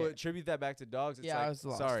So okay. attribute that back to dogs. It's Yeah, like, I was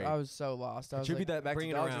lost. sorry. I was so lost. I was Attribute like, that back bring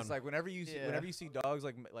to it dogs. around. It's like whenever you see Yeah. whenever you see dogs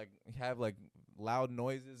like have like loud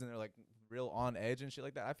noises and they're like real on edge and shit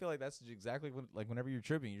like that. I feel like that's exactly what, like whenever you're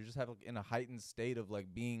tripping, you're just have like, in a heightened state of like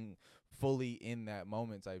being fully in that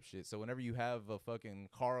moment type shit. So whenever you have a fucking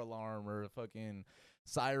car alarm or a fucking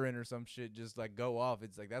siren or some shit just like go off,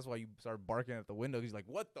 it's like that's why you start barking at the window. He's like,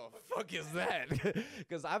 what the fuck is that?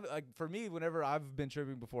 Because I've like for me, whenever I've been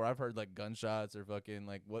tripping before, I've heard like gunshots or fucking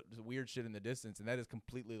like what weird shit in the distance, and that has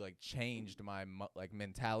completely like changed my like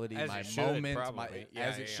mentality, As my it should, moment, probably. Yeah,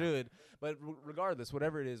 as yeah, it yeah. should. But regardless,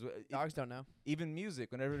 whatever it is, dogs don't know. even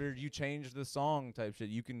music, whenever you change the song type shit,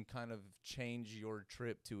 you can kind of change your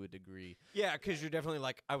trip to a degree. Yeah, because you're definitely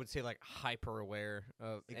like I would say like hyper aware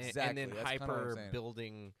of and Exactly, then that's kinda what I'm hyper saying.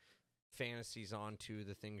 building fantasies onto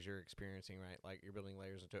the things you're experiencing, right? Like you're building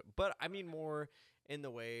layers into it. But I mean more in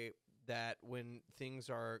the way that when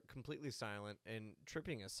things are completely silent and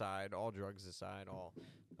tripping aside, all drugs aside, all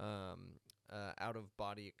out of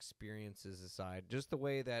body experiences aside, just the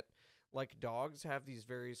way that like dogs have these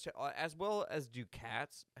very as well as do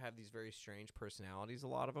cats have these very strange personalities, a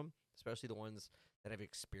lot of them, especially the ones that have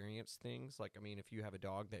experienced things. Like, I mean, if you have a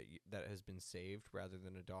dog that has been saved rather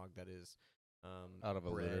than a dog that is Out of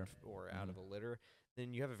a bred litter. or out of a litter,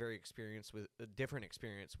 then you have a different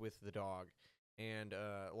experience with the dog. And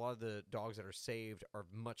a lot of the dogs that are saved are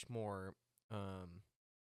much more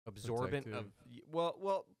absorbent of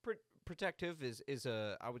protective is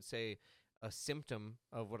a, I would say, a symptom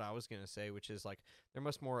of what I was going to say, which is like they're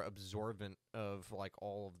much more absorbent of like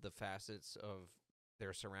all of the facets of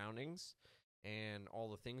their surroundings and all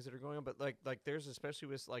the things that are going on. But like there's, especially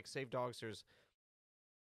with like saved dogs, there's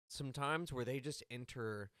some times where they just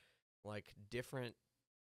enter like different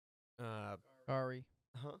Shikari.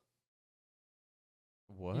 huh?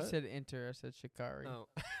 What? You said enter. I said Shikari. Oh,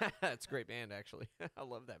 that's a great band, actually. I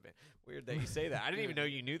love that band. Weird that you say that. I didn't even know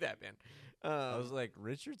you knew that band. I was like,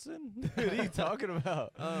 Richardson? What are you talking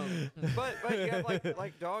about? But you have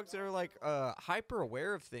like dogs that are like hyper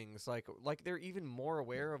aware of things. Like they're even more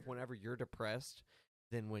aware of whenever you're depressed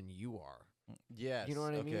than when you are. Yes. You know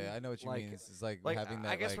what I mean? Okay, I know what you Like- mean. It's like Like having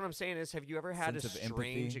that. I guess like, what I'm saying is, have you ever had a sense of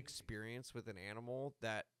strange empathy. experience with an animal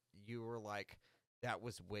that you were like, that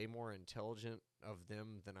was way more intelligent of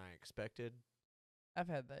them than I expected? I've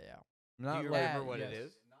had that. Yeah. not Do you like, remember what it yes.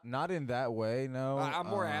 is? not in that way. No. I'm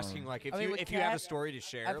more asking like if I mean, you with if you have a cat- story to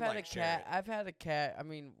share. I've had like, a share cat. it. I've had a cat. I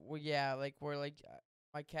mean, well, yeah, like where like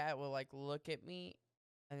my cat will like look at me,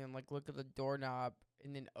 and then like look at the doorknob,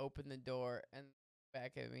 and then open the door and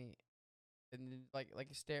back at me, and then like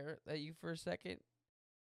stare at you for a second,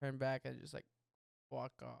 turn back and just like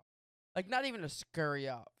walk off. Like not even a scurry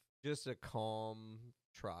off. Just a calm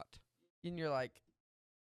trot. And you're like,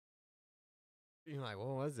 what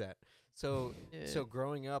was that? So Yeah. so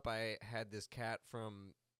growing up, I had this cat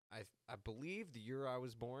from I believe the year I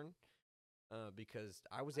was born, because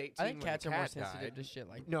I was 18 I think when cats the are more cat sensitive died. to shit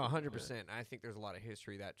like No, that. 100%. I think there's a lot of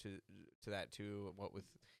history to that too. What with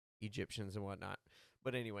Egyptians and whatnot.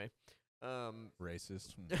 But anyway,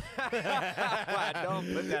 Racist.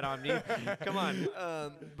 don't put that on me. Come on.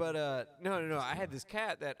 No. I had this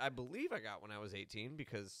cat that I believe I got when I was 18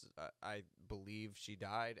 because I believe she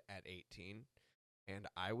died at 18, and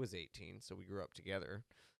I was 18, so we grew up together.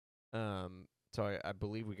 So I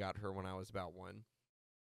believe we got her when I was about 1.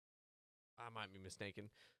 I might be mistaken.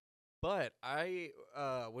 But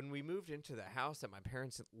when we moved into the house that my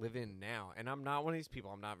parents live in now, and I'm not one of these people.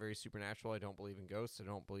 I'm not very supernatural. I don't believe in ghosts. I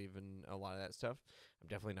don't believe in a lot of that stuff. I'm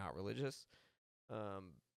definitely not religious.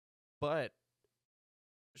 But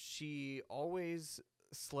she always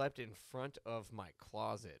slept in front of my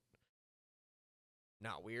closet.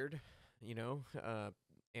 Not weird,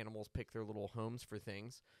 animals pick their little homes for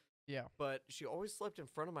things. Yeah. But she always slept in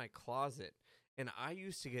front of my closet, and I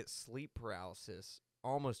used to get sleep paralysis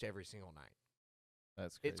almost every single night.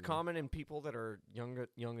 That's crazy. It's common in people that are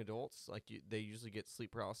young adults. Like they usually get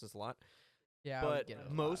sleep paralysis a lot. Yeah, I would But get it a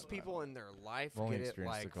lot, most but- people in their life I've only get it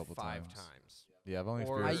experienced it like a couple 5 times. times. Yeah, I've only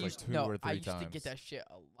Or- experienced I used like 2 no, or 3 I used times. to get that shit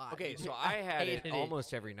a lot. Okay, so I I had it hated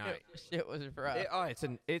almost every night. Shit was rough.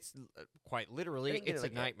 It's quite literally, didn't get it's it a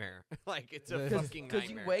like that. nightmare. Like it's a Because- fucking Because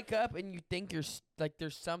nightmare. you wake up and you think you're like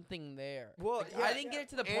there's something there. Well, Like, yeah, I didn't get it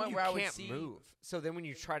to the and point you where I would can't see. move. So then when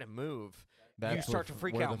you try to move, That's you start to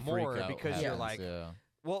freak where out the more out because you're happens, like, yeah.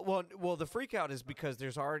 well, the freak out is because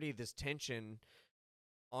there's already this tension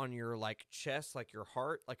on your like chest, like your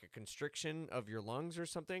heart, like a constriction of your lungs or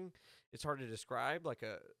something. It's hard to describe,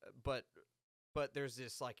 but there's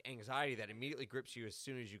this like anxiety that immediately grips you as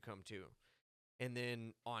soon as you come to, and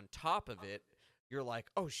then on top of it, you're like,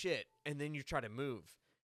 oh shit, and then you try to move,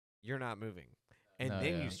 you're not moving, and No,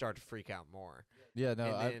 then yeah. you start to freak out more. Yeah,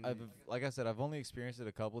 no, And I've then- like I said, I've only experienced it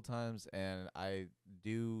a couple times, and I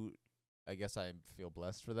guess I feel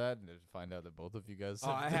blessed for that, and to find out that both of you guys.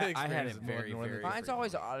 Oh, I have had experienced it more very, than one very than- Mine's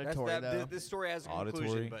always auditory though. This story has a Auditory?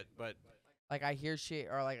 conclusion, but Like I hear shit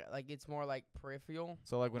or like it's more like peripheral.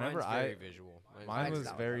 So like whenever mine's very visual. mine Mine's was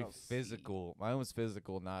not like very I don't see. physical. Mine was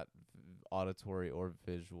physical, not auditory or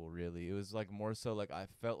visual. Really, it was like more so like I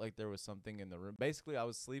felt like there was something in the room. Basically, I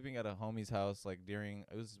was sleeping at a homie's house like it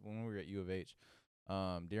was when we were at U of H.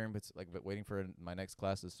 Waiting for my next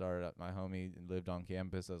class to start. My homie lived on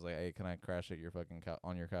campus. I was like, hey, can I crash at your fucking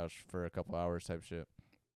on your couch for a couple hours type shit.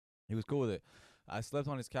 He was cool with it. I slept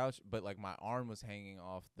on his couch, but like my arm was hanging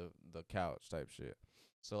off the couch type shit.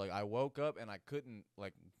 So like I woke up and I couldn't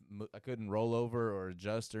I couldn't roll over or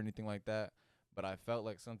adjust or anything like that. But I felt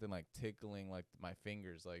like something like tickling like my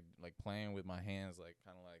fingers, like playing with my hands, like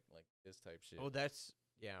kind of like this type shit. Oh, that's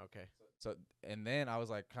okay. So and then I was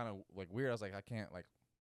like kind of like weird. I was like I can't like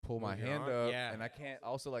pull my Move your hand arm? up, Yeah. and I can't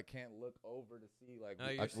look over to see like No,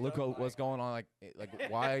 you're look stuck what's going on like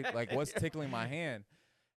why like what's tickling my hand.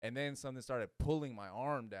 And then something started pulling my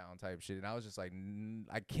arm down type shit. And I was just like,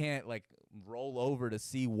 I can't like roll over to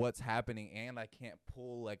see what's happening. And I can't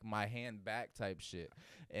pull like my hand back type shit.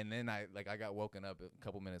 And then I got woken up a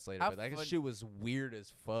couple minutes later. How But that fun- shit was weird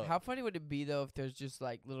as fuck. How funny would it be though if there's just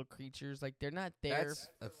like little creatures like they're not there That's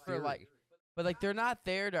a for like, theory. but like they're not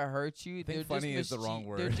there to hurt you. think They're funny just is the wrong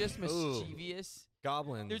They're word. just Ooh. mischievous.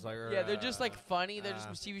 Goblins. They're, they're just like funny. They're just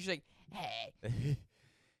uh, mischievous. You're like, hey.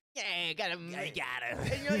 Yeah, got him. I got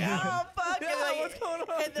him. And you're like, oh, fuck. Yeah, and like, what's going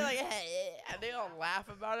on? And they're like, hey. And they all laugh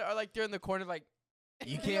about it. Or like they're in the corner like,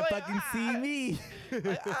 You you're can't like, fucking see me. I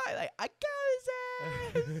got his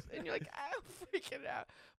ass. And you're like, I'm freaking out.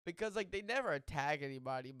 Because like they never attack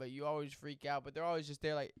anybody, but you always freak out. But they're always just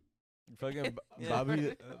there like, Fucking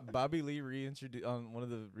Bobby Lee reintroduced on one of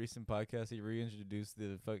the recent podcasts. He reintroduced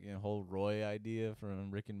the fucking whole Roy idea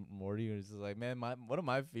from Rick and Morty. It was just like, man, one of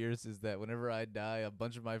my fears is that whenever I die, a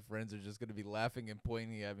bunch of my friends are just gonna be laughing and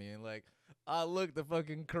pointing at me and like, look, the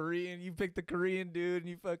fucking Korean. You picked the Korean dude, and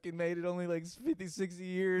you fucking made it only like 50, 60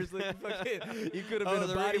 years. Like you could have been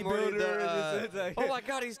a bodybuilder. oh my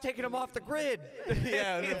god, he's taking him off the grid.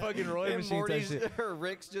 Yeah, the fucking Roy And machine type Morty's shit. or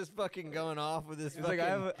Rick's just fucking going off with this It's fucking like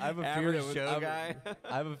I have a fear average that show guy.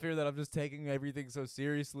 I have a fear that I'm just taking everything so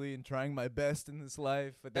seriously and trying my best in this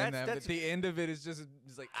life, but then That's- at the end of it is just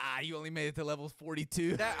like you only made it to level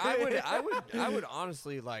 42. That I would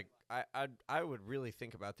honestly like I would really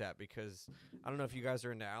think about that because I don't know if you guys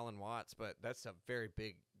are into Alan Watts, but that's a very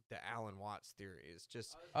big the Alan Watts theory. It's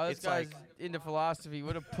just Oh, this it's guy's like into philosophy.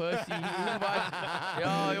 What a pussy.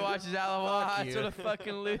 He watches Alan Watts. What a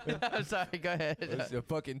fucking loser. I'm sorry, go ahead. It's a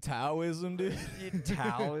fucking Taoism, dude.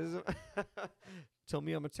 Taoism. Tell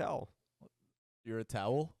me I'm a towel. You're a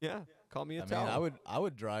towel? Yeah, call me a I towel. mean, I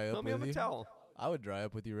would dry up Tell me with I'm you. a towel. I would dry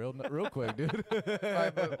up with you real quick, dude. All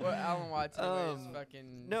right, but what Alan Watts anyway is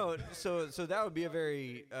fucking... No, so that would be a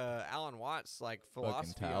very Alan Watts like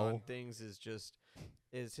philosophy on towel. things.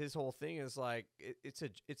 Is his whole thing is like it's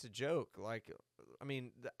a joke. Like, I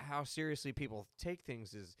mean, how seriously people take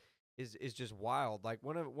things is just wild. Like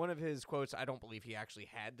one of his quotes. I don't believe he actually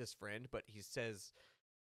had this friend, but he says,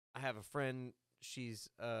 "I have a friend. She's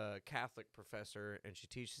a Catholic professor and she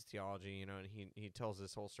teaches theology. You know, and he tells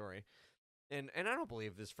this whole story." And I don't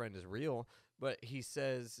believe this friend is real, but he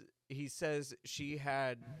says she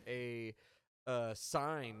had a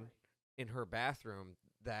sign in her bathroom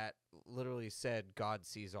that literally said "God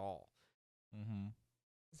sees all." Mm-hmm.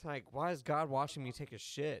 It's like, why is God watching me take a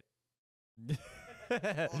shit?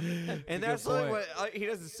 And And that's literally what he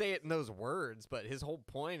doesn't say it in those words, but his whole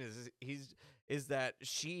point is that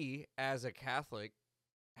she, as a Catholic,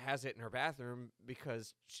 has it in her bathroom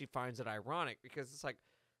because she finds it ironic. Because it's like,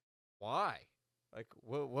 why? Like,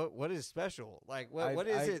 what is special? Like, what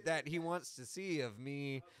is it that he wants to see of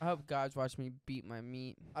me? I hope God's watching me beat my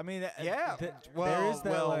meat. I mean, Yeah. Well, there is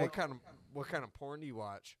that, like, what kind of porn do you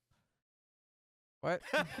watch? What?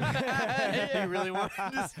 You really wanted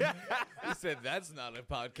to say? he said that's not a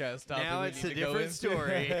podcast topic. Now we it's need a to go different into."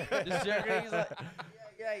 story. Just joking. He's like,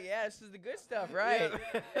 yeah, this is the good stuff, right?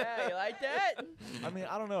 Yeah, you like that? I mean,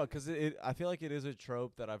 I don't know, because I feel like it is a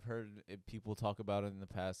trope that I've heard people talk about in the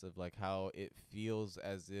past of like how it feels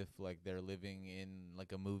as if like they're living in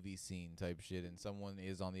like a movie scene type shit, and someone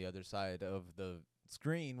is on the other side of the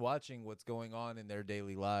screen watching what's going on in their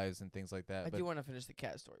daily lives and things like that. I but do want to finish the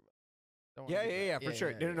cat story. Don't wanna do that. Yeah, for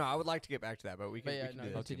sure. No, I would like to get back to that, but we can, But yeah, we can no, do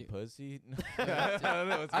that. fucking continue. pussy. Yeah, I don't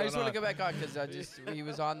know what's I just going want to on. go back on because he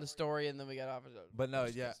was on the story and then we got off of it. But no,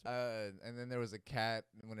 yeah, and then there was a cat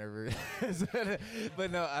whenever.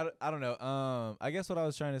 But no, I don't know. I guess what I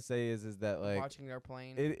was trying to say is that like Watching their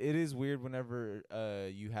plane. it is weird whenever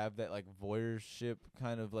you have that like voyeurship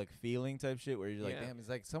kind of like feeling type shit where you're like, Yeah. damn, is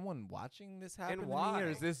like someone watching this happen to why? me, or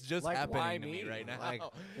is this just Like, happening why to me me? right now? Like,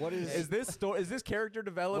 what is this story? Is this character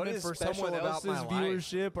development is for special someone about else's my life?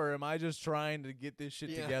 viewership, or am I just trying to get this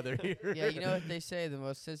shit Yeah. together here? Yeah, you know what they say? The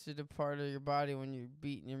most sensitive part of your body when you're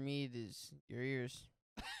beating your meat is your ears.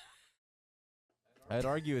 I'd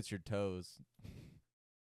argue it's your toes.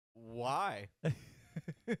 Why?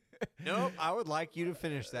 Nope. I would like you to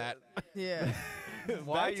finish that. Yeah.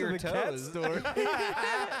 Why Back to your the cat toes? story.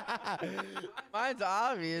 Mine's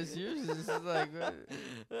obvious. Yours is just like.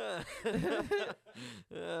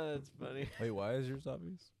 That's funny. Wait, why is yours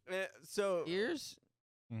obvious? So, Ears?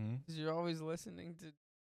 Mm-hmm. Because you're always listening to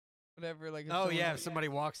whatever. Like. If oh someone- yeah, if somebody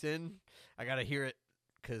walks in, I gotta hear it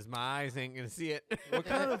because my eyes ain't gonna see it. What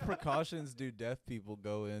kind of precautions do deaf people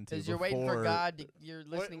go into? Because you're waiting for before- God. You're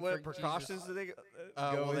listening what for precautions Jesus. do they go?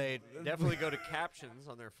 go Well, in- they definitely go to captions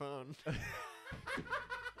on their phone.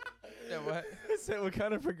 Yeah, what? I said, what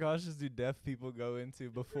kind of precautions do deaf people go into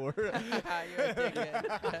before? You're a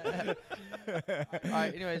dickhead. All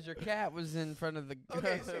right. Anyways, your cat was in front of the.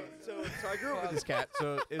 Okay, so I grew up with this cat,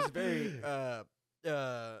 so it was very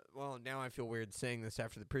well, now I feel weird saying this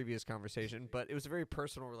after the previous conversation, but it was a very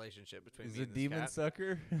personal relationship between Is me a and this demon cat.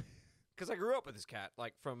 sucker? Because I grew up with this cat,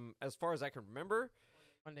 like from as far as I can remember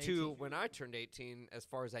One to to 18. when I turned 18. As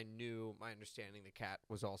far as I knew, my understanding, the cat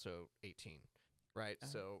was also 18, right?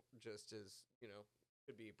 So just as you know,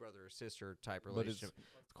 could be brother or sister type But it's relationship.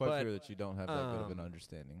 quite But, clear that you don't have that good of an um,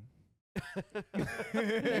 understanding.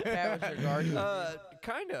 The cat was your guardian.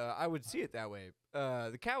 Kinda. I would see it that way.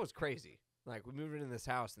 The cat was crazy. Like we moved into this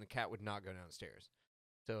house and the cat would not go downstairs.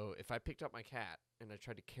 So if I picked up my cat and I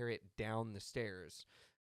tried to carry it down the stairs,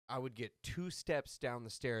 I would get 2 steps down the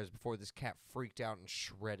stairs before this cat freaked out and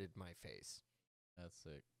shredded my face. That's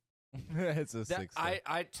sick. It's a sick stuff.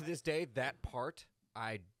 I to this day that part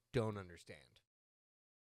I don't understand.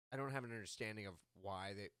 I don't have an understanding of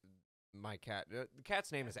why my cat. The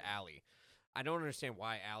cat's name is Allie. I don't understand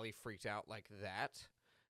why Allie freaked out like that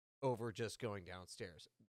over just going downstairs.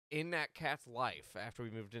 In that cat's life, after we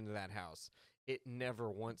moved into that house, it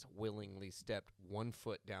never once willingly stepped 1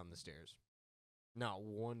 foot down the stairs. Not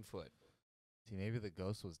 1 foot. See, maybe the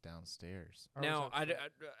ghost was downstairs. Now,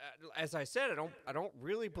 as I said, I don't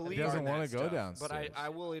really believe doesn't in that wanna go stuff, but downstairs. I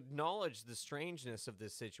will acknowledge the strangeness of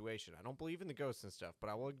this situation. I don't believe in the ghosts and stuff, but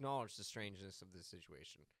I will acknowledge the strangeness of this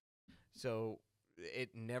situation. So, it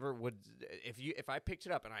never would. If I picked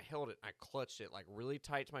it up and I held it, I clutched it like really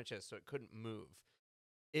tight to my chest so it couldn't move.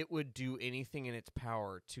 It would do anything in its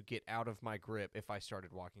power to get out of my grip if I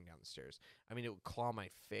started walking down the stairs. I mean, it would claw my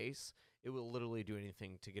face. It would literally do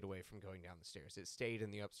anything to get away from going down the stairs. It stayed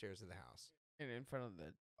in the upstairs of the house. And in front of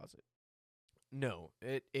the closet. No,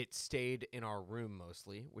 it stayed in our room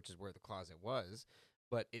mostly, which is where the closet was,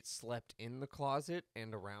 but it slept in the closet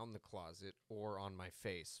and around the closet or on my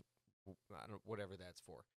face, whatever that's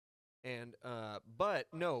for. And but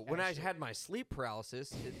no, when I had my sleep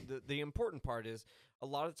paralysis, the important part is a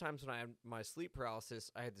lot of times when I had my sleep paralysis,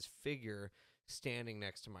 I had this figure standing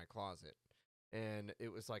next to my closet, and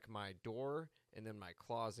it was like my door and then my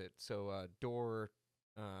closet. So door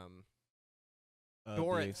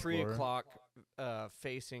at 3 o'clock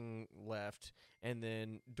facing left, and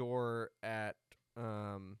then door at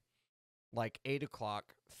like 8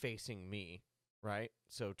 o'clock facing me, right?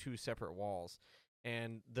 So 2 separate walls.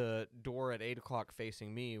 And the door at 8 o'clock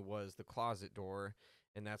facing me was the closet door,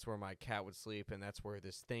 and that's where my cat would sleep, and that's where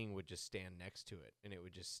this thing would just stand next to it, and it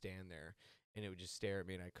would just stand there, and it would just stare at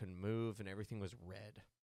me, and I couldn't move, and everything was red.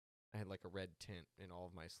 I had like a red tint in all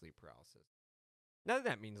of my sleep paralysis. Now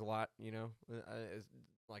that means a lot, you know.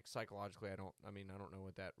 Like psychologically, I don't know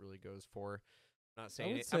what that really goes for. I'm not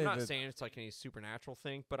saying it's like any supernatural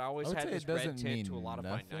thing, but I always had this red tint to a lot of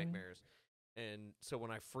my nightmares. And so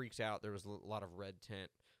when I freaked out, there was a lot of red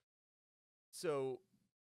tint. So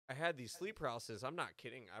I had these sleep paralysis. I'm not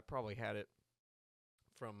kidding. I probably had it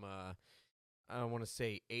from, I want to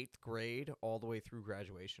say 8th grade all the way through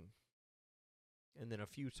graduation. And then a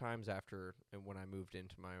few times after, and when I moved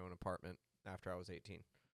into my own apartment after I was 18.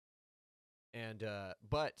 And,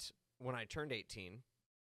 but when I turned 18,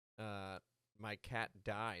 my cat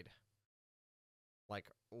died. Like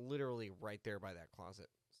literally right there by that closet.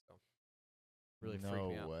 So. Really freaked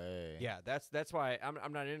me out. No way. Yeah, that's why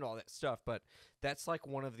I'm not into all that stuff, but that's like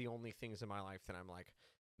one of the only things in my life that I'm like,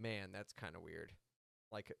 man, that's kind of weird.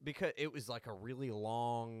 Like, because it was like a really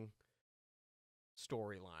long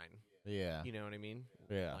storyline. Yeah. You know what I mean?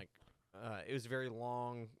 Yeah. Like, it was a very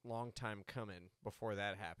long time coming before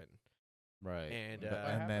that happened. Right. And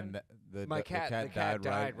then the cat died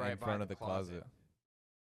right in by front of the closet.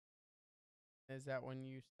 Is that when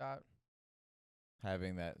you stopped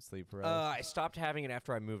having that sleep paralysis? I stopped having it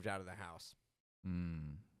after I moved out of the house.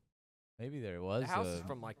 Maybe there was. The house is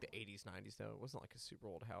from like the 80s, 90s, though. It wasn't like a super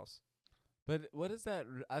old house. But what is that?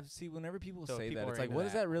 I see whenever people say people that, it's are like, into what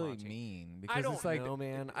does that that really haunting. mean? Because I don't it's like, know,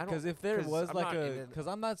 man. Because if there was I'm like not into because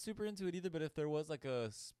I'm not super into it either. But if there was like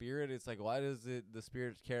a spirit, it's like, why does the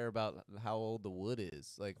spirit care about how old the wood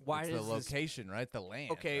is? Like, why it's is the this- location, right? The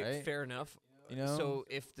land. Okay, right? fair enough. You know. So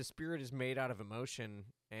if the spirit is made out of emotion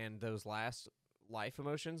and those last life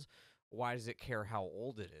emotions, why does it care how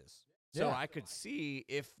old it is? So Yeah. I could see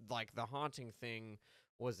if like the haunting thing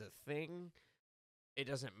was a thing. It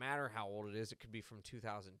doesn't matter how old it is. It could be from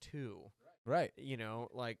 2002. Right. You know,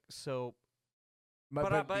 like so.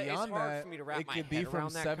 But it's beyond hard that, for me to wrap it my could be head from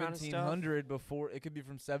around that kind of stuff. 1700 before. It could be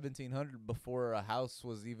from 1700 before a house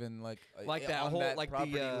was even like That on whole that like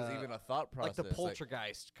property the was even a thought process. like the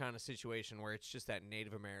poltergeist kind of situation where it's just that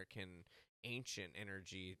Native American ancient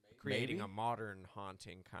energy creating Maybe. a modern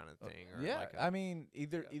haunting kind of thing. Or Yeah, like I mean,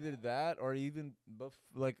 either that or even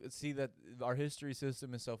like see that our history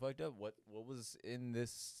system is so fucked up. What was in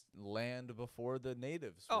this land before the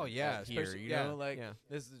natives? Oh, were, yeah, like, here, especially- you yeah, know, like yeah.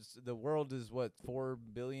 this is the world is what 4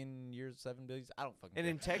 billion years, 7 billion. I don't fucking. And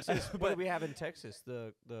in care. Texas, what do we have in Texas?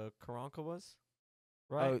 The Karankawas,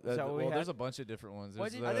 right? Oh, Is that what we well, had? there's a bunch of different ones.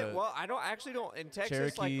 What There's did- I think, the- well, I don't in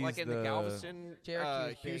Texas like Cherokee's in the Galveston,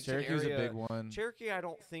 Cherokee's big. Houston Cherokee's area. a big one. Cherokee, I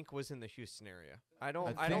don't think was in the Houston area. I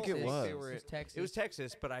don't think it think was. they were. This is Texas. It was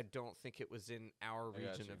Texas, but I don't think it was in our I got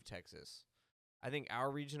region you. of Texas. I think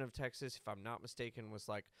our region of Texas, if I'm not mistaken, was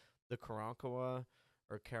like the Karankawa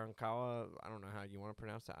or Karankawa. I don't know how you want to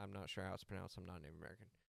pronounce that. I'm not sure how it's pronounced. I'm not Native American.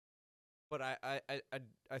 But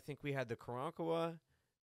I think we had the Karankawa,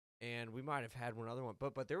 and we might have had one other one.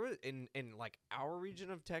 But there was in like our region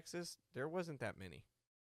of Texas, there wasn't that many,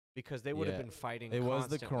 because they would have Yeah. been fighting. It was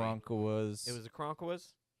the constantly. Karankawas. It was the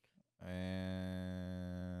Karankawas.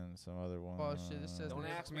 and some other one. Well, shit, this says Don't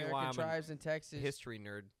Native ask me American why I'm a tribes in Texas. History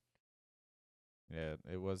nerd. Yeah,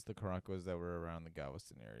 it was the Karankawas that were around the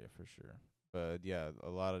Galveston area for sure. But yeah, a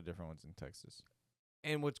lot of different ones in Texas.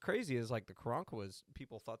 And what's crazy is like the Karankawas,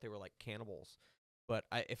 people thought they were like cannibals, but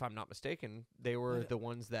if I'm not mistaken, they were the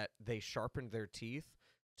ones that they sharpened their teeth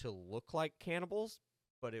to look like cannibals,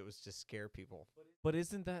 but it was to scare people. But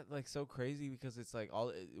isn't that like so crazy? Because it's like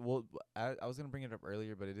I was gonna bring it up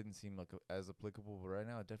earlier, but it didn't seem like as applicable. But right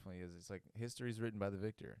now, it definitely is. It's like history is written by the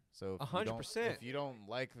victor. So 100%. If you don't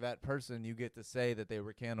like that person, you get to say that they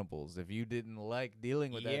were cannibals. If you didn't like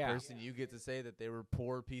dealing with that person, you get to say that they were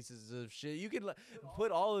poor pieces of shit. You could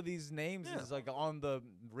put all of these names as like on the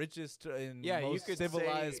richest and most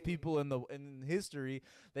civilized people in history.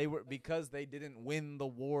 They were, because they didn't win the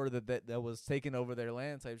war that was taking over their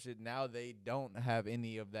land type shit. Now they don't have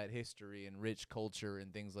any of that history and rich culture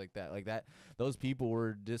and things like that. Like that, those people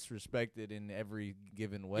were disrespected in every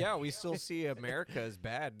given way. Yeah, we still see America as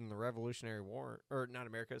bad in the Revolutionary War, or not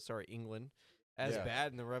America, sorry, England as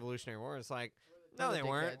bad in the Revolutionary War. It's like, no, they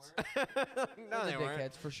weren't. No, they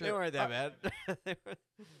weren't. For sure. They weren't that bad.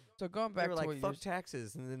 So going back they were to like, what fuck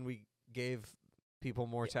taxes, and then we gave people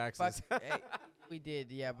more taxes. We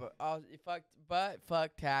did, yeah, but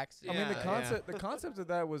fuck taxes. I mean, the concept of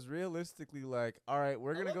that was realistically like, all right,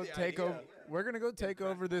 we're gonna go take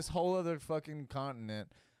over this whole other fucking continent,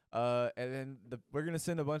 and then we're gonna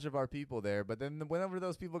send a bunch of our people there. But then whenever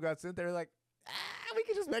those people got sent there, like, we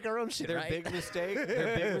can just make our own shit. Their big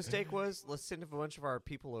mistake was, let's send a bunch of our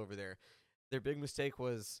people over there. Their big mistake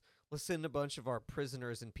was, let's send a bunch of our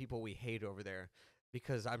prisoners and people we hate over there,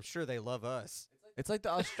 because I'm sure they love us. It's like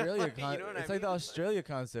the Australia like the Australia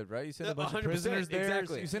concept, right? You send a bunch of prisoners there.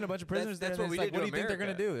 Exactly. You send a bunch of prisoners That's there. what we like, did what to do you think they're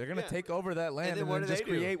America. gonna do? They're gonna take over that land and then just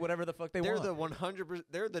create whatever the fuck they want. They're the 100%.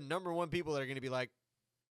 They're the number one people that are gonna be like,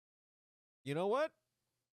 you know what?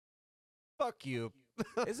 Fuck you.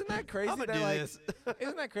 Isn't that crazy?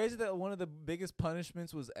 Isn't that crazy that one of the biggest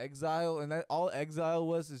punishments was exile, and that all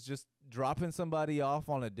exile is just dropping somebody off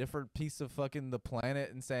on a different piece of fucking the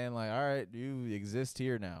planet and saying like, all right, you exist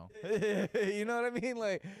here now. You know what I mean?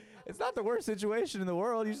 Like, it's not the worst situation in the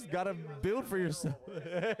world. You just gotta build for yourself.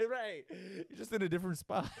 Right? You're just in a different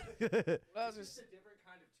spot.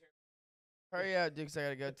 Hurry up, Dukes, I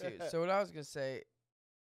gotta go too. So what I was gonna say,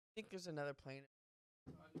 I think there's another planet.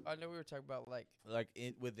 I know we were talking about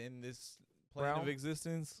within this plane of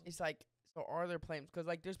existence. It's like, so are there planes? Because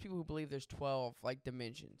like there's people who believe there's 12 like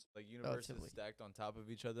dimensions, like universes stacked on top of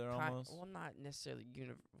each other almost. Well, not necessarily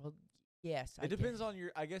Well, yes. It depends on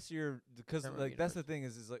because like that's the thing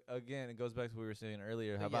is like, again, it goes back to what we were saying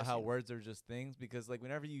earlier about how words are just things, because like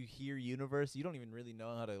whenever you hear universe, you don't even really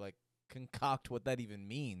know how to like concoct what that even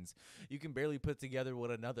means. You can barely put together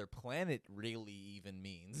what another planet really even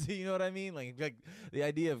means. You know what I mean? Like the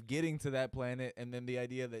idea of getting to that planet, and then the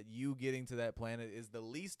idea that you getting to that planet is the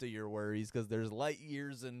least of your worries, because there's light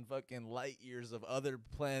years and fucking light years of other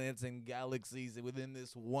planets and galaxies within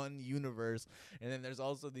this one universe. And then there's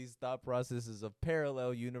also these thought processes of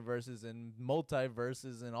parallel universes and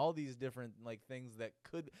multiverses and all these different like things that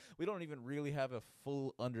we don't even really have a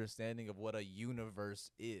full understanding of what a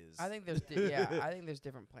universe is. I think there's I think there's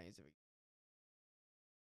different planes of it.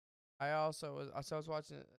 I was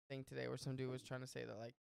watching a thing today where some dude was trying to say that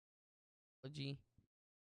like technology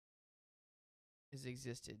has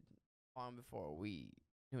existed long before we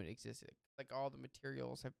knew it existed. Like all the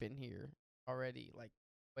materials have been here already, like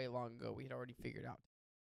way long ago. We had already figured out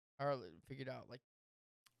like.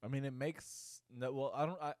 I mean, it makes I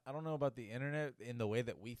don't know about the internet in the way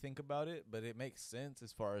that we think about it, but it makes sense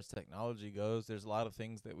as far as technology goes. There's a lot of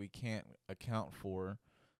things that we can't account for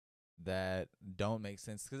that don't make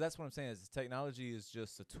sense, because that's what I'm saying is technology is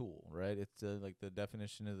just a tool, right? It's like the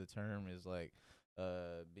definition of the term is like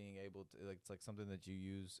being able to, like, it's like something that you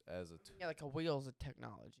use as a tool. Yeah, like a wheel is a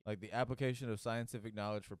technology. Like the application of scientific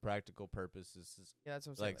knowledge for practical purposes. Yeah, that's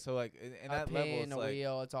what I'm saying. Like, so like in that pen, level, it's a like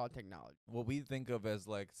wheel, it's all technology. What we think of as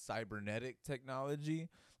like cybernetic technology,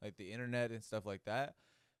 like the internet and stuff like that,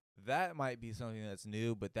 that might be something that's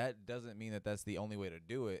new, but that doesn't mean that that's the only way to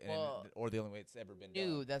do it, or the only way it's ever been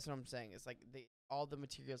done. That's what I'm saying. It's like all the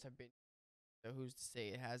materials have been. So who's to say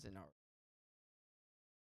it hasn't already?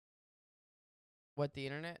 What, the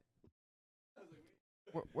internet?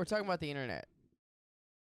 We're talking about the internet.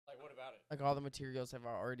 Like, what about it? Like all the materials have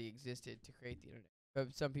already existed to create the internet.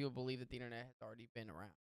 But some people believe that the internet has already been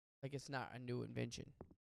around. Like it's not a new invention.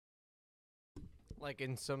 Like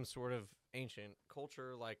in some sort of ancient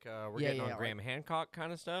culture, like we're getting on Graham Hancock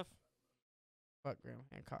kind of stuff. What Graham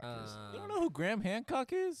Hancock is? You don't know who Graham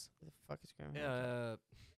Hancock is? Who the fuck is Graham Hancock?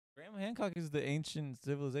 Graham Hancock is the ancient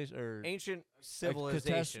civilization, or ancient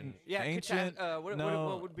civilization.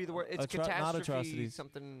 What would be the word? It's catastrophe. Not atrocities.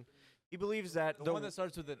 Something. He believes that the one that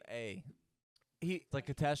starts with an A. It's like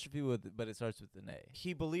catastrophe but it starts with an A.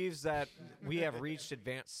 He believes that we have reached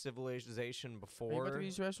advanced civilization before. Are you about to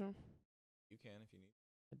use the restroom? You can if you need.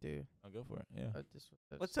 I do. I'll go for it. Yeah.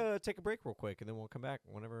 Let's take a break real quick, and then we'll come back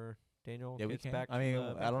whenever Daniel Yeah, we gets can. back. I from mean,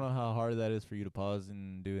 the I don't know how hard that is for you to pause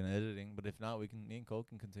and do an editing, but if not, me and Cole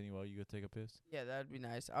can continue while you go take a piss. Yeah, that'd be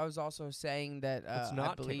nice. I was also saying that Let's I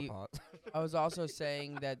not believe. take a pause. I was also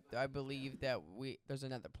saying that I believe that there's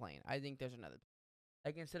another plane. I think there's another.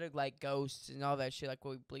 Like instead of like ghosts and all that shit, like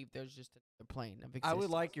we believe there's just another plane of existence. I would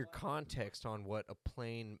like your context on what a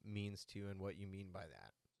plane means to you and what you mean by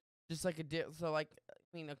that. just like so like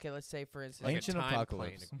I mean, okay, let's say for instance, Like Ancient a time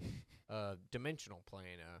apocalypse. plane, dimensional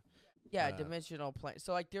plane. yeah, dimensional plane.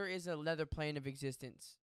 So like there is another plane of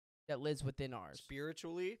existence that lives within ours.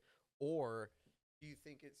 Spiritually, or do you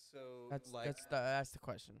think it's so That's the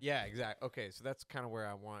question. Yeah, exactly. Okay, so that's kind of where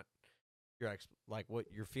I want your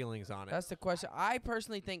what your feelings on it. That's the question. I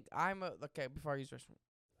personally think okay. Before I use restroom,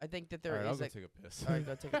 I think that there All right, I'll is go like. take a piss. All right,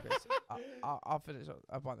 go take a piss. I'll finish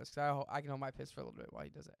up on this because I can hold my piss for a little bit while he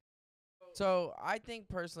does it. So I think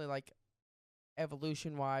personally, like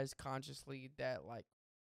evolution wise, consciously, that like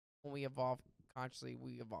when we evolve consciously,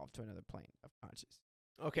 we evolve to another plane of conscious.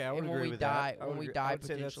 Okay, I would And when agree we with die- that. when we I die would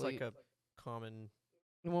say that's like potentially- a common.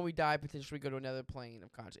 And when we die, potentially go to another plane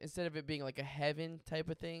of conscious. Instead of it being like a heaven type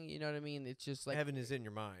of thing, you know what I mean? It's just like Heaven is in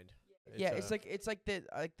your mind. it's like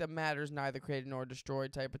the matter's neither created nor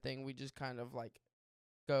destroyed type of thing. We just kind of like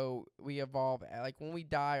we evolve. Like when we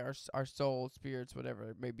die, our soul, spirits,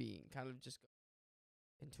 whatever it may be, kind of just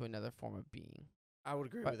go into another form of being. I would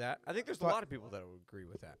agree But- with that. I think there's a but- lot of people that would agree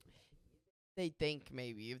with that. They think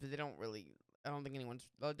maybe if they don't really. I don't think anyone's.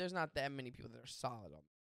 There's not that many people that are solid on.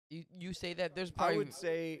 You say that there's probably. I would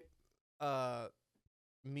say,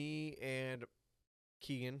 me and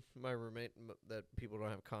Keegan, my roommate, that people don't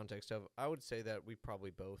have context of. I would say that we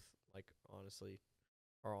probably both, like, honestly,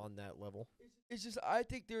 are on that level. It's just I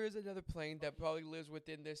think there is another plane that probably lives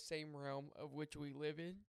within this same realm of which we live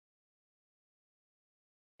in.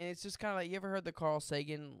 And it's just kind of like, you ever heard the Carl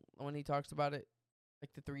Sagan when he talks about it, like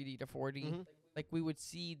the 3D to 4D? Mhm. Like we would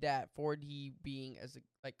see that 4D being as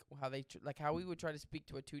like how we would try to speak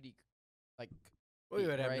to a 2D, like We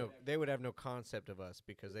would have right? they would have no concept of us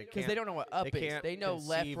because they don't know what up is. can't They know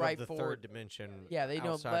left, conceive right, of the forward. third dimension. Yeah, they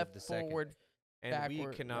know outside left, of the second. forward, and backward,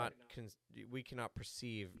 we cannot we cannot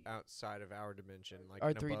perceive outside of our dimension, like or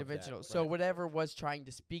and above that. 3-dimensional. So Right. whatever was trying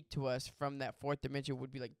to speak to us from that fourth dimension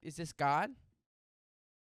would be like, is this God?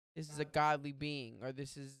 This is a godly being, or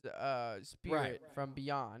this is spirit from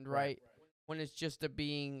beyond, right? When it's just a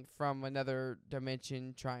being from another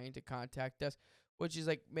dimension trying to contact us, which is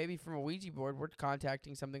like maybe from a Ouija board, we're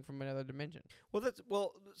contacting something from another dimension.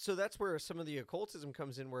 So that's where some of the occultism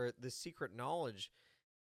comes in, where the secret knowledge,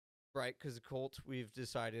 right? Because occult, we've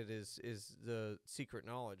decided is the secret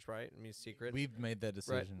knowledge, right? It means secret. We've made that right.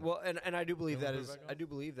 decision. Well, and I do believe You wanna that put it is back on? I do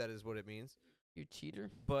believe that is what it means. You cheater.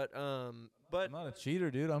 But I'm not a cheater,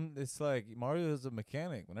 dude. It's like Mario is a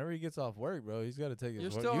mechanic. Whenever he gets off work, bro, he's got to take his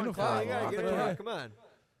You're work still on uniform clock. you gotta off. get it Yeah. on. Come on.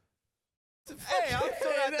 Hey, I'm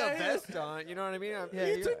still got the vest on. You know what I mean?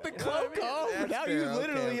 You took the cloak off. That's Now fair. you Okay,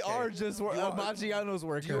 literally okay. are just a Maggiano's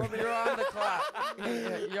worker. You're on the clock.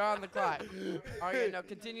 You're on the clock. Okay, no,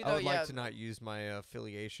 continue though. I would yeah, like to not use my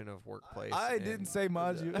affiliation of workplace. I and- didn't say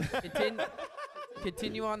Maggio.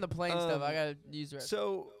 continue on the plane stuff. I gotta use the rest.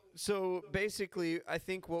 So basically, I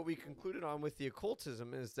think what we concluded on with the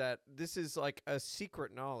occultism is that this is like a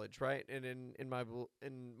secret knowledge, right? And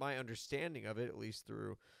in my understanding of it, at least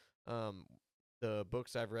through the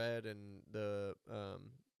books I've read and the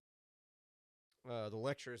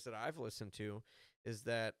lectures that I've listened to, is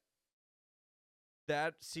that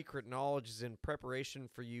secret knowledge is in preparation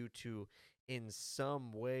for you to, in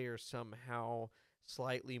some way or somehow,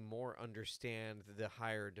 slightly more understand the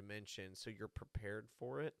higher dimension, so you're prepared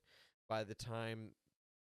for it by the time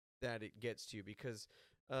that it gets to you, because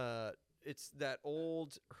it's that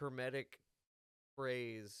old hermetic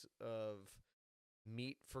phrase of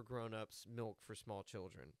meat for grown-ups, milk for small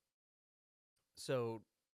children. So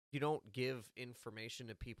you don't give information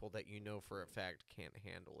to people that you know for a fact can't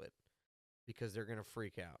handle it, because they're going to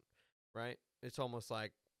freak out, right? It's almost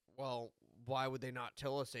like, well, why would they not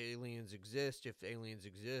tell us aliens exist if aliens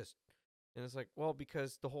exist? And it's like, well,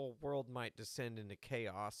 because the whole world might descend into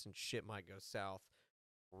chaos and shit might go south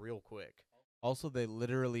real quick. Also, they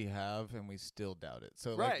literally have, and we still doubt it.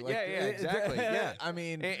 So, Right, like, yeah, exactly, yeah. I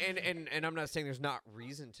mean, And I'm not saying there's not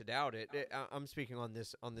reason to doubt it. I'm speaking on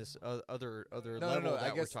this other level no. that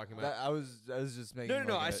I we're talking talking about. I was just making.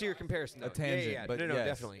 No. like I a- see your comparison. Though. a tangent, Yeah. but No, yes.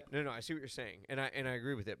 definitely. No, I see what you're saying, and I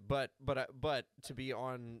agree with it. But to be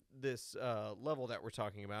on this level that we're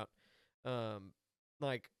talking about,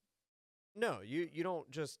 like, no, you don't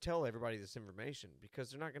just tell everybody this information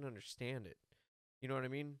because they're not going to understand it. You know what I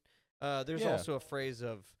mean? There's Yeah. also a phrase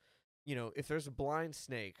of, if there's a blind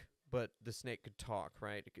snake but the snake could talk,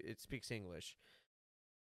 right? It speaks English.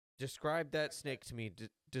 Describe that snake to me.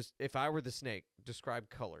 Just if I were the snake, describe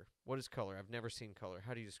color. What is color? I've never seen color.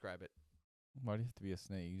 How do you describe it? Why do you have to be a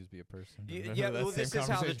snake? You just be a person. Yeah, well, this is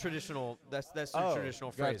how the traditional. That's the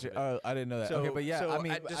traditional phrase. Gotcha. Of it. I didn't know that. So, okay, but yeah, so I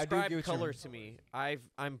mean, I do describe get what color you're- to me.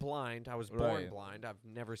 I'm blind. I was born blind. I've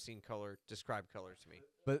never seen color. Describe color to me.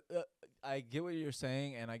 But I get what you're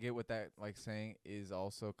saying, and I get what that like saying is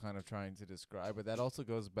also kind of trying to describe. But that also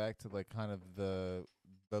goes back to like kind of the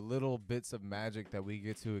little bits of magic that we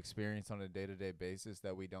get to experience on a day-to-day basis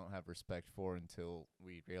that we don't have respect for until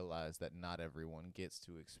we realize that not everyone gets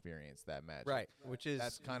to experience that magic. Right, which is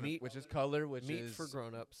that's kind meat, of which is color, which meat is for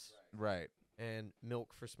grown-ups, right, and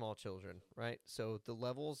milk for small children. Right, so the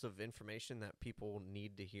levels of information that people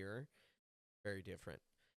need to hear very different.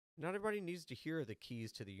 Not everybody needs to hear the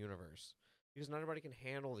keys to the universe because not everybody can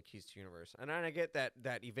handle the keys to the universe. And I get that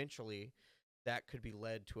eventually that could be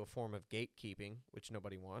led to a form of gatekeeping, which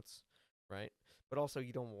nobody wants, right? But also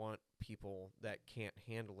you don't want people that can't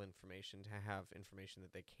handle information to have information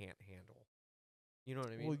that they can't handle. You know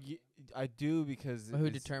what I mean? Well, I do because But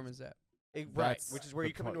who determines that? Right, which is where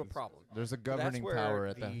you come into a problem. There's a So governing where power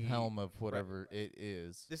at the helm of whatever it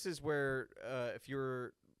is. This is where, if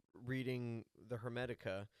you're reading the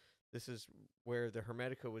Hermetica, this is where the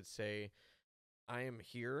Hermetica would say, I am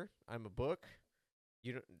here, I'm a book,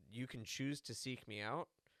 you can choose to seek me out,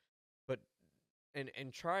 but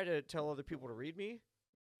and try to tell other people to read me,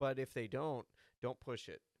 but if they don't push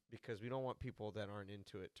it, because we don't want people that aren't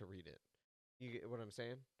into it to read it. You get what I'm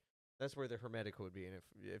saying? That's where the Hermetica would be, and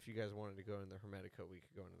if you guys wanted to go in the Hermetica, we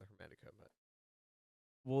could go into the Hermetica, but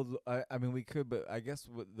Well, I mean, we could, but I guess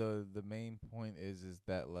what the main point is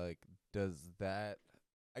that like, does that?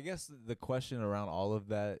 I guess the question around all of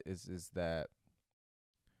that is that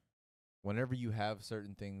whenever you have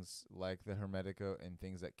certain things like the Hermetica and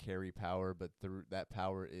things that carry power, but through that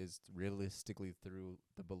power is realistically through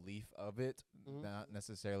the belief of it, not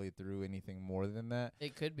necessarily through anything more than that.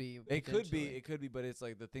 It could be. It could be, but it's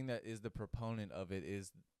like the thing that is the proponent of it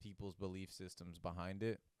is people's belief systems behind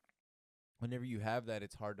it. Whenever you have that,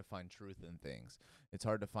 it's hard to find truth in things. It's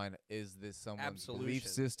hard to find, is this someone's belief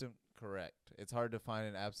system? Correct. It's hard to find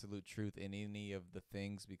an absolute truth in any of the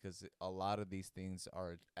things because a lot of these things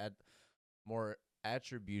are more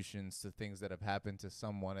attributions to things that have happened to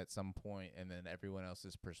someone at some point and then everyone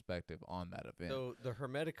else's perspective on that event. So the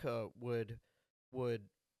Hermetica would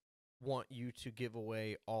want you to give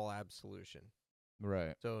away all absolution.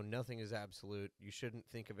 Right. So nothing is absolute. You shouldn't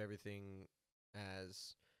think of everything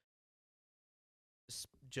as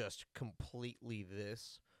just completely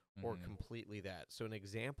this or completely that. So an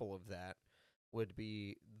example of that would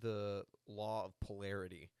be the law of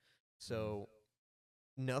polarity. So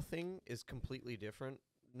nothing is completely different.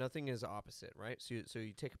 Nothing is opposite, right? So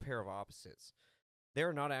you take a pair of opposites.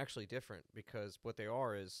 They're not actually different because what they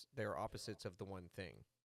are is they're opposites of the one thing.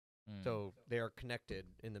 So they are connected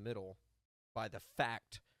in the middle by the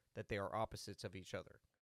fact that they are opposites of each other.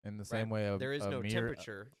 In the same way, there is no mirror,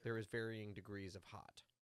 temperature. There is varying degrees of hot.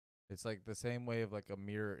 It's like the same way of like a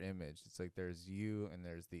mirror image. It's like there's you and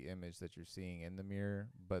there's the image that you're seeing in the mirror,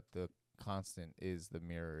 but the constant is the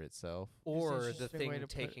mirror itself. Or the thing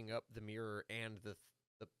taking up the mirror and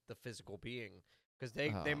the physical being. Because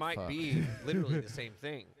they might be literally the same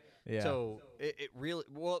thing. Yeah. So it really,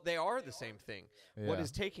 well, they are the same thing. Yeah. What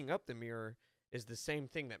is taking up the mirror is the same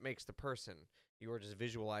thing that makes the person. You are just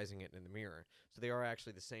visualizing it in the mirror. So they are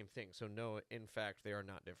actually the same thing. So no, in fact, they are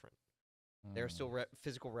not different. They are still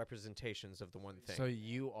physical representations of the one thing. So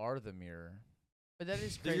you are the mirror. But that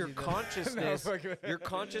is crazy. Your consciousness, your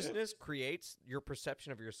consciousness creates your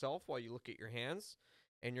perception of yourself while you look at your hands,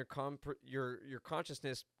 and your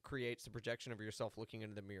consciousness creates the projection of yourself looking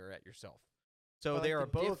into the mirror at yourself. So But, they like, are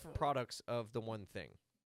the both products of the one thing.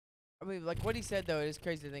 I mean, like what he said though, it is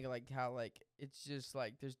crazy to think of like how like it's just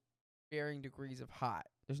like there's varying degrees of hot.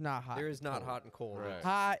 There's not hot. There and is not cold. hot and cold. Right.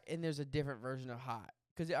 Hot, and there's a different version of hot.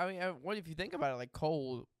 Because I mean, what if you think about it? Like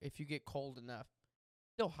cold, if you get cold enough,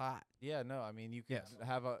 still hot. Yeah, no, I mean you could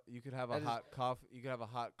have a hot coffee. You could have a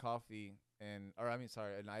hot coffee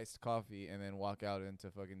an iced coffee, and then walk out into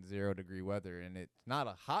fucking 0 degree weather, and it's not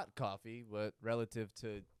a hot coffee, but relative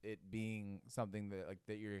to it being something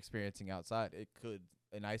that you're experiencing outside,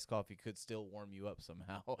 an iced coffee could still warm you up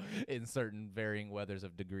somehow in certain varying weathers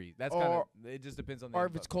of degrees. That's kind of, it just depends on the Or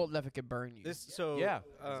if it's cold enough, it could burn you.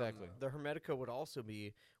 Exactly. The Hermetica would also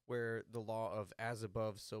be where the law of as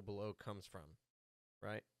above, so below comes from,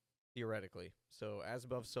 right? Theoretically. So as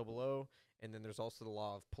above, so below, and then there's also the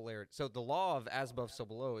law of polarity. So the law of as above, so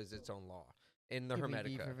below is its own law. in the Give me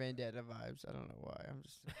V Hermetica. for Vendetta vibes. I don't know why. I'm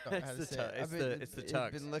just don't know how to It's say the it. tu- I've been- it's the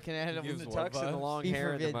tux. Been looking at him. gives The what tux and the vibes? long V hair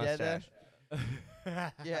for and the Vendetta. mustache.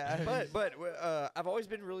 Yeah, but I've always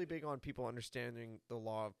been really big on people understanding the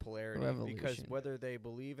law of polarity because Revolution. whether they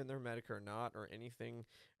believe in the Hermetic or not or anything,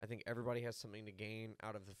 I think everybody has something to gain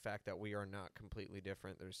out of the fact that we are not completely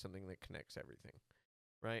different. There's something that connects everything,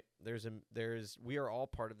 right? We are all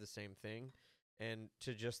part of the same thing, and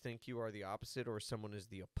to just think you are the opposite or someone is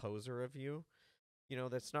the opposer of you,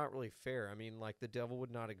 that's not really fair. I mean, like the devil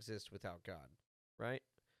would not exist without God, right?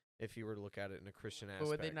 If you were to look at it in a Christian aspect. But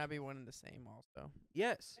would they not be one and the same also?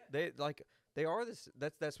 Yes, they are this.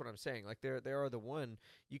 That's what I'm saying. Like they are the one.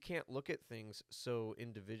 You can't look at things so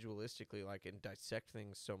individualistically, like and dissect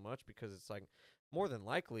things so much because it's like more than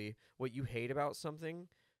likely what you hate about something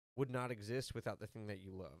would not exist without the thing that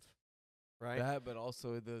you love, right? That, but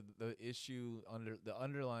also the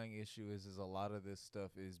underlying issue is a lot of this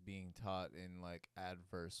stuff is being taught in like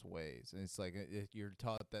adverse ways, and it's like you're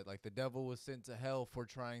taught that like the devil was sent to hell for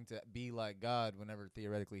trying to be like God, whenever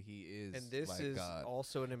theoretically he is. And this like is God.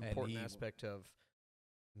 also an important he- aspect of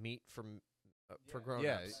meat for grown-ups.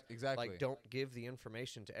 Yeah, exactly. Like, don't give the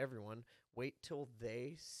information to everyone. Wait till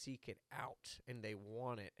they seek it out and they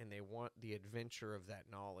want it and they want the adventure of that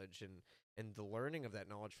knowledge and the learning of that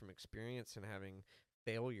knowledge from experience and having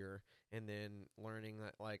failure and then learning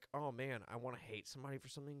that like, oh man, I want to hate somebody for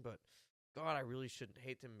something, but God, I really shouldn't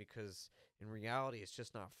hate them because in reality it's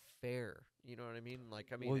just not fair. You know what I mean? Like,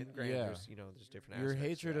 I mean, Well, and granted, yeah. there's different Your aspects to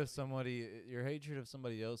hatred that. of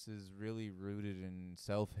somebody else is really rooted in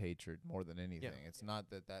self-hatred more than anything. It's not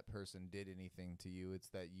that that person did anything to you. It's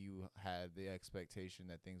that you had the expectation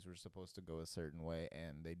that things were supposed to go a certain way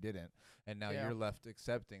and they didn't. And now Yeah. you're left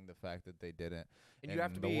accepting the fact that they didn't. And you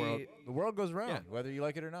have to the world goes round, Yeah. whether you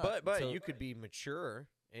like it or not. But So- you could be mature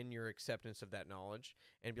in your acceptance of that knowledge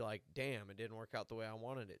and be like, damn, it didn't work out the way I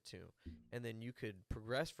wanted it to. And then you could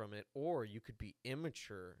progress from it, or you could be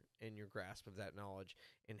immature in your grasp of that knowledge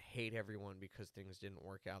and hate everyone because things didn't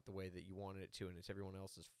work out the way that you wanted it to and it's everyone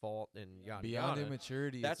else's fault and yada beyond yada.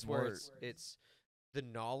 immaturity, That's it's where more, it's the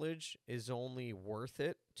knowledge is only worth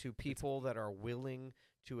it to people that are willing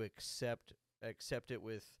to accept it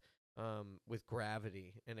with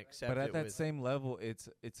gravity and accept but it at that with same level, it's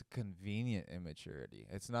a convenient immaturity.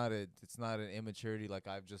 It's not an immaturity like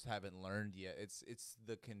I just haven't learned yet. It's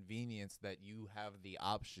the convenience that you have the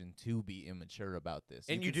option to be immature about this.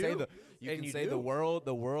 And you you can do. say you And can you say do.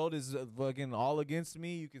 the world is fucking all against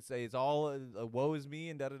me. You can say it's all woe is me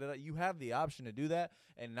and da da da. You have the option to do that,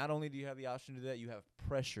 and not only do you have the option to do that, you have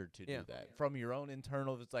pressure to do that from your own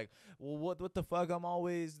internal. It's like, well, what the fuck? I'm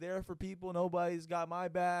always there for people. Nobody's got my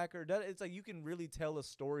back, or that. It's like you can really tell a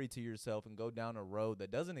story to yourself and go down a road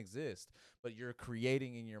that doesn't exist, but you're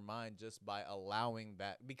creating in your mind just by allowing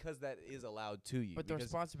that, because that is allowed to you. But the because-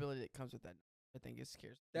 responsibility that comes with that, I think, is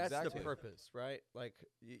scares. that's Exactly. the purpose, right? Like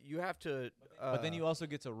you have to but then you also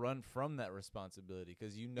get to run from that responsibility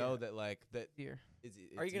because you know that like that. Here.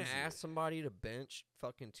 are you going gonna ask somebody to bench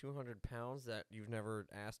fucking 200 pounds that you've never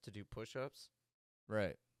asked to do push-ups?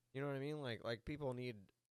 Right. You know what I mean? Like people need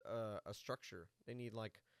a structure. They need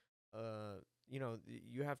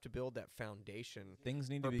you have to build that foundation. Things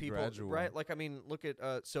need for to be people, gradual. right? Like, I mean, look at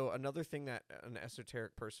so another thing that an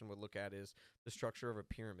esoteric person would look at is the structure of a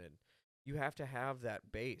pyramid. You have to have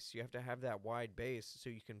that base. You have to have that wide base so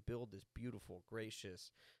you can build this beautiful,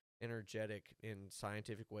 gracious, energetic in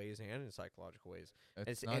scientific ways and in psychological ways.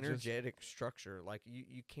 It's not just- energetic structure. Like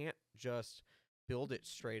you can't just build it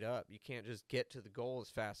straight up. You can't just get to the goal as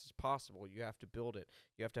fast as possible. You have to build it.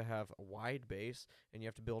 You have to have a wide base, and you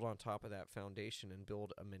have to build on top of that foundation and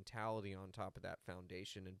build a mentality on top of that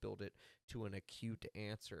foundation and build it to an acute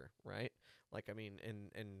answer, right? Like, I mean, and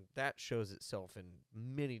that shows itself in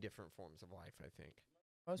many different forms of life, I think.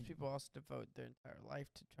 Most people also devote their entire life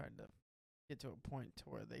to trying to get to a point to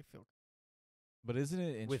where they feel But isn't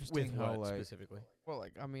it interesting With how what like specifically? well,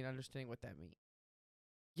 like, I mean, understanding what that means.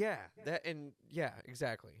 Yeah,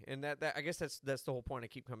 exactly. And that I guess that's the whole point I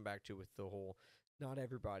keep coming back to with the whole not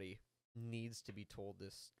everybody needs to be told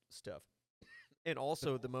this stuff. And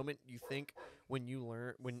also the moment you think when you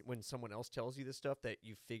learn when someone else tells you this stuff that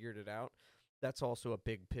you figured it out, that's also a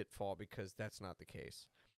big pitfall because that's not the case.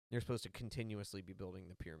 You're supposed to continuously be building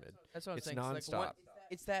the pyramid. That's what I'm it's saying. nonstop. It's like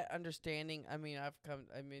it's that understanding. I mean, at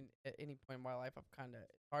any point in my life, I've kind of,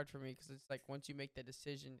 it's hard for me because it's like once you make the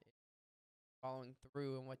decision, following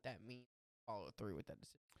through and what that means, follow through with that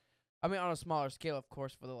decision. I mean, on a smaller scale, of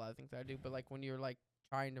course, for the lot of things that I do, but like when you're like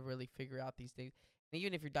trying to really figure out these things, and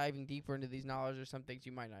even if you're diving deeper into these knowledge or some things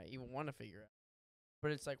you might not even want to figure out,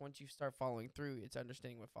 but it's like once you start following through, it's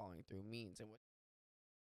understanding what following through means and what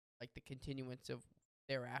like the continuance of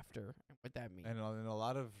thereafter and what that means. And in a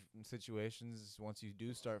lot of situations, once you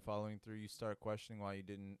do start following through, you start questioning why you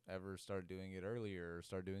didn't ever start doing it earlier or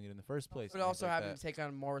start doing it in the first place. But also having to take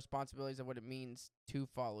on more responsibilities of what it means to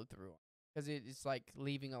follow through, because it's like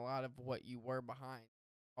leaving a lot of what you were behind.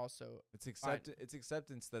 Also, it's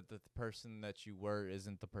acceptance that the person that you were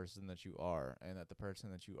isn't the person that you are, and that the person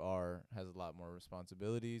that you are has a lot more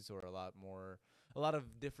responsibilities, or a lot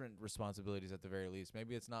of different responsibilities at the very least.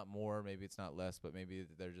 Maybe it's not more, maybe it's not less, but maybe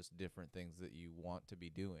they're just different things that you want to be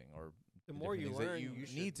doing, or the more you learn, learn, you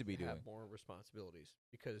need to be doing more responsibilities,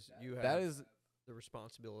 because you have that is the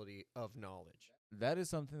responsibility of knowledge. That is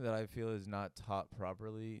something that I feel is not taught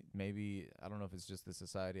properly. Maybe, I don't know if it's just the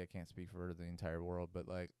society. I can't speak for the entire world, but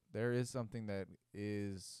like there is something that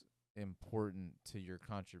is important to your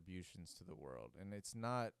contributions to the world, and it's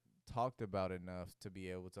not talked about enough to be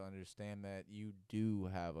able to understand that you do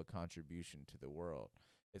have a contribution to the world.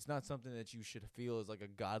 It's not something that you should feel is like a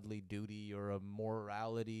godly duty or a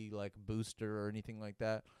morality like booster or anything like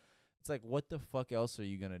that. It's like, what the fuck else are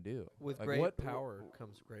you gonna do? With like, great power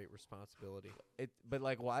comes great responsibility. But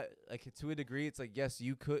like, why? Like, to a degree, it's like, yes,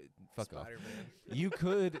 you could fuck Spider-Man.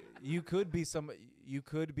 off. You could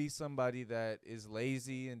be somebody that is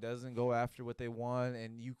lazy and doesn't go after what they want,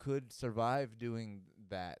 and you could survive doing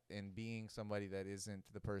that and being somebody that isn't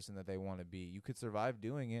the person that they want to be. You could survive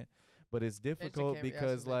doing it, but it's difficult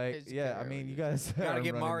because, like, yeah, I mean, you guys gotta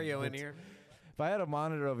get Mario in here. If I had a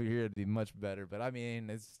monitor over here, it'd be much better. But I mean,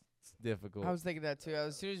 it's difficult. I was thinking that too.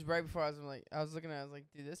 As soon as right before I was looking at it, I was like,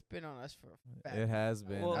 dude, this been on us for a fact. It has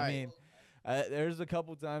been. Well, I mean, there's a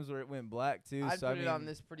couple times where it went black too. I'd so put I it mean, on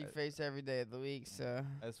this pretty face every day of the week. So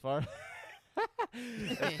as far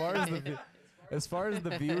as far as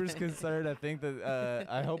the viewers concerned, I think that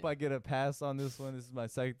I hope I get a pass on this one. This is my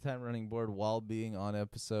second time running board while being on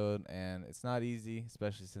episode, and it's not easy,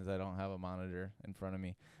 especially since I don't have a monitor in front of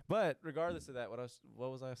me. But regardless of that,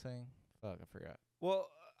 what was I saying? Fuck, I forgot. Well,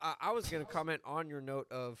 I was going to comment on your note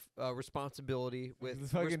of responsibility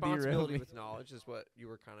with knowledge is what you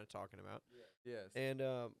were kind of talking about. Yes. And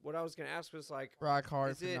what I was going to ask was like, rock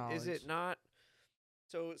hard is it not?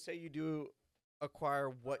 So say you do acquire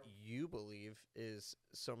what you believe is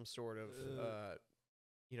some sort of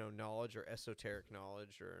knowledge or esoteric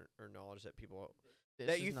knowledge or knowledge that people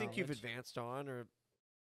that you think you've advanced on or.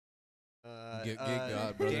 Get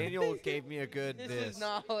God, brother. Daniel gave me a good this. Is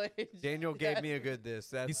knowledge. Daniel gave me a good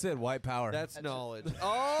this. He said white power. That's knowledge.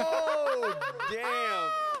 Oh,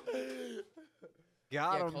 damn.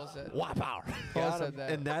 Got him. White power. Got him.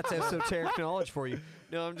 And that's esoteric knowledge for you.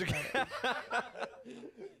 No, I'm just kidding.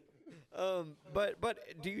 But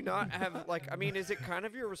do you not have, like, I mean, is it kind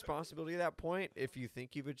of your responsibility at that point if you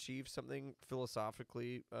think you've achieved something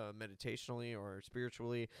philosophically, meditationally, or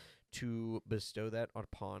spiritually to bestow that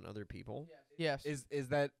upon other people? Yes. Is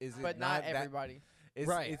it but not everybody.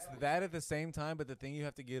 Right. It's that at the same time, but the thing you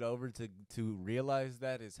have to get over to realize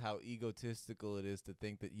that is how egotistical it is to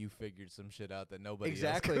think that you figured some shit out that nobody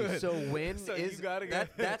exactly. else could. So when so is you gotta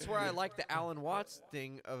that's where I like the Alan Watts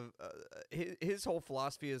thing of his whole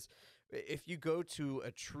philosophy is if you go to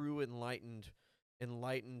a true enlightened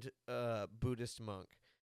Buddhist monk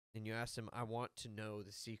and you ask them, I want to know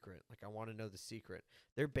the secret. Like, I want to know the secret.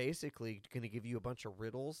 They're basically going to give you a bunch of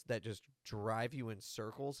riddles that just drive you in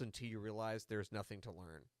circles until you realize there's nothing to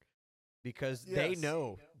learn. Because they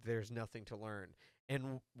know there's nothing to learn.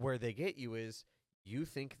 And where they get you is you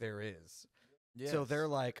think there is. Yes. So they're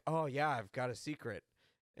like, oh, yeah, I've got a secret.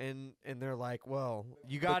 And they're like, well,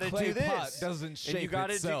 you got to clay do this. pot doesn't shape and you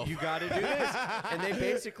gotta itself. you got to do this. And they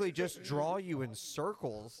basically just draw you in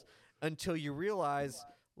circles until you realize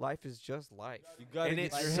life is just life. You got to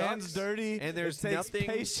get your hands dirty. And there's it takes nothing.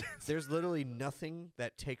 patience. There's literally nothing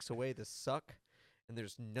that takes away the suck, and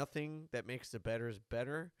there's nothing that makes the betters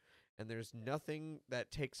better, and there's nothing that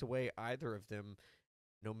takes away either of them.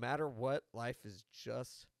 No matter what, life is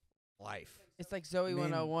just life. It's like Zoe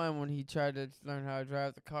 101 when he tried to learn how to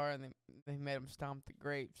drive the car, and they made him stomp the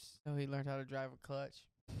grapes, so he learned how to drive a clutch.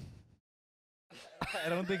 I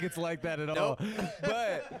don't think it's like that at all.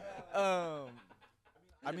 But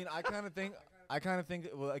I mean, I kind of think,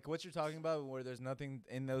 well, like what you're talking about, where there's nothing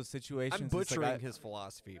in those situations. I'm butchering his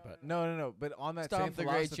philosophy, but no. But on that Stomp same the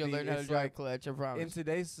philosophy, grapes, you'll learn how to it's drive like, a clutch. I promise. in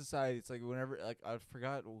today's society, it's like whenever, like, I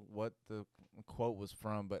forgot what the quote was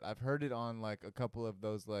from, but I've heard it on like a couple of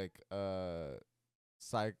those like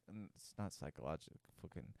it's not psychological,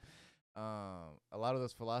 fucking. A lot of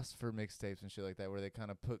those philosopher mixtapes and shit like that, where they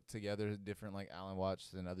kind of put together different like Alan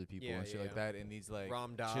Watts and other people and shit like that, and these like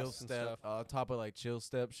Ram Dass chill and step stuff. on top of like chill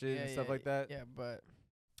step shit and stuff like that. Yeah, but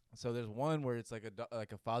So there's one where it's like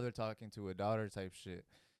a father talking to a daughter type shit,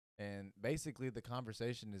 And basically, the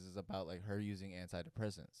conversation is about like her using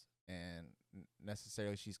antidepressants, and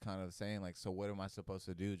necessarily she's kind of saying like, so what am I supposed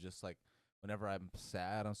to do? Just like whenever I'm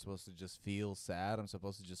sad, I'm supposed to just feel sad. I'm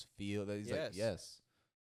supposed to just feel that. He's like, yes,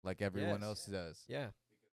 like everyone else does. Yeah.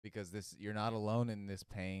 Because you're not alone in this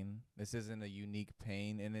pain. This isn't a unique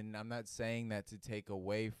pain. And then I'm not saying that to take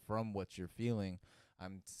away from what you're feeling.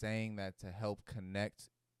 I'm saying that to help connect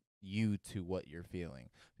you to what you're feeling,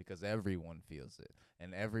 because everyone feels it,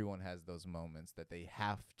 and everyone has those moments that they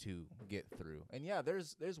have to get through. And yeah,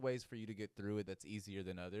 there's ways for you to get through it that's easier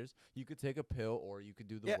than others. You could take a pill, or you could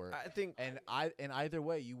do the work. I think, and either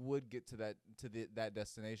way, you would get to that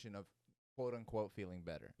destination of quote unquote feeling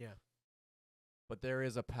better. Yeah. But there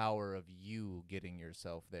is a power of you getting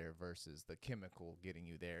yourself there versus the chemical getting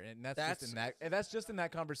you there, and that's just in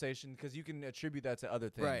that conversation, because you can attribute that to other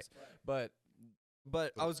things. Right.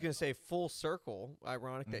 But I was gonna say, full circle.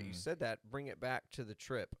 Ironic that you said that. Bring it back to the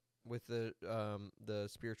trip with the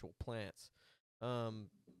spiritual plants.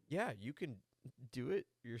 Yeah, you can do it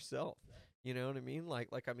yourself. You know what I mean? Like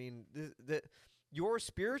I mean, your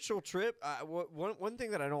spiritual trip. One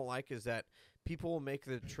thing that I don't like is that people will make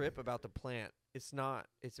the trip about the plant. It's not.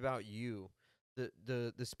 It's about you.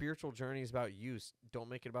 The spiritual journey is about you. Don't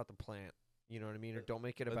make it about the plant. You know what I mean? Or don't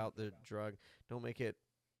make it about the drug. Don't make it.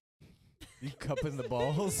 You cupping the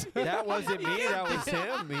balls? That wasn't me. That was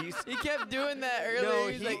him. He kept doing that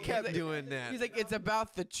earlier. No, he kept doing that. He's like, it's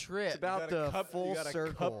about the trip. It's about the full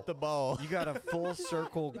circle. Cup the ball. You got to full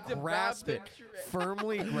circle. Grasp it.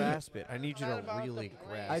 Firmly grasp it. I need you to really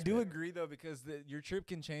grasp it. I do agree, though, because your trip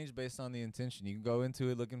can change based on the intention. You can go into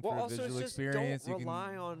it looking for a also, visual it's just experience. Don't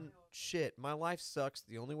rely on shit. My life sucks.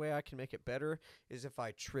 The only way I can make it better is if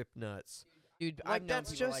I trip nuts. Dude, like, I've known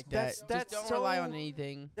people like that. That's just don't so, rely on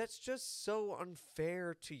anything. That's just so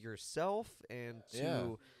unfair to yourself and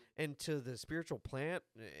to the spiritual plant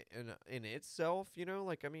in itself. You know,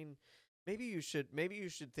 like, I mean, maybe you should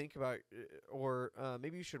think about, or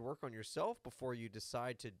maybe you should work on yourself before you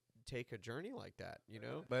decide to take a journey like that. You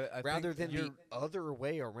know, but rather than the other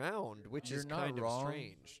way around, which is kind of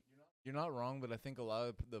strange. You're not wrong, but I think a lot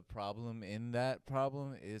of the problem in that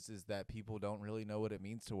problem is that people don't really know what it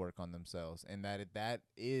means to work on themselves, and that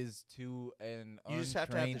is to an you just have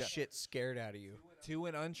to have the shit scared out of you. To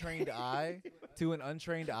an untrained eye,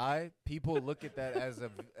 people look at that as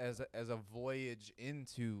a voyage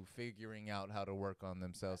into figuring out how to work on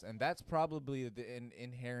themselves, and that's probably an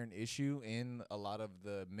inherent issue in a lot of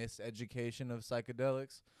the miseducation of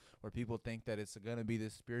psychedelics, where people think that it's going to be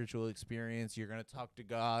this spiritual experience. You're going to talk to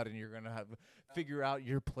God, and you're going to figure out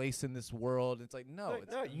your place in this world. It's like, no,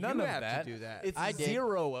 it's none of that. To do that. It's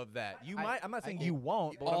zero of that. You might. I'm not saying you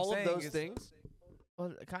won't. But all what I'm of those is, things.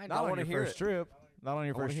 Well, kind of. Not on your first trip. Not on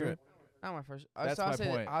your first trip. Not my first. That's so my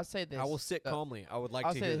point. I'll say this. I will sit calmly. I would like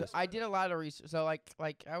I'll to say hear this. I did a lot of research. So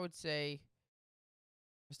like I would say,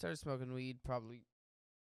 I started smoking weed probably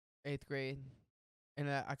 8th grade, and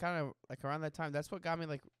I kind of like around that time. That's what got me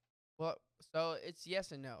like. Well, so it's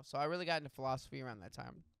yes and no. So I really got into philosophy around that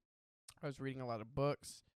time. I was reading a lot of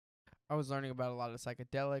books. I was learning about a lot of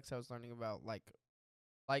psychedelics. I was learning about like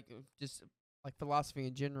just like philosophy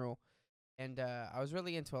in general. And I was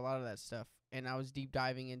really into a lot of that stuff. And I was deep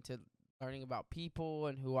diving into learning about people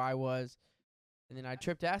and who I was. And then I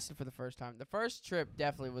tripped acid for the first time. The first trip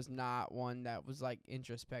definitely was not one that was like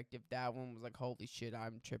introspective. That one was like, holy shit,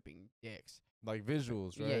 I'm tripping dicks. Like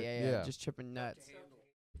visuals, right? Yeah. Just tripping nuts.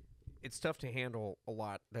 It's tough to handle a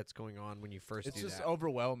lot that's going on when you first do that. It's just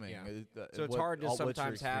overwhelming. Yeah. So it's hard to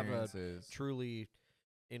sometimes have a truly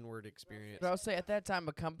inward experience. But I'll say at that time,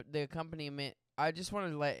 the accompaniment. I just wanted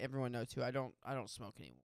to let everyone know too. I don't smoke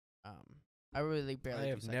anymore. I really barely. I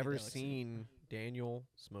have do never psychedelics seen Daniel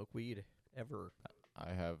smoke weed ever.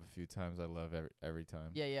 I have a few times. I love every time.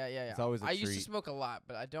 Yeah. It's always a I treat. used to smoke a lot,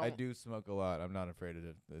 but I don't. I do smoke a lot. I'm not afraid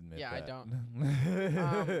to admit that. Yeah, I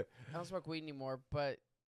don't. I don't smoke weed anymore, but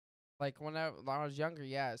like when I was younger,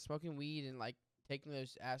 yeah, smoking weed and like taking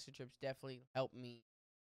those acid trips definitely helped me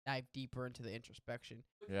dive deeper into the introspection.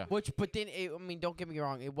 Yeah. But then, I mean, don't get me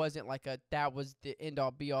wrong. It wasn't like that was the end all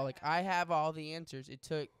be all. Like I have all the answers. It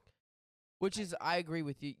took, which is I agree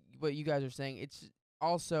with you. What you guys are saying. It's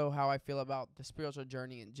also how I feel about the spiritual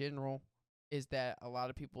journey in general. Is that a lot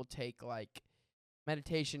of people take like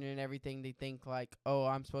meditation and everything. They think like, oh,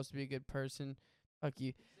 I'm supposed to be a good person. Fuck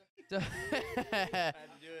you.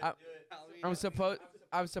 I'm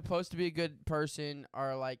supposed to be a good person,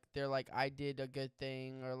 or like they're like I did a good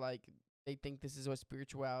thing, or like they think this is what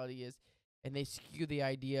spirituality is, and they skew the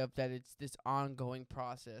idea of that it's this ongoing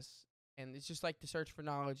process, And it's just like the search for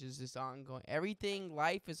knowledge is this ongoing. Everything,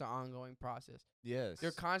 life is an ongoing process. Yes.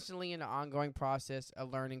 You're constantly in an ongoing process, a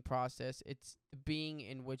learning process. It's the being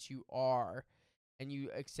in which you are, and you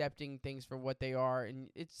accepting things for what they are. And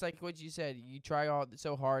it's like what you said. You try all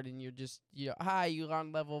so hard, and you're just hi, you're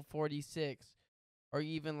on level 46, or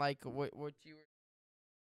even like what you were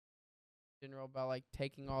general about, like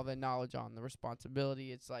taking all the knowledge on the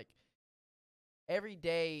responsibility. It's like every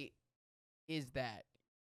day is that.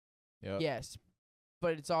 Yep. Yes,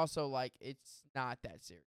 but it's also like it's not that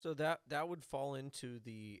serious. So that would fall into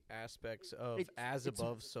the aspects of as it's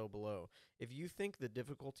above, so below. If you think the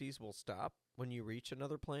difficulties will stop when you reach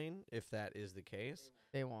another plane, if that is the case,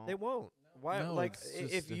 They won't. they won't. Why? No, like, it's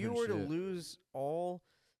just if you different were to shit. lose all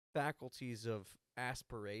faculties of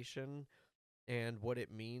aspiration and what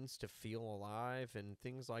it means to feel alive and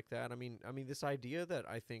things like that. I mean, this idea that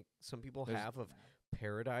I think some people There's- have of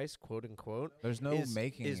paradise, quote unquote, There's no is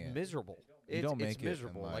making is it. miserable. You don't make it's it in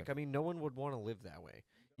miserable. life. Like, I mean, no one would want to live that way.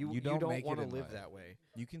 You don't make it want to in live life. that way.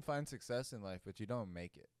 You can find success in life, but you don't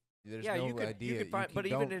make it. There's Yeah, no you could- you idea. could find- but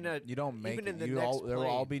don't- even in a- you don't make even it. in the You next there will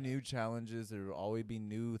all plane. be new challenges. There will always be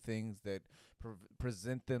new things that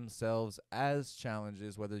present themselves as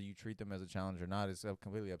challenges. Whether you treat them as a challenge or not is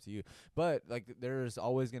completely up to you. But like, there's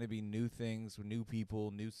always going to be new things, new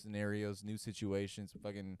people, new scenarios, new situations,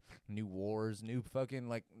 fucking new wars, new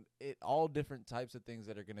fucking all different types of things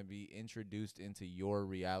that are going to be introduced into your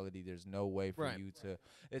reality. There's no way for Right. you to.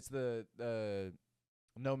 It's the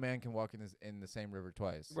no man can walk in the same river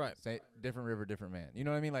twice. Right. Different river, different man. You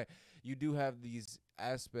know what I mean? Like, you do have these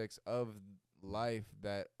aspects of life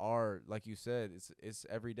that are, like you said, it's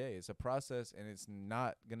every day. It's a process, and it's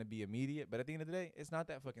not gonna be immediate. But at the end of the day, it's not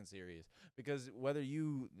that fucking serious, because whether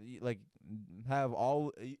you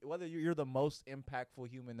whether you're the most impactful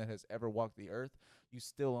human that has ever walked the earth, you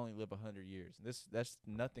still only live 100 years. That's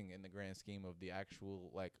nothing in the grand scheme of the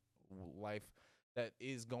actual life that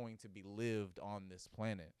is going to be lived on this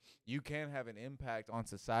planet. You can have an impact on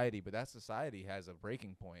society, but that society has a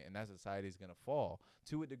breaking point, and that society is going to fall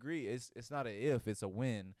to a degree. It's not a if, it's a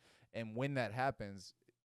when. And when that happens,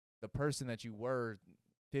 the person that you were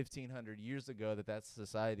 1,500 years ago that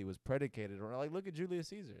society was predicated on, like, look at Julius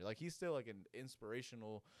Caesar. Like, he's still like an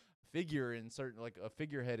inspirational figure in certain, like a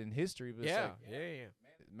figurehead in history. But Yeah, it's like, yeah.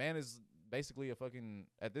 man is basically a fucking,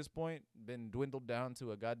 at this point, been dwindled down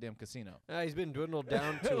to a goddamn casino. He's been dwindled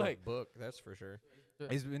down to Like- a book, that's for sure.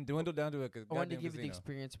 He's been dwindled down to a I wanted to goddamn give you the casino.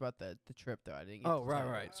 experience about the trip, though. I didn't. Get Oh, to right, tell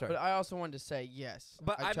you. right. Sorry. But I also wanted to say yes.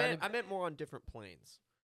 But I tried to- meant more on different planes.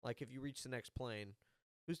 Like, if you reach the next plane,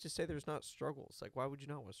 who's to say there's not struggles? Like, why would you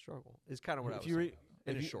not want to struggle? Is kind of what I was saying.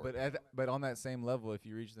 In a short. But on that same level, if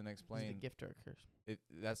you reach the next Is it a plane, gift or a curse?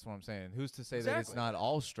 that's what I'm saying. Who's to say that it's Exactly. not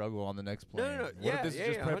all struggle on the next plane? No. What Yeah, if this yeah, is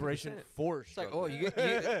just yeah, preparation 100%. for It's like, struggle? oh, you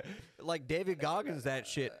like David Goggins, that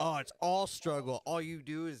shit. Oh, it's all struggle. All you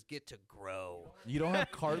do is get to grow. You don't have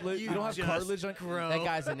cartilage. You don't have just cartilage on. grow. That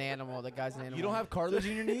guy's an animal. That guy's an animal. You don't have cartilage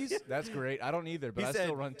in your knees? That's great. I don't either, but He I said-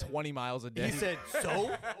 still run 20 miles a day. He said,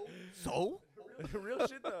 so? real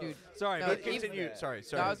shit though. Dude, Sorry, No, but even- continue. Sorry.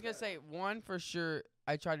 No, I was gonna say one for sure.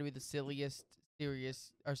 I try to be the silliest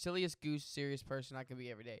goose serious person I can be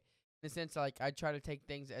every day. In the sense, like, I try to take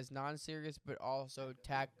things as non-serious, but also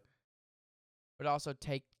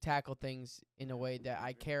tackle things in a way that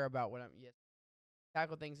I care about what I'm. Yes,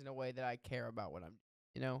 tackle things in a way that I care about what I'm.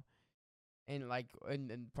 You know, and like in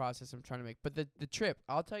the process I'm trying to make. But the trip,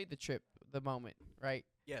 I'll tell you the trip, the moment, right?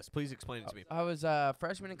 Yes, please explain it to me. I was a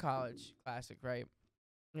freshman in college, classic, right?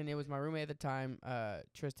 And it was my roommate at the time,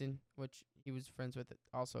 Tristan, which he was friends with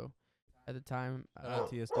also at the time.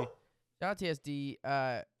 TSD. Shout out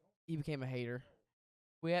TSD. He became a hater.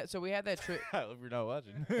 We had that trip. I hope you're not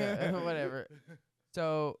watching. Whatever.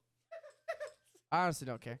 So I honestly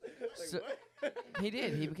don't care. So, he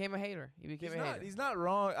did. He became a hater. He became a hater. He's not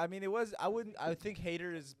wrong. I mean, I think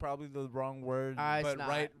hater is probably the wrong word. It's but not.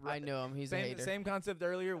 right. I know him. He's a hater. Same concept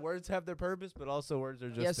earlier. Words have their purpose, but also words are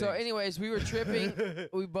just Yeah. So, things. anyways, we were tripping.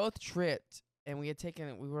 We both tripped, and we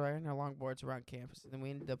were riding our longboards around campus, and then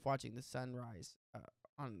we ended up watching the sunrise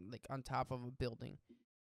on top of a building.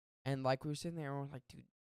 And like, we were sitting there, and we're like, dude,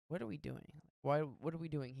 what are we doing? What are we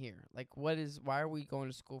doing here? Like, why are we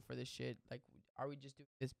going to school for this shit? Like, are we just doing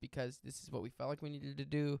this because this is what we felt like we needed to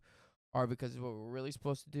do, or because it's what we're really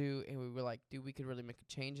supposed to do? And we were like, dude, we could really make a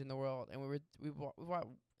change in the world. And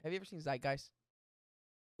have you ever seen Zeitgeist?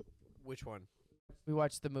 Which one? We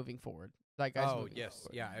watched the Moving Forward. Zeitgeist. Oh, Moving yes.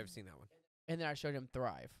 Forward. Yeah, I've seen that one. And then I showed him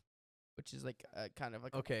Thrive, which is like kind of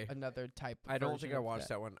like Okay. another type. I don't version think I of watched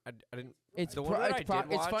that one. I didn't. It's the pro- one that it's I pro-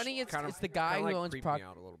 did it's watch funny. It's kinda- the guy kinda who like owns creeped Proc. me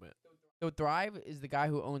out a little bit. So Thrive is the guy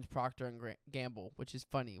who owns Procter and Gamble, which is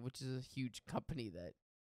funny, which is a huge company that.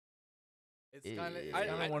 It's kind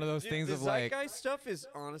of one of those things the of like. Zeitgeist stuff is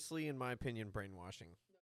honestly, in my opinion, brainwashing.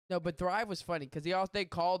 No, but Thrive was funny because they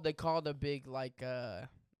called a big like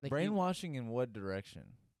Brainwashing in what direction?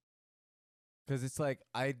 Because it's like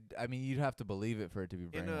I mean you'd have to believe it for it to be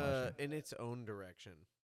brainwashing. In its own direction.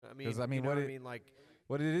 I mean,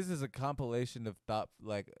 what it is a compilation of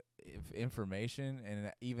information,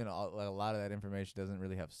 and even a lot of that information doesn't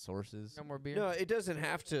really have sources. No more beer. No, it doesn't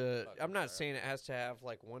have to. I'm not saying it has to have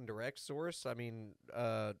like one direct source. I mean,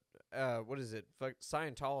 what is it?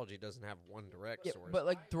 Scientology doesn't have one direct source. But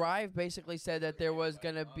like Thrive basically said that there was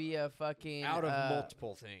gonna be a fucking out of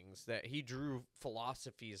multiple things, that he drew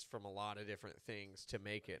philosophies from a lot of different things to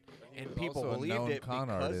make it, and people believed it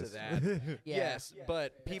because of that. Yes,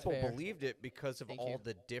 but people believed it because of all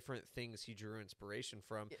the different things he drew inspiration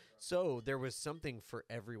from. So there was something for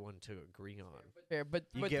everyone to agree on. Fair, but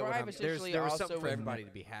Thrive essentially there was also something for everybody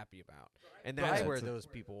to be happy about, and that's where those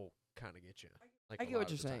people kind of get you. Like I get what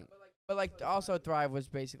you're saying. But like also Thrive was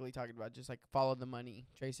basically talking about just like follow the money,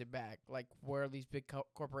 trace it back. Like where are these big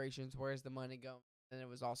corporations? Where's the money going? And it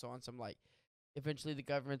was also on some like eventually the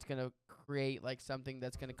government's gonna create like something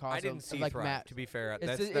that's gonna cause. I didn't see like Thrive. To be fair,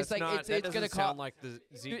 it's gonna sound like the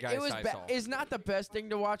Zeitgeist I saw. It's not the best thing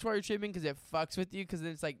to watch while you're streaming because it fucks with you. Because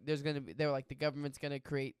it's like they're like the government's gonna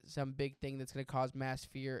create some big thing that's gonna cause mass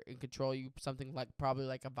fear and control you. Something like probably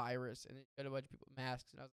like a virus, and it got a bunch of people with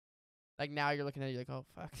masks. And I was like, now you're looking at it, you're like, oh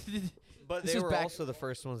fuck. But they were also the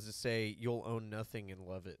first ones to say you'll own nothing and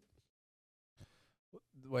love it.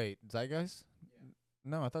 Wait, Zeitgeist?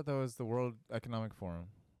 No, I thought that was the World Economic Forum.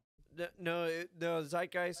 No,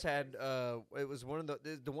 Zeitgeist had it was one of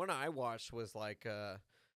the one I watched was like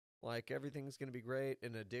everything's gonna be great,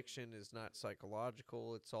 and addiction is not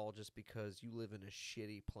psychological. It's all just because you live in a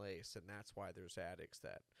shitty place, and that's why there's addicts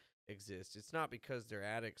that exist. It's not because they're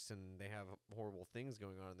addicts and they have horrible things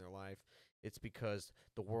going on in their life. It's because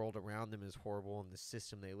the world around them is horrible and the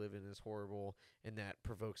system they live in is horrible, and that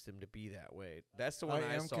provokes them to be that way. That's the one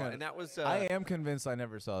I saw, and that was. I am convinced I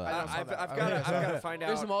never saw that. I've got to find out.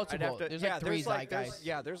 There's multiple. There's like three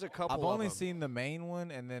Zeitgeists. There's a couple. I've only seen the main one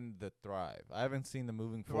and then the Thrive. I haven't seen the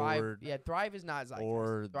Moving Forward. Yeah, Thrive is not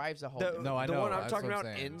Zeitgeist. Thrive's a whole. No, I know. The one I'm that's talking what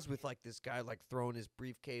about saying. ends with like this guy like throwing his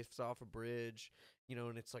briefcase off a bridge.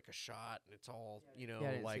 And it's like a shot, and it's all,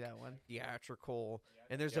 like theatrical.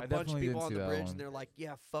 And there's a bunch of people on the bridge, and they're like,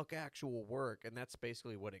 yeah, fuck actual work. And that's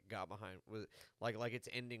basically what it got behind. Was like its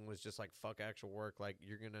ending was just like, fuck actual work. Like,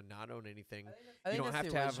 you're going to not own anything. You don't have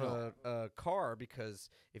to have a car, because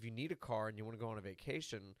if you need a car and you want to go on a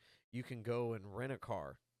vacation, you can go and rent a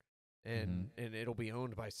car. And it'll be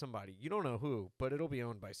owned by somebody. You don't know who, but it'll be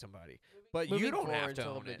owned by somebody. But you don't have to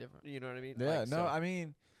own it. You know what I mean? Yeah, I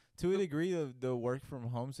mean... To a degree, the work from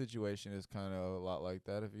home situation is kind of a lot like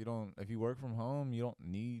that. If you work from home, you don't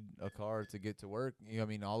need a car to get to work. I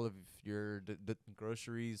mean, all of your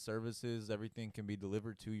groceries, services, everything can be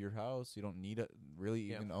delivered to your house. You don't need to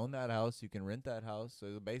really even own that house. You can rent that house.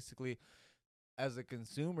 So basically, as a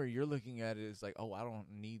consumer, you're looking at it as like, oh, I don't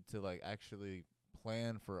need to like actually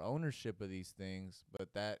plan for ownership of these things, but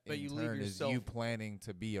in turn is you planning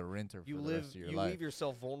to be a renter for the rest of your life. You leave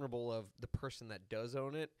yourself vulnerable of the person that does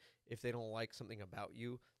own it. If they don't like something about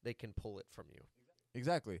you, they can pull it from you.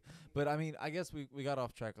 Exactly. But I mean, I guess we got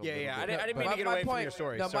off track a little bit. I didn't mean to get away from your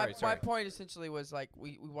story. No, sorry. My point essentially was like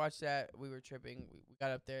we watched that, we were tripping, we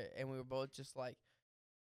got up there, and we were both just like,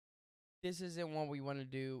 this isn't what we want to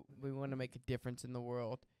do. We want to make a difference in the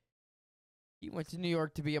world. He went to New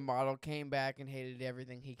York to be a model, came back and hated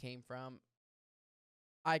everything he came from.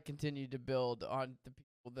 I continued to build on the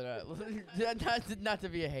people that I not to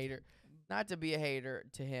be a hater. Not to be a hater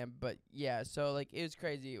to him, but yeah, so like it was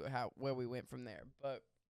crazy where we went from there. But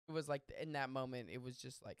it was like in that moment, it was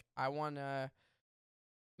just like I want to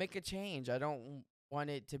make a change. I don't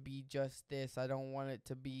want it to be just this. I don't want it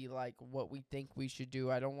to be like what we think we should do.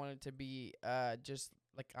 I don't want it to be just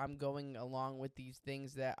like I'm going along with these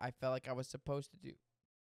things that I felt like I was supposed to do.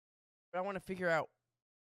 But I want to figure out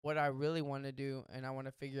what I really want to do, and I want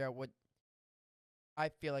to figure out what I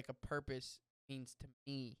feel like a purpose means to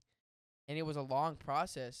me. And it was a long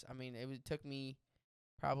process. I mean, it took me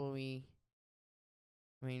probably,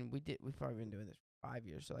 we've probably been doing this for 5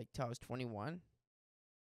 years, so like till I was 21.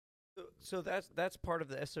 So that's part of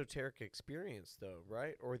the esoteric experience, though,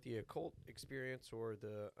 right? Or the occult experience, or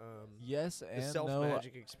the yes, and the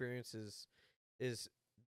self-magic experience is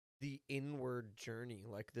the inward journey,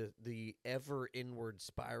 like the ever inward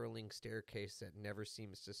spiraling staircase that never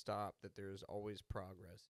seems to stop. That there's always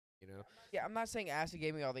progress. Yeah, I'm not saying acid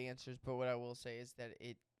gave me all the answers, but what I will say is that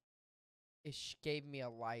gave me a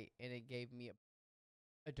light and it gave me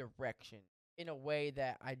a direction in a way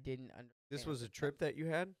that I didn't understand. This was a trip that you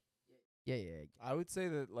had? Yeah. I would say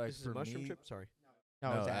that like This is for a mushroom me, trip? Sorry.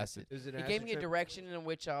 No, No, it's acid. acid. Is it It gave me a direction in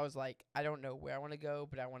which I was like, I don't know where I want to go,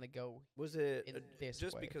 but I want to go. Was it in this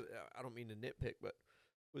just way. because I don't mean to nitpick, but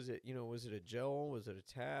was it was it a gel? Was it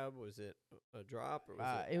a tab? Was it a drop? Or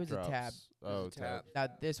was It was Drops. a tab. Oh, a tab. Now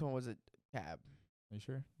this one was a tab. Are you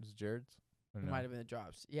sure? Is it Jared's? Or It no? might have been the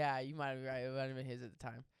drops. Yeah, you might have been right. It might have been his at the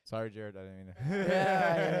time. Sorry, Jared. I didn't mean to.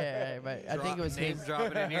 yeah, but I think it was name his.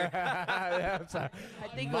 dropping in here. Yeah, I'm sorry. I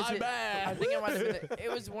think it was My bad. I think it might have been.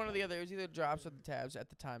 It was one or the other. It was either drops or the tabs at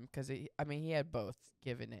the time, because I mean, he had both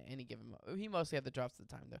given at any given. He mostly had the drops at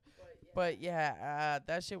the time though. But yeah,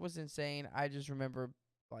 that shit was insane. I just remember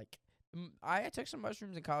like I took some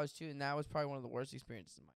mushrooms in college too, and that was probably one of the worst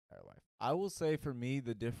experiences in my entire life. I will say for me,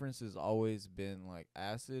 the difference has always been like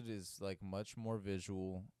acid is like much more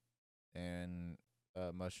visual, and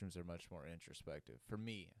mushrooms are much more introspective. For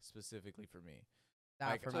me, specifically for me. Not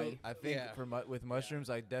Like, for me. I think Yeah. with mushrooms,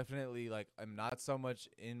 I definitely like I'm not so much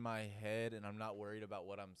in my head, and I'm not worried about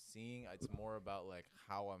what I'm seeing. It's more about like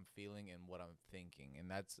how I'm feeling and what I'm thinking, and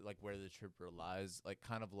that's like where the trip lies. Like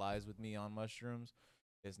kind of lies with me on mushrooms.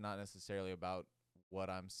 It's not necessarily about what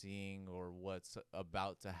I'm seeing or what's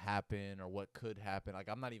about to happen or what could happen. Like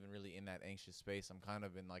I'm not even really in that anxious space. I'm kind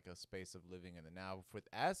of in like a space of living in the now. With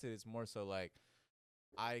acid, it's more so like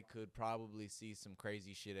I could probably see some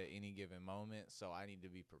crazy shit at any given moment, so I need to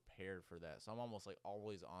be prepared for that. So I'm almost like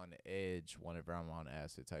always on edge whenever I'm on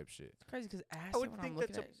acid type shit. It's crazy because acid. I would when think I'm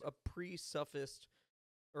looking that's at a pre-suffixed,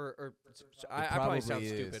 I probably sound probably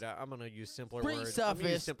stupid. is. I'm gonna use simpler words. I'm gonna use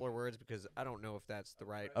Pre-suffixed. simpler words because I don't know if that's the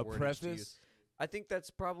right A word to preface. use. I think that's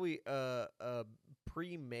probably a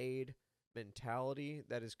pre-made mentality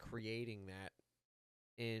that is creating that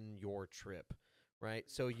in your trip, right?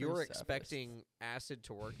 So you're Pre-suffixed. expecting acid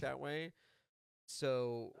to work that way.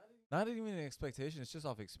 So, Not even an expectation. It's just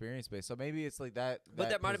off experience based. So maybe it's like that. but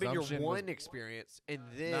that might have been your presumption was one experience, and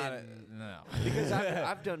Not then no. because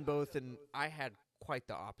I've done both, and I had quite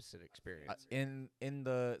the opposite experience.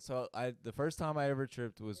 The first time I ever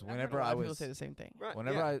tripped was I've heard whenever a lot I of people was say the same thing. Right,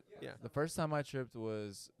 whenever yeah, yeah. the first time I tripped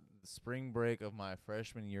was the spring break of my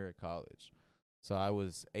freshman year at college. So I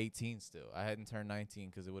was 18 still. I hadn't turned 19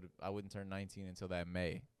 because I wouldn't turn 19 until that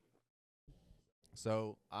May.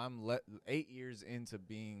 So I'm 8 years into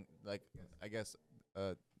being like I guess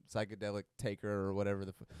a psychedelic taker or whatever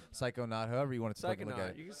the psychonaut, however you want to fucking look at Psychonaut,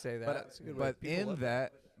 it. you can say that. But That's a good way. but People in love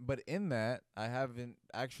that, I haven't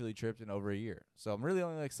actually tripped in over a year. So I'm really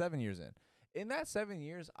only like 7 years in. In that 7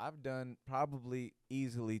 years, I've done probably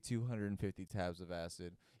easily 250 tabs of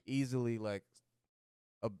acid, easily like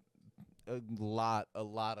a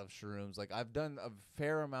lot of shrooms. Like I've done a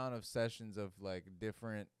fair amount of sessions of like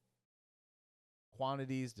different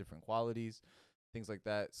quantities, different qualities, things like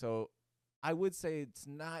that. So I would say it's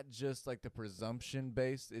not just like the presumption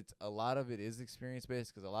based. It's a lot of it is experience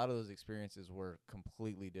based because a lot of those experiences were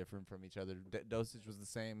completely different from each other. Dosage was the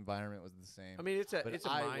same, environment was the same. I mean, it's a but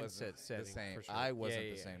I I mindset wasn't setting. the same. For sure. I wasn't Yeah,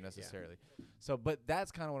 the yeah, same yeah. necessarily. So, but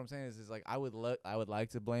that's kind of what I'm saying is like I would like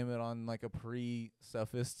to blame it on like a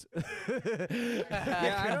pre-suffixed Yeah,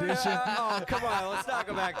 I don't know. condition. Oh, come on. Let's not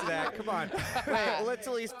go back to that. Come on. Wait, let's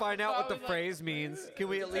at least find out what the phrase means. Can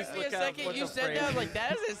we at least Took me look a up second. what You the said phrase that. I was like, means? that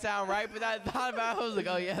doesn't sound right. But I thought about it. I was like,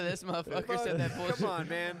 oh yeah, this motherfucker said that bullshit. Come on,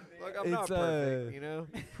 man. Look, I'm not It's, perfect, you know?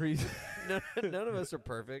 pre. None of us are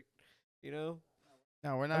perfect, you know?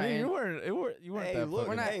 No, we're not. I mean, in- you weren't Hey, that look,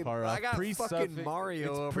 fucking hey, far I off. got Pre-suffix- fucking Mario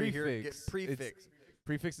it's over here. prefix. Get prefix. It's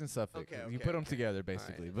prefix and suffix. Okay, You okay, put them okay. together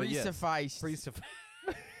basically. right. But yes. Pre-sufficed.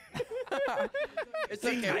 It's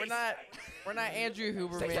okay. We're not Andrew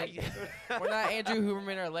Huberman. We're not Andrew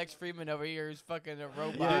Huberman or Lex Friedman over here who's fucking a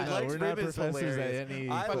robot. Yeah, no, Lex we're not Friedman's professors at hilarious. any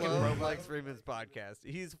I fucking love robot. Lex Friedman's podcast.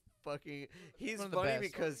 He's One of the funny best.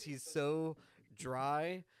 because he's so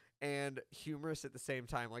dry and humorous at the same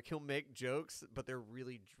time. Like he'll make jokes, but they're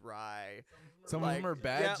really dry. Some Like, of them are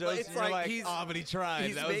bad yeah, jokes. it's and you're like like, he's- oh, but he tried.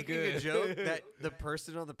 He's that was making good. a joke that the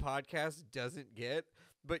person on the podcast doesn't get,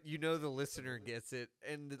 but you know the listener gets it,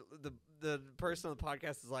 and the person on the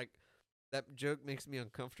podcast is like, that joke makes me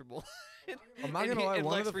uncomfortable. I'm not And gonna lie, and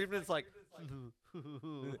one of Lex the- Friedman's like,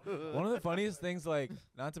 One of the funniest things, like,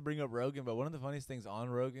 not to bring up Rogan, but one of the funniest things on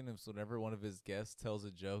Rogan is whenever one of his guests tells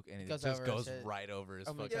a joke and it Goes just over his goes head. right over his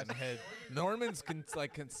Oh my fucking God. head. Norman's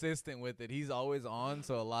consistent with it. He's always on,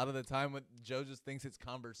 so a lot of the time when Joe just thinks it's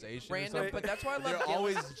conversation or Random, something, but that's why I love they're Gillis.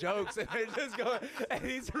 always jokes, and they're just going, and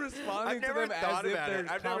he's responding I've to never them thought as if about they're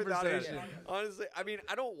it. I've never thought about conversation. it. Honestly, I mean,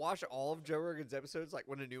 I don't watch all of Joe Rogan's episodes. Like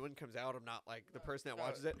when a new one comes out, I'm not like the person that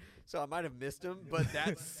watches it, so I might have missed him. But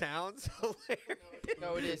that sounds hilarious.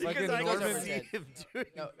 No, it is. Like because a I Norman- can see him doing.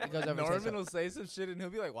 No, it goes over his head, Norman so- will say some shit, and he'll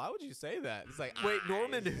be like, "Why would you say that?" It's like, Wait,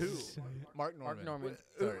 Norman who? Mark Norman. Mark Norman.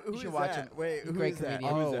 Sorry. You should watch him. Wait, who Great is that?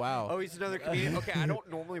 comedian. Who is Oh, that? wow. Oh, he's another comedian. Okay, I don't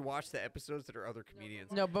normally watch the episodes that are other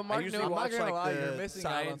comedians. No, but Mark usually I'm Norman. not watch, gonna like, lie, the you're missing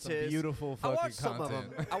out on some scientists. beautiful I fucking watch some content.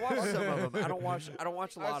 of them. I watch some of them. I don't watch a I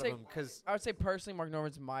would lot of say- them because I would say personally, Mark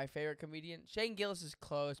Norman's my favorite comedian. Shane Gillis is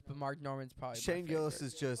close, but Mark Norman's probably my Shane Gillis favorite.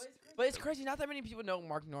 is just. But it's crazy. Not that many people know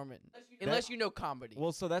Mark Norman, unless you know comedy.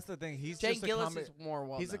 Well, so that's the thing. He's Shane just a Gillis comedy. is more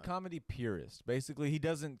well He's a known. comedy purist. Basically, he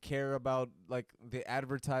doesn't care about like the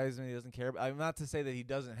advertisement. He doesn't care. I'm not to say that he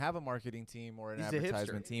doesn't have a marketing team or an He's a hipster.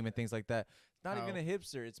 advertisement team and things like that. It's not even a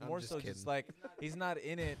hipster. It's I'm more just so kidding. just like he's not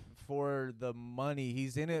in it for the money.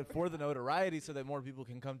 He's in it for the notoriety, so that more people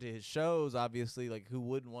can come to his shows. Obviously, like who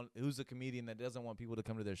wouldn't want? Who's a comedian that doesn't want people to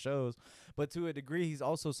come to their shows? But to a degree, he's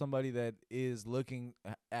also somebody that is looking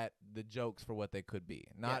at the jokes for what they could be,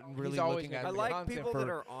 not he's really always looking gonna at I the like content people for, that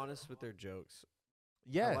are honest with their jokes.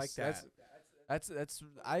 Yes, like that. That's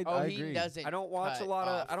I Oh, he agree. doesn't. I don't watch a cut lot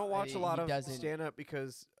of off. I don't watch a lot He of doesn't. stand up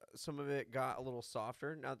because some of it got a little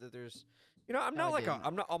softer. Now that there's, I'm No, not it like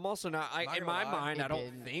didn't. I'm also not. Not In gonna my lie, mind, it I don't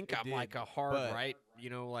didn't. think It I'm did, like a hard but- right,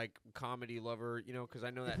 like comedy lover, because I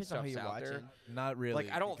know that Depends on who stuff's you're out there. watching. Not really.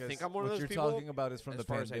 I don't because think I'm one of what those you're people, talking about is from as the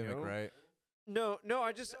far as I pandemic, know. right? No,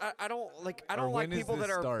 I don't like Or like when does people that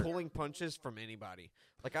this are start? pulling punches from anybody.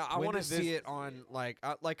 Like I When want to did see this- it on like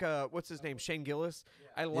what's his name, Shane Gillis.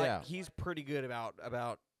 I like Yeah. he's pretty good about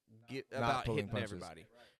Not pulling hitting punches. everybody.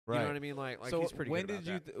 Right. You know what I mean? Like so he's pretty when good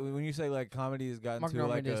did about you that. when you say like comedy has gotten Mark to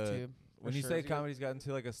Norman like is a too. when for you sure. say comedy's gotten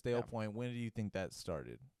to like a stale Yeah. point, when do you think that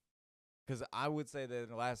started? Because I would say that in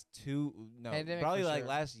the last Pandemic probably for like sure.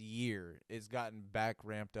 last year, it's gotten back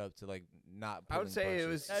ramped up to like not. I would pulling say it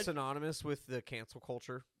punches. was synonymous with the cancel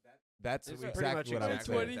culture. That's It's pretty exactly much what I would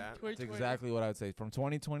exactly say. like that. That's exactly what I would say. From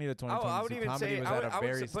 2020 to 2022, I would even comedy say, was I would, at a I would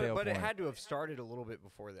very say stale but point. it had to have started a little bit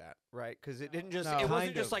before that, right? Because it didn't just, No. it wasn't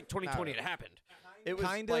Kind just of. like 2020. No. It happened. It was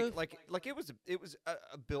Kind like, of. like it was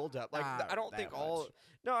a build up. Like Not I don't think that all. much.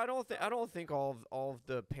 No, I don't think all of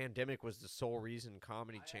the pandemic was the sole reason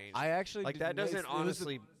comedy changed. I actually like that didn't- doesn't it was a-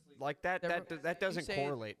 honestly like that There that that doesn't say it-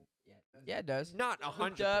 correlate. Yeah, it does. Not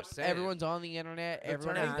Hooked 100%. up. Everyone's on the internet.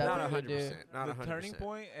 Everyone turning has point- nothing not to do. 100%. Not the 100%. turning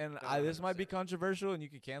point, and Not this might be 100%. controversial, and you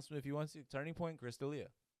can cancel me if you want to. Turning point, Chris D'Elia,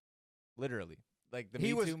 literally, like the He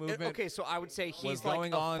Me was Too movement. okay. So I would say he's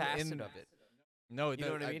going like a on facet in- of it. No, You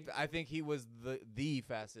know what I mean? I think he was the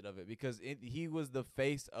facet of it because he was the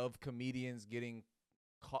face of comedians getting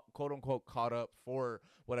quote unquote caught up for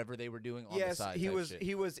whatever they were doing on the Yes, side. he type was shit.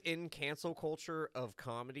 he was in cancel culture of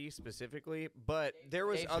comedy specifically, but there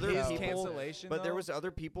was Dave other Chappelle. people. cancellation, But there though? was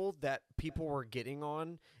other people that people were getting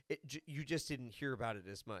on. You just didn't hear about it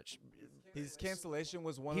as much. His cancellation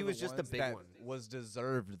was one. He of was the just the ones big that one. Was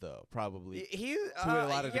deserved though, probably. He to a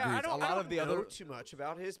lot of yeah, degrees. I don't, A lot I of the don't know other- too much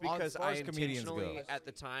about his As because far I as comedians go. intentionally at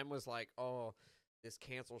the time was like, oh, this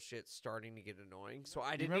cancel shit's starting to get annoying. So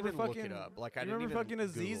I You didn't remember even look fucking- it up. Like I you didn't remember even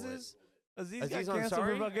fucking Google it. Aziz's? Aziz Aziz got canceled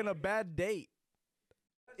Ansari? for fucking a bad date.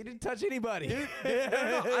 He didn't touch anybody. No,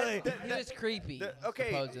 I- He was creepy.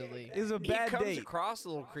 okay, Supposedly. It was a he bad comes date. across a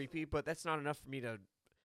little creepy, but that's not enough for me to.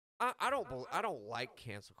 I don't like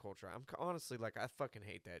cancel culture. Honestly like I fucking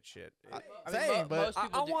hate that shit. I mean, Same, but most I-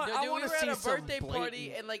 people I do. want- Dude, I we wanna were at see a some birthday party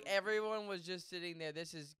blatant- and like everyone was just sitting there.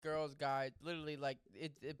 This is girls' guide. Literally, like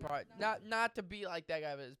it probably not to be like that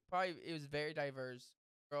guy, but it was very diverse.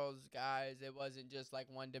 Girls, guys. It wasn't just like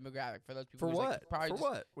one demographic for those people. For It was, what? like, probably For just-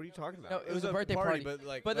 what? What are you talking No, about? it was a birthday party. but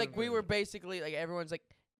like, But let like him we were finish. basically like everyone's like,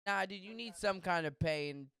 nah, dude, you need some kind of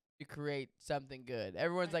pain to create something good.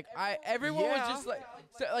 Everyone's like, everyone was just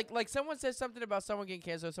like, like someone says something about someone getting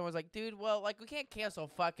canceled. Someone's like, dude, well, like we can't cancel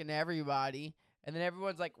fucking everybody. And then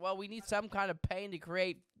everyone's like, well, we need some kind of pain to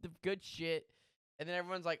create the good shit. And then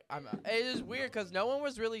everyone's like, it is weird because no one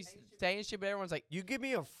was really saying shit, but everyone's like, You give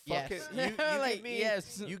me a yes. fucking you Like, give me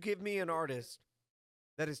yes. you give me an artist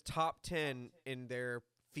that is top 10 in their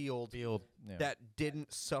field Yeah. that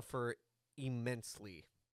didn't suffer immensely.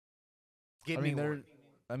 Give I me mean, one.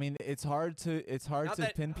 I mean, it's hard to Not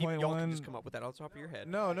that pinpoint y'all one. can just come up with that off the top of your head.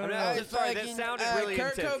 No, no, I mean, no. I'm no. just sorry, that Fucking, sounded really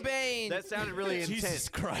Kurt intense. Cobain. That sounded really intense. Jesus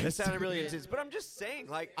Christ. That sounded really intense. But I'm just saying,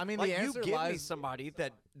 like, I mean, like the you answer give me lies- somebody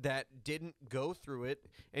that didn't go through it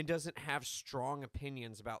and doesn't have strong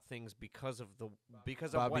opinions about things because of Bobby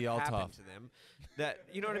what Altoff. happened to them. That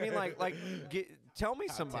you know what I mean? Like, tell me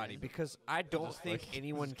somebody because I don't think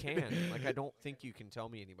anyone can. Like, I don't think you can tell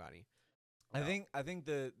me anybody. I think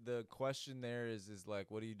the question there is like,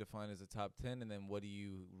 what do you define as a top 10, and then what do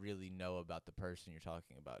you really know about the person you're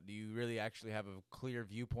talking about? Do you really actually have a clear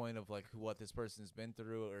viewpoint of like what this person's been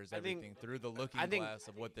through, or is everything through the looking glass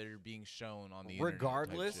of what they're being shown on the internet?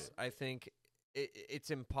 Regardless, I think it's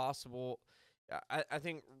impossible. I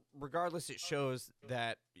think regardless, it shows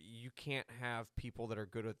that you can't have people that are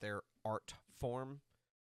good at their art form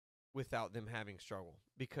without them having struggle,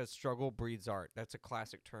 because struggle breeds art. That's a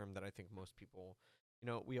classic term that I think most people,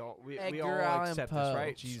 we all accept this,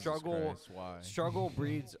 right? Jesus Struggle, Christ, why? struggle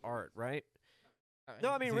breeds art, right?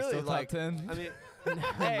 No, I mean, really, still like, top 10? I mean,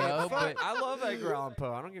 hey, No, fuck, but- I love Edgar Allan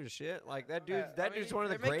Poe. I don't give a shit. Like that dude, dude's one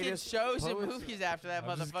of the they're making greatest shows and poets. movies after that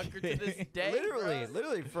I'm just motherfucker to this kidding. day.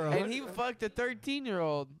 Literally, for And he fucked a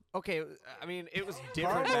 13-year-old. okay. I mean, it was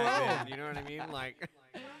different Karl back Malone. then. You know what I mean? Like,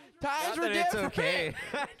 Times not were that it's different. okay.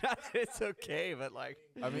 Not that it's okay, but like,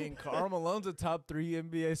 I mean, Karl Malone's a top 3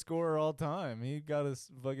 NBA scorer all time. He got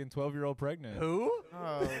his fucking 12-year-old pregnant. who?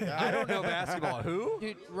 Oh, God. I don't know basketball. Who?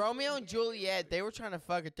 Dude, Romeo and Juliet, they were trying to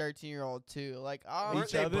fuck a 13-year-old too. Like, Weren't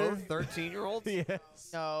Each they other? both 13-year-olds?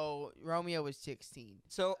 Yes. no, Romeo was 16.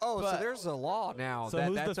 So, so But- there's a law now So that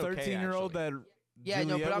who's that's the 13-year-old okay, that Yeah,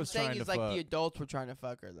 Juliet no, but I'm was saying trying is to like fuck? the adults were trying to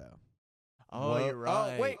fuck her though. Oh, What? you're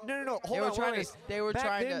right. Oh, wait, no. Hold They on, were trying wait. to. They were Back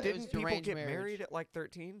trying then, to. It was didn't people deranged get marriage. married at like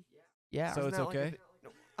 13? Yeah. So it's Isn't that okay?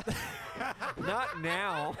 Not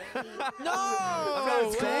now. No! I'm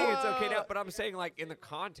not saying it's okay now, but I'm saying like in the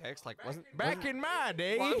context, like wasn't in my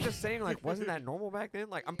day. Well, I'm just saying, like, wasn't that normal back then?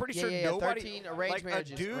 Like, I'm pretty Yeah, sure yeah, nobody, 13 arranged like,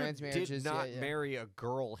 marriages, a dude arranged marriages, did yeah, not yeah. marry a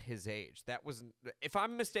girl his age. That was, if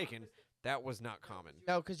I'm mistaken, that was not common.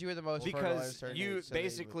 No, because you were the most fertile at a Because certain you age, so they would-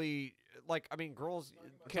 basically, like, I mean, girls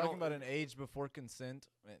We're can talking about an age before consent.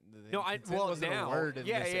 no, Consent well wasn't now, a word in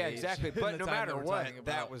yeah, this yeah, age, exactly. in But the no time matter we're what, talking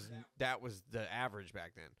that about. was the average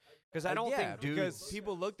back then. Because I don't yeah, think dudes. because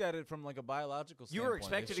people looked at it from like a biological You standpoint. were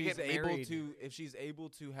expected to If get she's able married- to, if she's able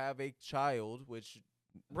to have a child, which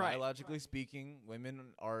Right. biologically speaking,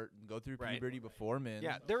 women go through Right. puberty before men.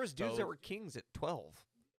 Yeah, there was dudes So- that were kings at 12.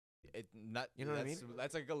 You know what I that's,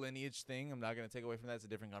 That's like a lineage thing. I'm not gonna take away from that. It's a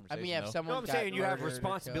different I conversation. mean, if though. someone No, I'm got saying you have murdered or killed-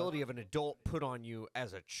 responsibility of an adult put on you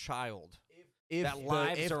as a child. if that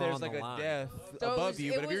lives if are there's on like the a line. death So it above was-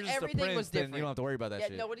 you, it but if was- you're just a everything prince, was then you different. don't have to worry about that Yeah,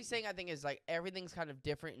 shit. no, what he's saying, I think, is like everything's kind of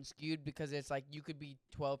different and skewed because it's like you could be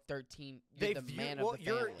 12, 13, you're the man of the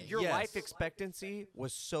family. Your Yes. life expectancy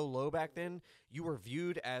was so low back then. You were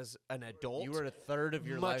viewed as an adult. You were a third of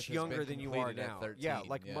your life much has younger been than you are completed at now. 13, yeah,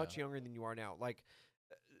 like much younger than you are now. Like,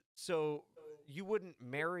 so you wouldn't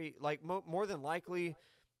marry like more than likely.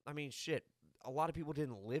 I mean, shit. A lot of people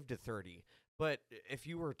didn't live to 30. But if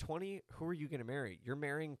you were 20, who are you going to marry? You're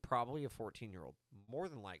marrying probably a 14-year-old, more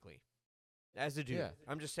than likely. As a dude. Yeah.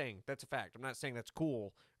 I'm just saying that's a fact. I'm not saying that's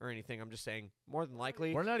cool or anything. I'm just saying more than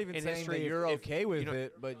likely. We're not even in saying history, that you're if- okay with you know-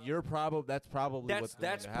 it, but you're that's probably what's going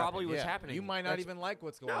that's to probably happen. what's Yeah. happening. You might not That's- even like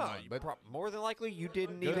what's going No, on, but more than likely you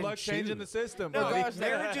didn't good even luck changing the choose. system. No, buddy. Regardless,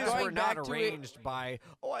 marriages going were not back to it- arranged by,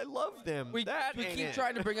 oh, I love them. We that ain't keep it.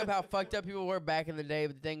 trying to bring up how fucked up people were back in the day,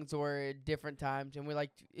 but things were at different times, and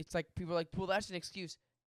it's like people are like, well, that's an excuse.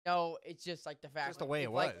 No, it's just like the fact. Just the way if,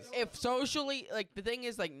 it like, was. If socially, like the thing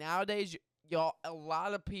is, like nowadays, y'all, a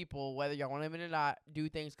lot of people, whether y'all want to admit it or not, do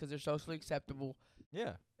things because they're socially acceptable.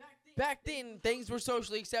 Yeah. Back then, things were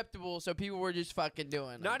socially acceptable, so people were just fucking doing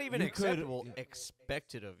them. Not even You could- acceptable,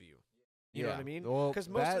 expected of you. You know what I mean? Well, Because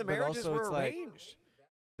most of the that, but marriages also were it's like- arranged.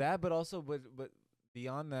 That, but also, but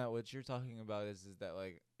beyond that, what you're talking about is that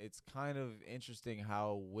like it's kind of interesting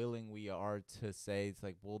how willing we are to say it's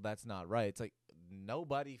like, well, that's not right. It's like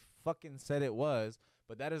nobody fucking said it was,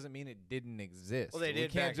 but that doesn't mean it didn't exist. Well, they We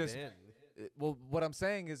did can't back just. then. Well, what I'm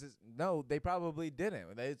saying is no, they probably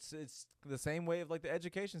didn't. It's the same way of like the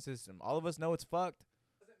education system. All of us know it's fucked.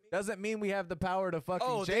 Doesn't mean we have the power to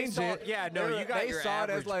fucking they change saw, it. yeah, no, you got they your saw it as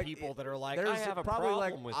average like people that are like, there's I have a probably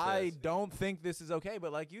problem like with I this. don't think this is okay,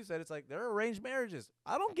 but like you said, it's like they're arranged marriages.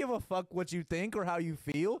 I don't give a fuck what you think or how you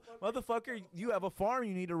feel, motherfucker. You have a farm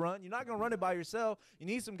you need to run. You're not gonna run it by yourself. You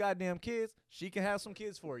need some goddamn kids. She can have some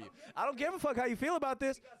kids for you. I don't give a fuck how you feel about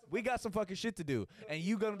this. We got some fucking shit to do, and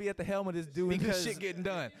you gonna be at the helm of this doing Because this shit getting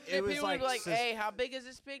done. And people would be like, hey, how big is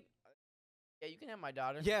this pig? Yeah, you can have my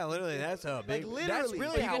daughter. Yeah, literally, that's a big. literally, that's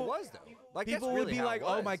really how it people- was, though. Like People that's would really be how like, it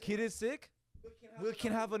 "Oh, was. my kid is sick. We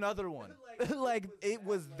can have another one." Like it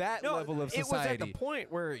was that No, level of it was society. at the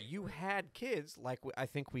point where you had kids, like I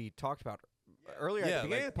think we talked about earlier Yeah, at the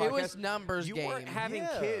beginning like- of the podcast. It was numbers you game. weren't having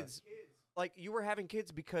Yeah. kids. Like you were having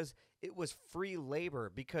kids because it was free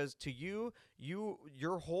labor. Because to you,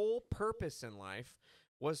 your whole purpose in life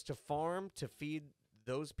was to farm to feed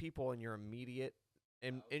those people in your immediate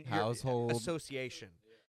in your Household. association.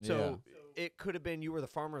 So it could have been you were the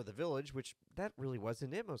farmer of the village, which that really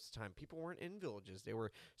wasn't it most of the time. People weren't in villages. They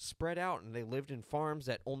were spread out, and they lived in farms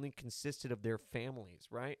that only consisted of their families,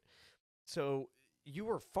 right? So you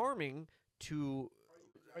were farming to...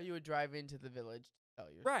 Or you would drive into the village.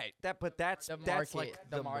 Right, that's the that's market, like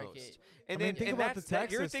the the market. most. I mean, think about the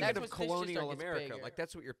tax you're system. thinking That's of what Fish colonial District is America, bigger. like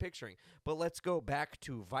that's what you're picturing. But let's go back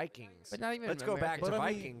to Vikings. But not even let's go back America. to But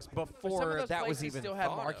I mean- Vikings But some of before those that was places even still have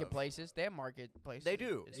thought of. marketplaces. They have marketplaces. They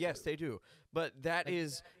do, It's yes, true. they do. But that Like-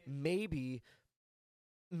 is maybe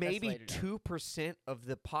later down. 2% of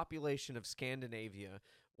the population of Scandinavia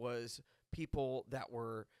was people that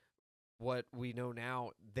were what we know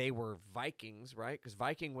now. They were Vikings, right? Because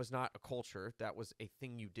Viking was not a culture. That was a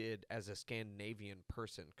thing you did as a Scandinavian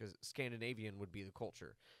person, because Scandinavian would be the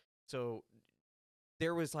culture. So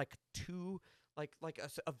there was like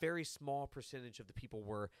a very small percentage of the people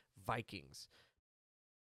were Vikings.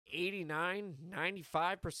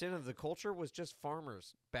 95% of the culture was just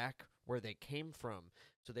farmers back where they came from.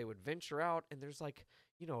 So they would venture out, and there's like,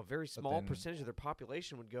 a very small then- percentage of their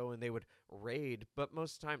population would go and they would raid. But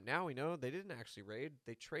most of the time now we know they didn't actually raid.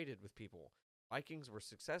 They traded with people. Vikings were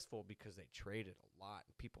successful because they traded a lot.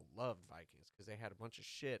 And people loved Vikings because they had a bunch of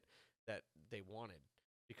shit that they wanted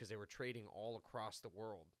because they were trading all across the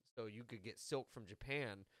world. So you could get silk from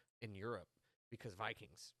Japan in Europe because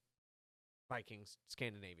Vikings,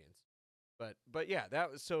 Scandinavians. But yeah,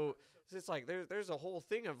 that was so it's like there's a whole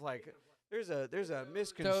thing of like there's a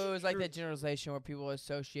misconception. So it was like that generalization where people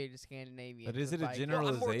associated Scandinavian. But is with it a Vikings.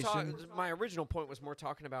 generalization? My original point was more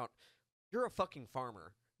talking about you're a fucking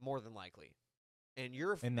farmer more than likely, and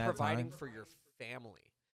you're In that providing time? for your family.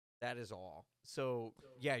 That is all. So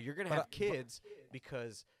yeah, you're gonna But have kids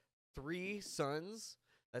because 3 sons.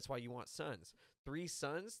 That's why you want sons. 3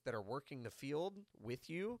 sons that are working the field with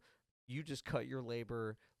you. You just cut your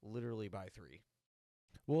labor literally by 3.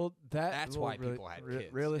 Well, That's well, why really- people had kids. And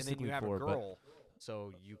then Realistically, you have a 4, but- girl,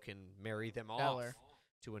 so you can marry them Tell off her.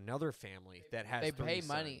 to another family that has They 3 pay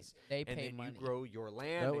money. sons. They And pay then money. you grow your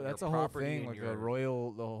land and that's your a whole property thing, and like your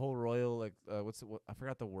the whole royal, like I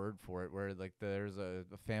forgot the word for it, where like there's a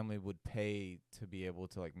family would pay to be able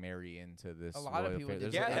to like marry into this. A lot of royal people fa- did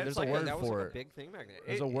there's that. a, Yeah, there's that's a like word that was for like it. a big thing back then.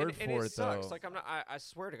 There's a word and for it it, sucks. though. Like I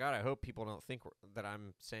swear to God, I hope people don't think that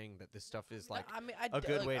I'm saying that this stuff is like I mean, a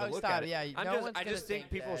good way to look stop, at it. Yeah, I just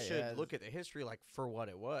think people should that, look at the history like for what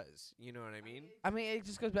it was. You know what I mean? I mean, it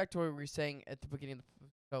just goes back to what we were saying at the beginning of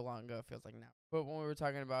so long ago. It feels like now. But when we were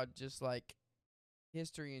talking about just like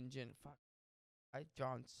history and I've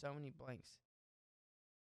drawn so many blanks.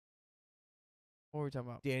 What were we talking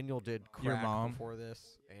about? Daniel did Your crack mom? before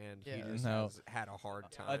this, and Yeah. he just No. had a hard A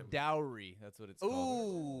time. dowry. That's what it's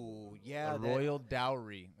called. Ooh, yeah. A royal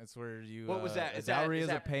dowry. That's where you. What was that? A Is that dowry is is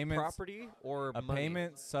that a payment. property or A money?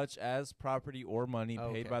 payment such as property or money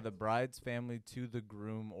paid by Okay. the bride's family to the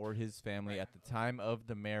groom or his family at the time of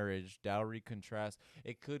the marriage. Dowry contrast.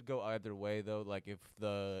 It could go either way though. Like if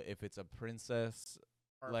it's a princess,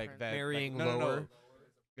 Or like prin- that Marrying like, no, no, lower? no.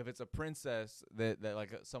 If it's a princess that like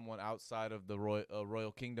someone outside of the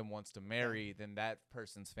royal kingdom wants to marry, then that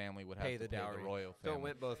person's family would have Pay to the pay dowry. the royal So family. it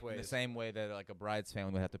went both In ways. the same way that like a bride's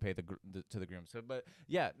family would have to pay to the groom. So, but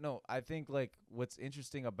yeah, no, I think like what's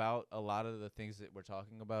interesting about a lot of the things that we're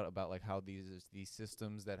talking about like how these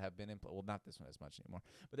systems that have been in well, not this one as much anymore,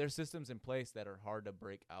 but there's systems in place that are hard to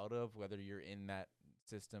break out of, whether you're in that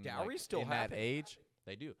system, Dowries like, still in that happen. age.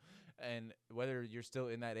 They do, and whether you're still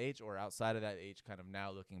in that age or outside of that age, kind of now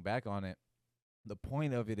looking back on it. The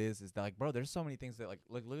point of it is that like, bro, there's so many things that like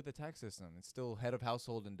look at the tax system. It's still head of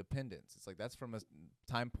household independence. It's like that's from a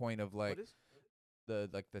time point of like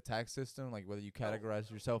the tax system, like whether you categorize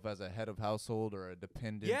yourself as a head of household or a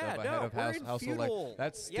dependent Yeah, of a no, head of we're in household, feudal- like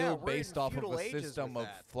that's yeah, still we're in based off of feudal a ages system with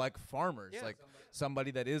of that. like farmers, Yeah, like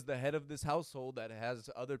somebody that is the head of this household that has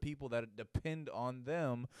other people that depend on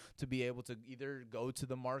them to be able to either go to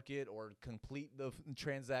the market or complete the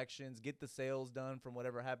transactions, get the sales done from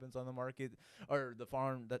whatever happens on the market or the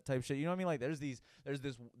farm, that type of shit. You know what I mean? Like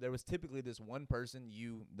there was typically this one person,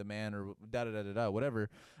 you, the man, or whatever,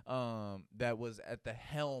 that was at the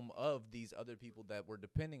helm of these other people that were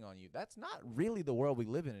depending on you. That's not really the world we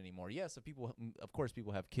live in anymore. Yes, of course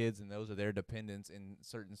people have kids and those are their dependents in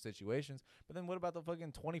certain situations, but then what about the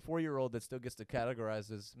fucking 24-year-old that still gets to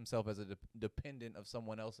categorize himself as a dependent of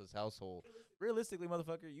someone else's household? Realistically,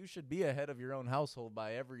 motherfucker, you should be ahead of your own household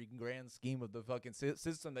by every grand scheme of the fucking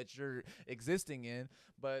system that you're existing in,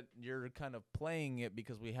 but you're kind of playing it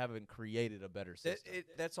because we haven't created a better system.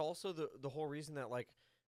 That's also the whole reason that like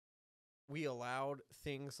we allowed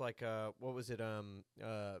things like what was it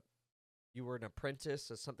you were an apprentice,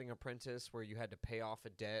 a something apprentice, where you had to pay off a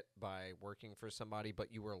debt by working for somebody,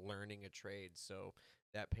 but you were learning a trade, so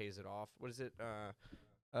that pays it off. What is it?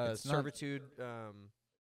 It's not- Servitude.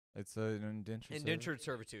 It's an indentured. Indentured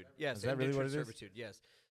servitude. Yes, Is that really what it is? servitude. Yes.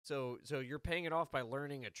 So you're paying it off by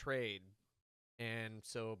learning a trade, and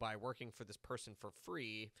so by working for this person for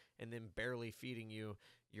free and then barely feeding you,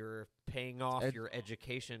 you're paying off your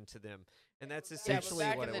education to them, and that's essentially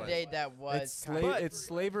back what in it the was. day, that was It's, kind of- it's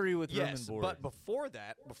slavery with room Yes, and board. but before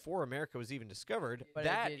that, before America was even discovered, But it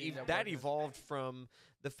that did end up that working. evolved from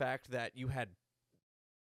the fact that you had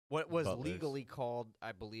what was Butlers. legally called,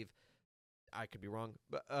 I believe, I could be wrong,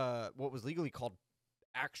 but what was legally called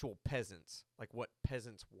actual peasants, like what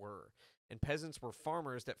peasants were. And peasants were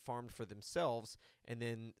farmers that farmed for themselves, and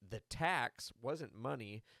then the tax wasn't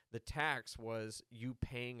money. The tax was you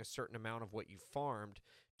paying a certain amount of what you farmed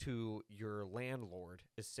to your landlord,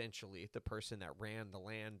 essentially, the person that ran the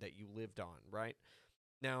land that you lived on, right?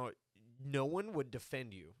 Now, no one would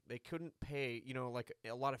defend you. They couldn't pay, like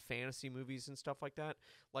a lot of fantasy movies and stuff like that,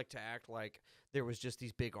 like to act like there was just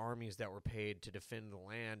these big armies that were paid to defend the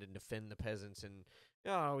land and defend the peasants and,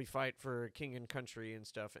 we fight for king and country and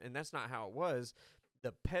stuff. And that's not how it was.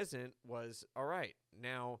 The peasant was, all right,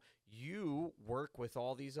 now you work with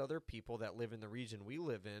all these other people that live in the region we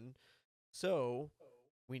live in, so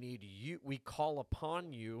we need you. We call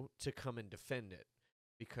upon you to come and defend it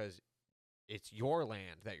because it's your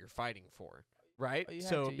land that you're fighting for, right? Oh, you have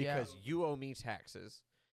So to, yeah. because you owe me taxes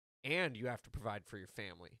and you have to provide for your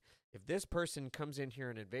family. If this person comes in here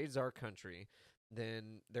and invades our country,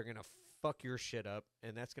 then they're going to fuck your shit up,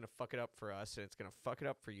 and that's going to fuck it up for us, and it's going to fuck it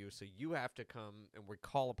up for you, so you have to come and we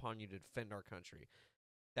call upon you to defend our country.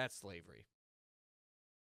 That's slavery.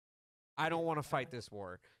 I don't want to fight this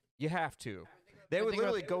war. You have to. They I would think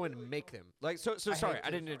literally go and make them. Like so I sorry, hate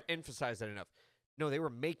I to- didn't emphasize that enough. No, they were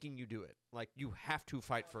making you do it. Like, you have to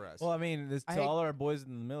fight for us. Well, I mean, this, I to hate- all our boys in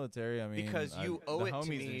the military, I mean, because you the owe it to homies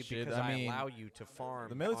me and shit, because I mean, allow you to farm.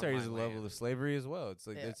 the military on is a my level land. of slavery as well. It's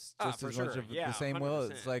like Yeah. it's Ah, just for as much sure. of Yeah, the same will.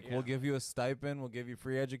 It's 100%, like we'll yeah. give you a stipend, we'll give you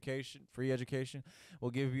free education,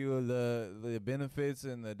 we'll give you the benefits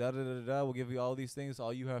and the da da da da. We'll give you all these things.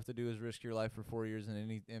 All you have to do is risk your life for 4 years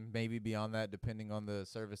and maybe beyond that, depending on the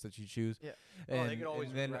service that you choose. Yeah. Oh, they could always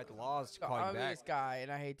and then rewrite the laws to So call you I'm back. this guy,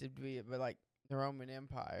 and I hate to be it, but like the Roman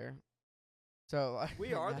Empire. So like,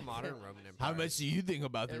 We are the modern Roman Empire. how much do you think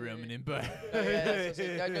about the Yeah, Roman yeah. Empire? No, yeah, that's what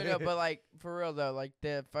I'm saying. No, but like for real though, like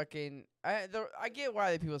the fucking, I get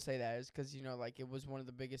why the people say that is because like it was one of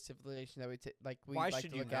the biggest civilizations that we Why like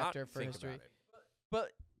should to you look not after for think history. about it?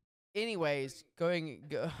 But anyways,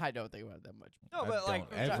 I don't think about it that much. No, I but like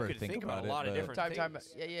don't you ever could think about about a it, lot of but- different Time,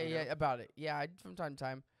 things. yeah, about it. Yeah, from time to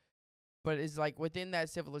time. But it's like within that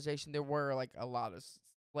civilization, there were like a lot of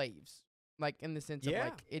slaves. Like in the sense of Yeah.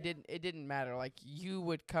 like it didn't matter. Like you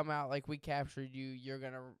would come out like we captured you. You're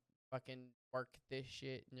gonna fucking work this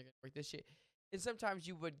shit and you're gonna work this shit. And sometimes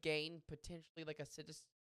you would gain potentially like a citizen,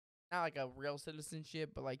 not like a real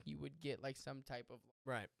citizenship, but like you would get like some type of.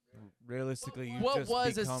 Right. Realistically, What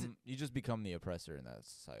was a you just become the oppressor in that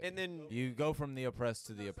society. And then you go from the oppressed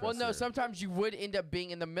to the oppressor. Well, no. Sometimes you would end up being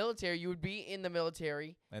in the military. You would be in the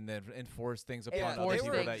military. and then enforce things Yeah, upon enforce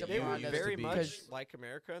other people things that they you were upon used us very to be. much because- like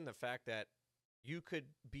America in the fact that you could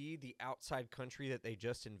be the outside country that they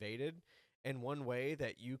just invaded, and one way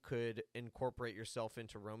that you could incorporate yourself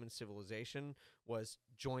into Roman civilization was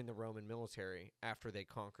join the Roman military after they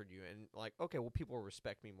conquered you, and like, okay, well, people will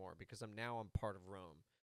respect me more because I'm part of Rome,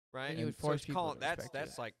 right? And you would so force it's people to that's respect you.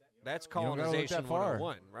 that's like that's You don't gotta look colonization that far.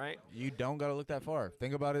 101, right? You don't gotta look that far.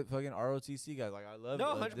 Think about it, fucking ROTC guys. Like I love.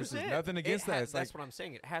 No, like, 100%. this is nothing against that. It's that's like what I'm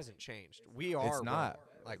saying. It hasn't changed. We are. it's not.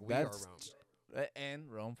 Rome. Like we That's- are Rome.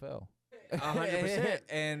 And Rome fell. 100%.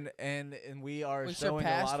 and we are We showing a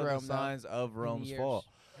surpassed lot of Rome, the though, signs of in Rome's years. fall.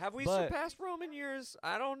 Have we But- surpassed Rome in years?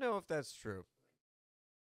 I don't know if that's true.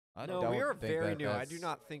 I No, don't we are think very that new. I that's do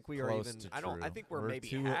not think we are close even. to I don't. I true. think we're, We're maybe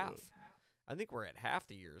too- half. I think we're at half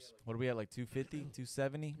the years. What are we at? Like 250,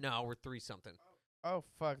 270? No, we're 3 something. Oh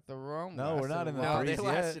fuck, the Rome. No, we're not lasted in a the No, while. they threes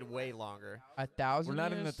yet. lasted way longer. 1,000. We're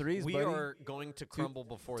not in the years? threes, We buddy. are going to crumble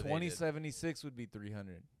before they did. 2076 would be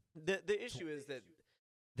 300. The issue is that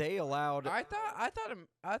they allowed. I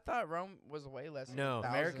thought Rome was way less. Than No. 1,000.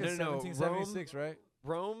 America's No, no, 1776, right?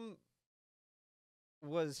 Rome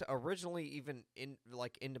was originally even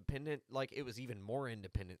independent. Like it was even more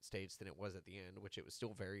independent states than it was at the end, which it was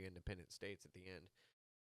still very independent states at the end.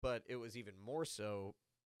 But it was even more so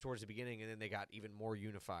towards the beginning, and then they got even more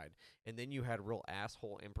unified. And then you had real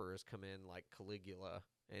asshole emperors come in like Caligula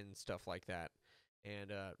and stuff like that,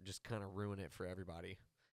 and just kind of ruin it for everybody.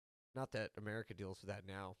 Not that America deals with that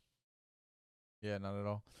now. Yeah, not at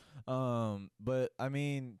all. But I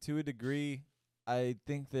mean, to a degree, I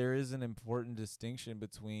think there is an important distinction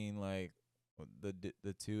between like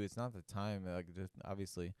the two. It's not the time, like just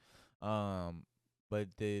obviously, but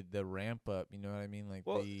the ramp up. You know what I mean? Like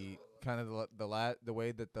Well, the kind of the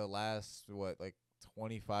way that the last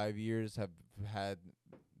 25 years have had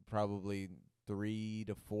probably 300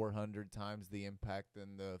 to 400 times the impact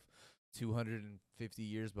than the 250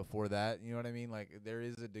 years before that. You know what I mean? Like there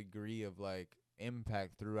is a degree of like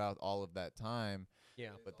impact throughout all of that time. Yeah.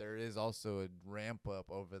 But there is also a ramp up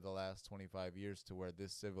over the last 25 years to where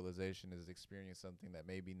this civilization has experienced something that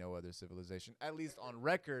maybe no other civilization, at least on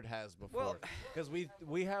record, has before. Because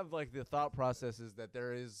we have like the thought processes that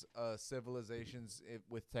there is civilizations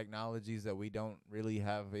with technologies that we don't really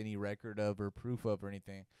have any record of or proof of or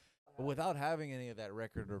anything. But without having any of that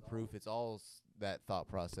record or proof, it's all that thought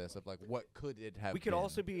process of like what could it have. We could been.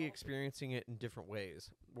 also be experiencing it in different ways.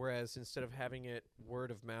 Whereas instead of having it word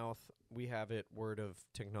of mouth, we have it word of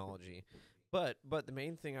technology. But the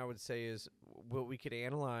main thing I would say is what we could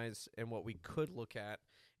analyze and what we could look at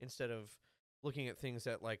instead of looking at things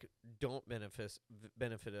that like don't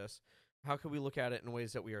benefit us. How could we look at it in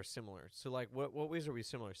ways that we are similar? So like what ways are we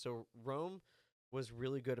similar? So Rome was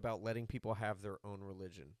really good about letting people have their own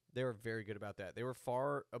religion. They were very good about that. They were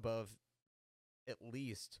far above at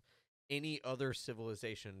least any other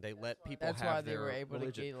civilization. They let people That's have why they their were able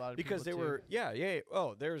religion. to get a lot of because they people were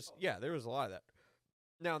too. there was a lot of that.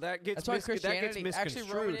 Now that gets That's why Christianity that gets actually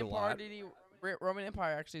Roman misconstrued a Empire. lot. Roman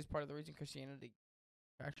Empire actually is part of the reason Christianity.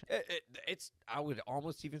 It's I would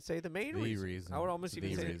almost even say the main The reason. reason. I would almost The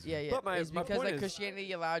even say reason. Yeah. But my it's because point like is,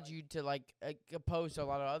 Christianity allowed you to like opposed to a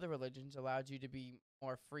lot of other religions, allowed you to be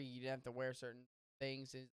more free. You didn't have to wear certain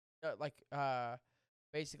things, and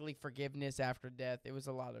basically forgiveness after death. It was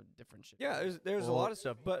a lot of different shit. yeah, there's a Well, lot of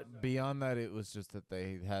stuff, but beyond that, it was just that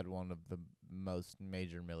they had one of the most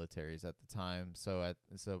major militaries at the time. So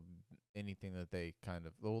anything that they kind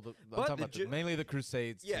of I'm But talking the about Ju- mainly the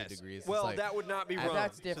Crusades yes. to a degree. It's Well, like, that would not be Rome.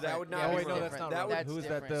 That's So different. that would not Yeah, be wait, no, Rome. that's not different. Rome. That's Who's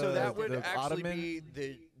that? different. So that would the actually Ottoman? be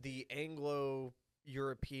the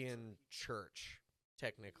Anglo-European church,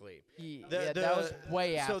 technically. That was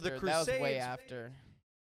way after. so the That was way Crusades- after.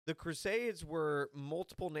 The Crusades were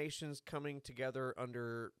multiple nations coming together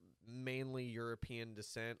under mainly European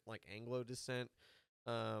descent, like Anglo descent,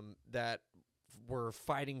 that were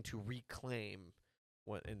fighting to reclaim,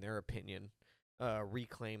 what in their opinion,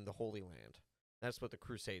 reclaim the Holy Land. That's what the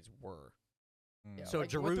Crusades were. Yeah, So like,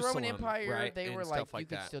 Jerusalem, with the Roman Empire, right, they and were stuff like you like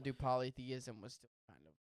could that. still do polytheism was still kind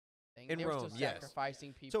of thing. In they were Rome, still yes.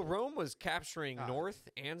 sacrificing people. So Rome was capturing Ah. north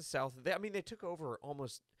and south. They took over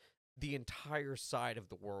almost the entire side of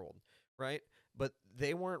the world, right? But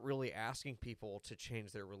they weren't really asking people to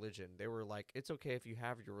change their religion. They were like, it's okay if you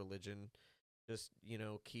have your religion, just,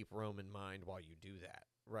 keep Rome in mind while you do that,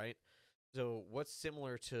 right? So what's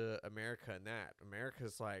similar to America in that?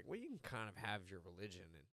 America's like, well, you can kind of have your religion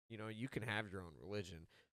and, you can have your own religion,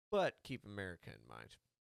 but keep America in mind.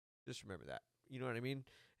 Just remember that. You know what I mean?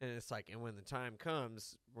 And it's like, and when the time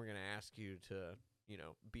comes, we're going to ask you to,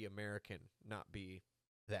 be American, not be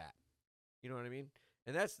that. You know what I mean?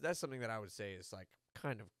 And that's something that I would say is like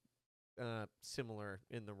kind of similar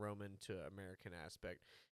in the Roman to American aspect.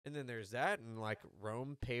 And then there's that, and like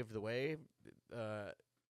Rome paved the way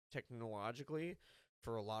technologically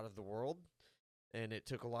for a lot of the world, and it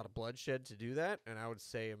took a lot of bloodshed to do that. And I would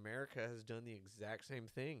say America has done the exact same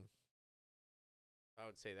thing. I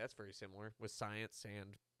would say that's very similar with science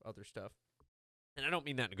and other stuff. And I don't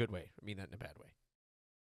mean that in a good way. I mean that in a bad way.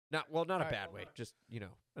 Not a Alright. bad way. Just,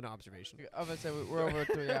 an observation. I'm gonna say we're over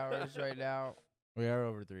 3 hours right now. We are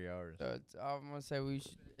over 3 hours. So I'm gonna say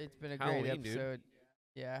it's been a great Halloween, dude. episode.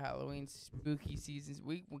 Yeah, Halloween, spooky seasons.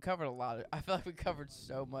 We covered a lot of. I feel like we covered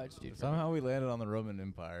so much, dude. Somehow we landed on the Roman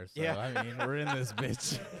Empire. So Yeah. I mean, we're in this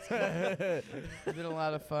bitch. It's been a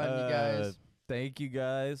lot of fun, you guys. Thank you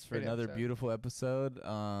guys for Great another episode. beautiful episode.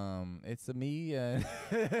 It's a me and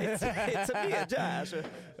It's a me and Josh.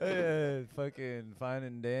 fucking Fine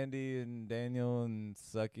and Dandy and Daniel and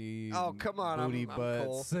Sucky. Oh, and come on, booty I'm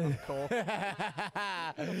butts. Cole.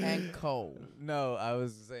 And Cole. No, I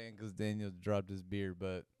was saying because Daniel dropped his beer,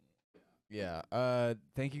 but yeah.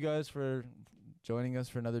 Thank you guys for joining us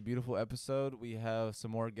for another beautiful episode. We have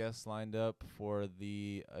some more guests lined up for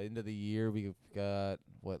the end of the year. We've got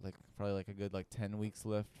probably a good 10 weeks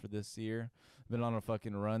left for this year. Been on a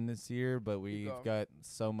fucking run this year, but we've going. got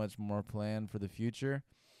so much more planned for the future.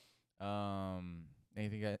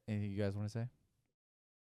 Anything you guys want to say?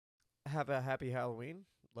 Have a happy Halloween.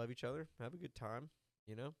 Love each other. Have a good time.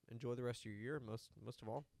 Enjoy the rest of your year. Most of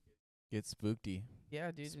all. Get spooked.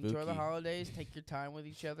 Yeah, dude. Enjoy the Spooky. holidays. Take your time with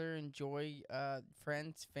each other. Enjoy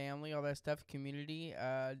friends, family, all that stuff, community.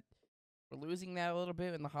 We're losing that a little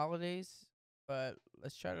bit in the holidays, but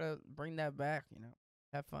let's try to bring that back,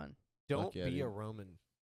 Have fun. Don't yeah, be dude. a Roman.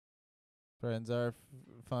 Friends are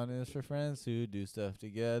fun is for friends who do stuff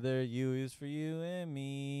together. You is for you and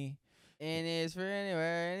me. And it's for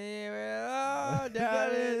anywhere, oh,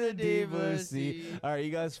 down in the deep blue sea. All right,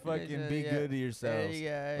 you guys fucking be Yeah. good to yourselves. Hey,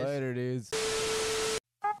 guys. Later, dudes.